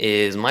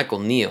is Michael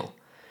Neal.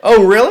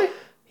 Oh, really?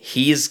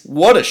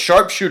 What a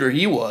sharpshooter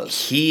he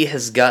was. He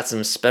has got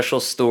some special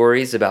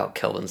stories about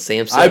Kelvin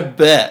Sampson. I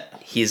bet.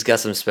 He's got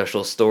some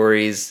special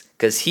stories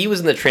because he was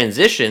in the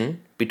transition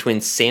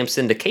between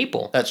Sampson to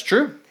Capel. That's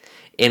true.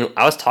 And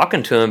I was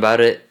talking to him about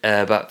it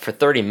for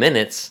 30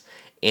 minutes,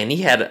 and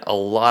he had a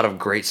lot of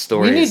great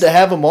stories. We need to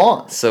have him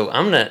on. So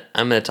I'm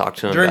gonna talk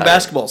to him during about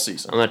basketball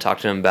season. I'm gonna talk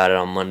to him about it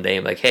on Monday.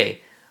 I'm like,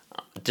 hey,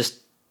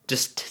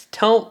 just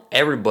tell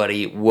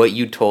everybody what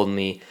you told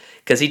me,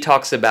 because he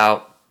talks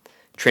about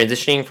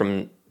transitioning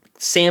from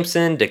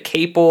Sampson to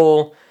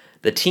Capel,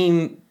 the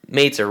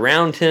teammates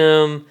around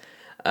him.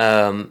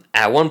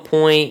 At one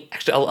point,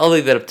 actually, I'll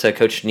leave that up to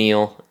Coach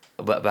Neal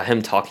about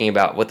him talking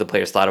about what the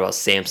players thought about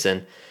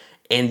Sampson,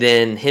 and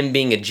then him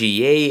being a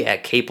GA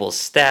at Capel's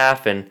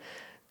staff and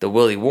the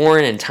Willie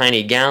Warren and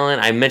Tiny Gallen.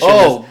 I mentioned.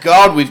 Oh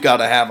God, we've got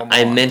to have him.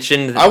 I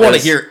mentioned. I want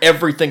to hear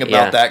everything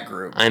about that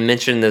group. I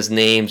mentioned those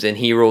names, and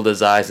he rolled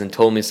his eyes and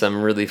told me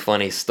some really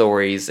funny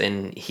stories,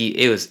 and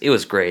it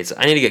was great. So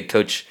I need to get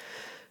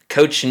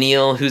Coach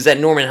Neal, who's at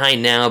Norman High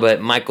now, but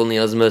Michael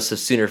Neal, as most of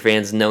Sooner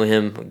fans know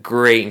him,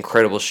 great,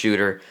 incredible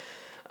shooter.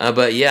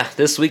 But yeah,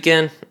 this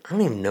weekend, I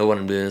don't even know what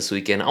I'm doing this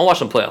weekend. I'll watch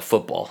them play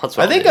football. That's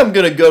what I think I'm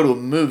going to go to a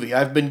movie.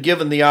 I've been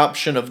given the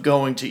option of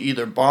going to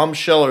either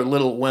Bombshell or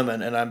Little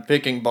Women, and I'm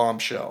picking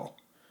Bombshell.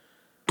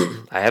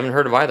 I haven't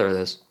heard of either of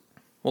those.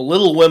 Well,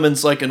 Little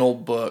Women's like an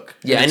old book.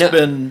 Yeah, it's I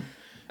know.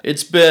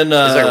 It's been.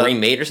 Is it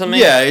remade or something?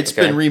 Yeah, it's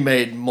Okay. been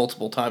remade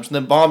multiple times. And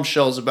then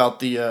Bombshell's about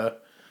the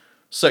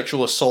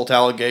sexual assault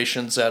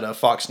allegations at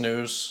Fox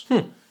News.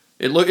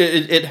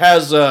 It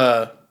has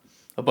a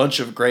bunch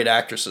of great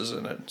actresses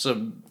in it. It's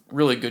a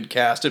really good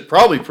cast. It's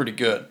probably pretty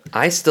good.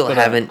 I still But,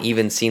 haven't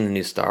even seen the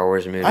new Star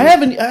Wars movie. I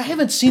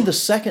haven't seen the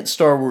second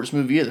Star Wars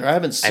movie either. I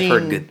haven't seen.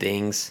 I've heard good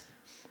things.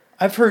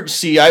 I've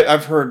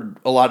heard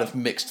a lot of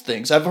mixed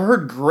things. I've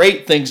heard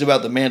great things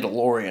about The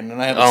Mandalorian, and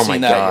I haven't Oh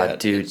seen my that God, yet.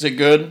 dude. Is it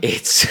good?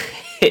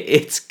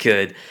 It's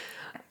good.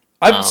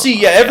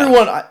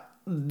 Everyone.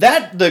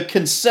 The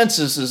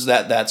consensus is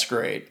that that's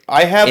great.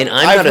 And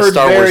I'm not a heard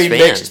Star Wars very fan.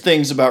 mixed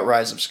things about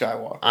Rise of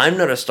Skywalker. I'm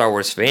not a Star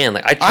Wars fan.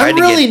 Like I tried I'm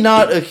to really get.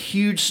 not a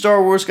huge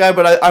Star Wars guy,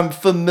 but I'm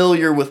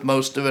familiar with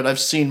most of it. I've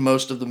seen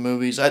most of the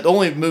movies. The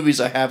only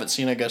movies I haven't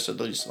seen, I guess, are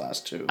these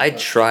last two. I But-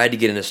 tried to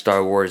get into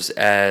Star Wars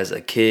as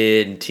a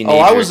kid and teenager.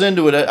 I was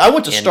into it. I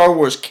went to And- Star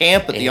Wars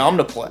camp at the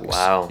Omniplex.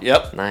 Wow.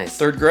 Yep. Nice.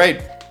 3rd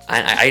grade.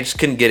 I just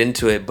couldn't get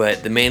into it,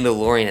 but The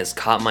Mandalorian has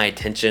caught my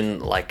attention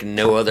like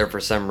no other for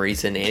some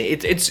reason,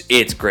 and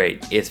it's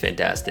great. It's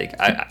fantastic.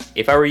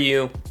 If I were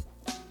you,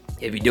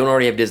 if you don't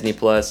already have Disney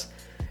Plus,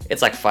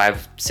 it's like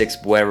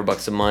 $5-6 whatever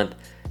bucks a month.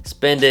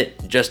 Spend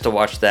it just to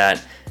watch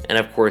that, and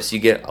of course you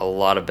get a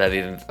lot of bevy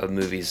of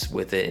movies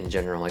with it in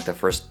general. Like the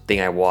first thing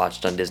I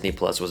watched on Disney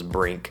Plus was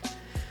Brink,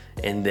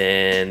 and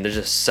then there's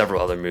just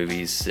several other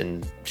movies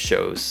and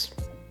shows.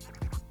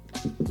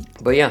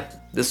 But yeah,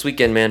 this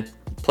weekend, man.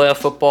 Playoff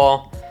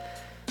football.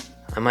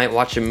 I might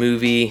watch a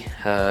movie.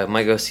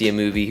 Might go see a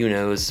movie. Who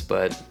knows?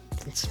 But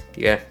that's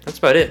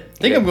about it. I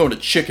think I'm going to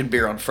Chicken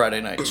Beer on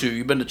Friday night too.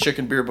 You been to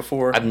Chicken Beer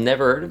before? I've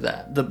never heard of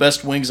that. The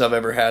best wings I've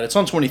ever had. It's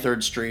on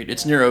 23rd Street.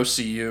 It's near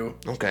OCU.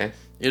 Okay.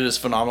 It is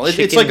phenomenal. It's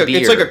Chicken like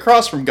it's Beer. like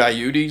across from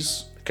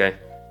Guyudi's. Okay.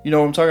 You know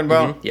what I'm talking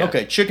about? yeah.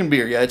 Okay, Chicken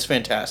Beer. Yeah, it's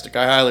fantastic.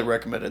 I highly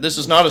recommend it. This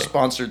is not a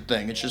sponsored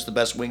thing. It's just the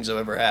best wings I've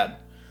ever had.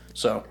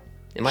 So,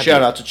 It might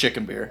shout be- out to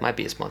Chicken Beer. Might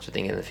be a sponsor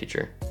thing in the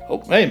future.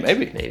 Oh, hey,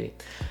 maybe. Maybe.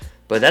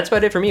 But that's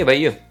about it for me. About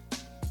you?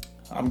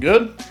 I'm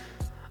good.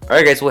 All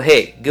right, guys. Well,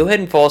 hey, go ahead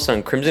and follow us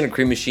on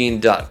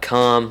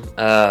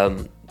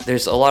crimsonandcrewmachine.com.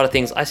 There's a lot of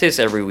things. I say this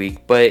every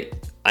week, but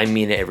I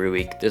mean it every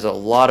week. There's a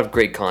lot of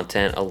great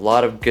content, a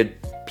lot of good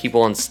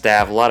people on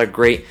staff, a lot of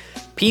great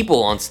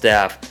people on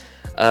staff.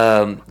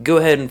 Go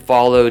ahead and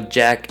follow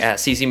Jack at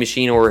CC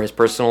Machine or his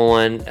personal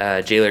one,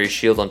 J. Larry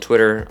Shield on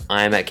Twitter.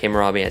 I'm at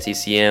Kamarabi at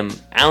CCM.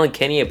 Alan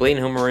Kenny at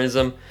Bladen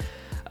Homerism.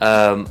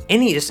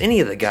 Any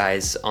of the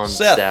guys on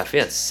Seth. staff.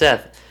 Yeah,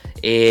 Seth.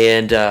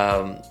 And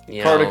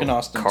Cardick and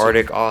Austin, too.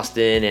 Cardick,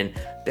 Austin, and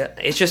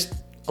it's just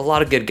a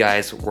lot of good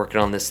guys working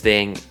on this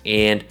thing.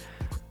 And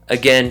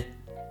again,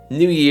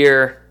 new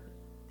year,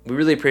 we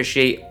really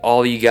appreciate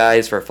all you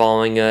guys for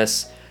following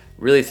us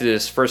really through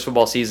this first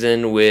football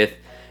season with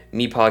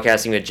me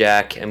podcasting with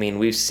Jack. I mean,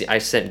 I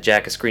sent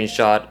Jack a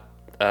screenshot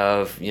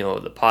of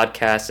the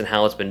podcast and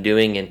how it's been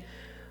doing, and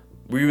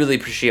we really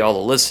appreciate all the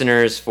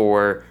listeners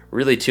for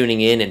really tuning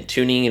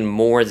in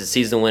more as the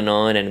season went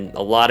on. And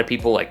a lot of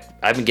people,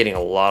 I've been getting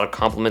a lot of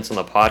compliments on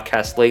the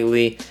podcast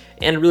lately,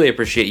 and really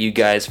appreciate you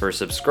guys for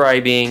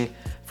subscribing,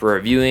 for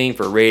reviewing,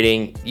 for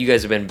rating. You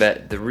guys have been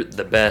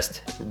the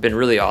best, been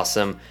really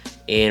awesome,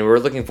 and we're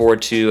looking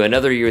forward to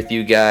another year with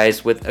you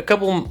guys with a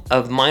couple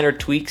of minor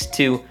tweaks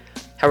to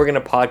how we're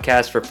going to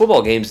podcast for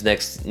football games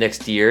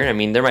next year. I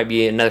mean, there will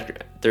be an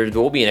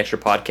extra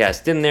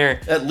podcast in there.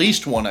 At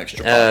least one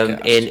extra podcast.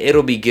 And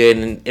it'll be good,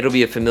 and it'll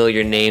be a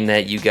familiar name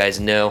that you guys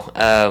know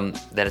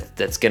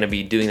that's going to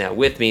be doing that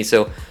with me.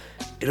 So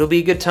it'll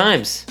be good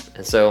times.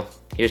 And so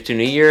here's to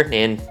New Year,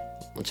 and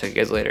we'll check you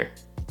guys later.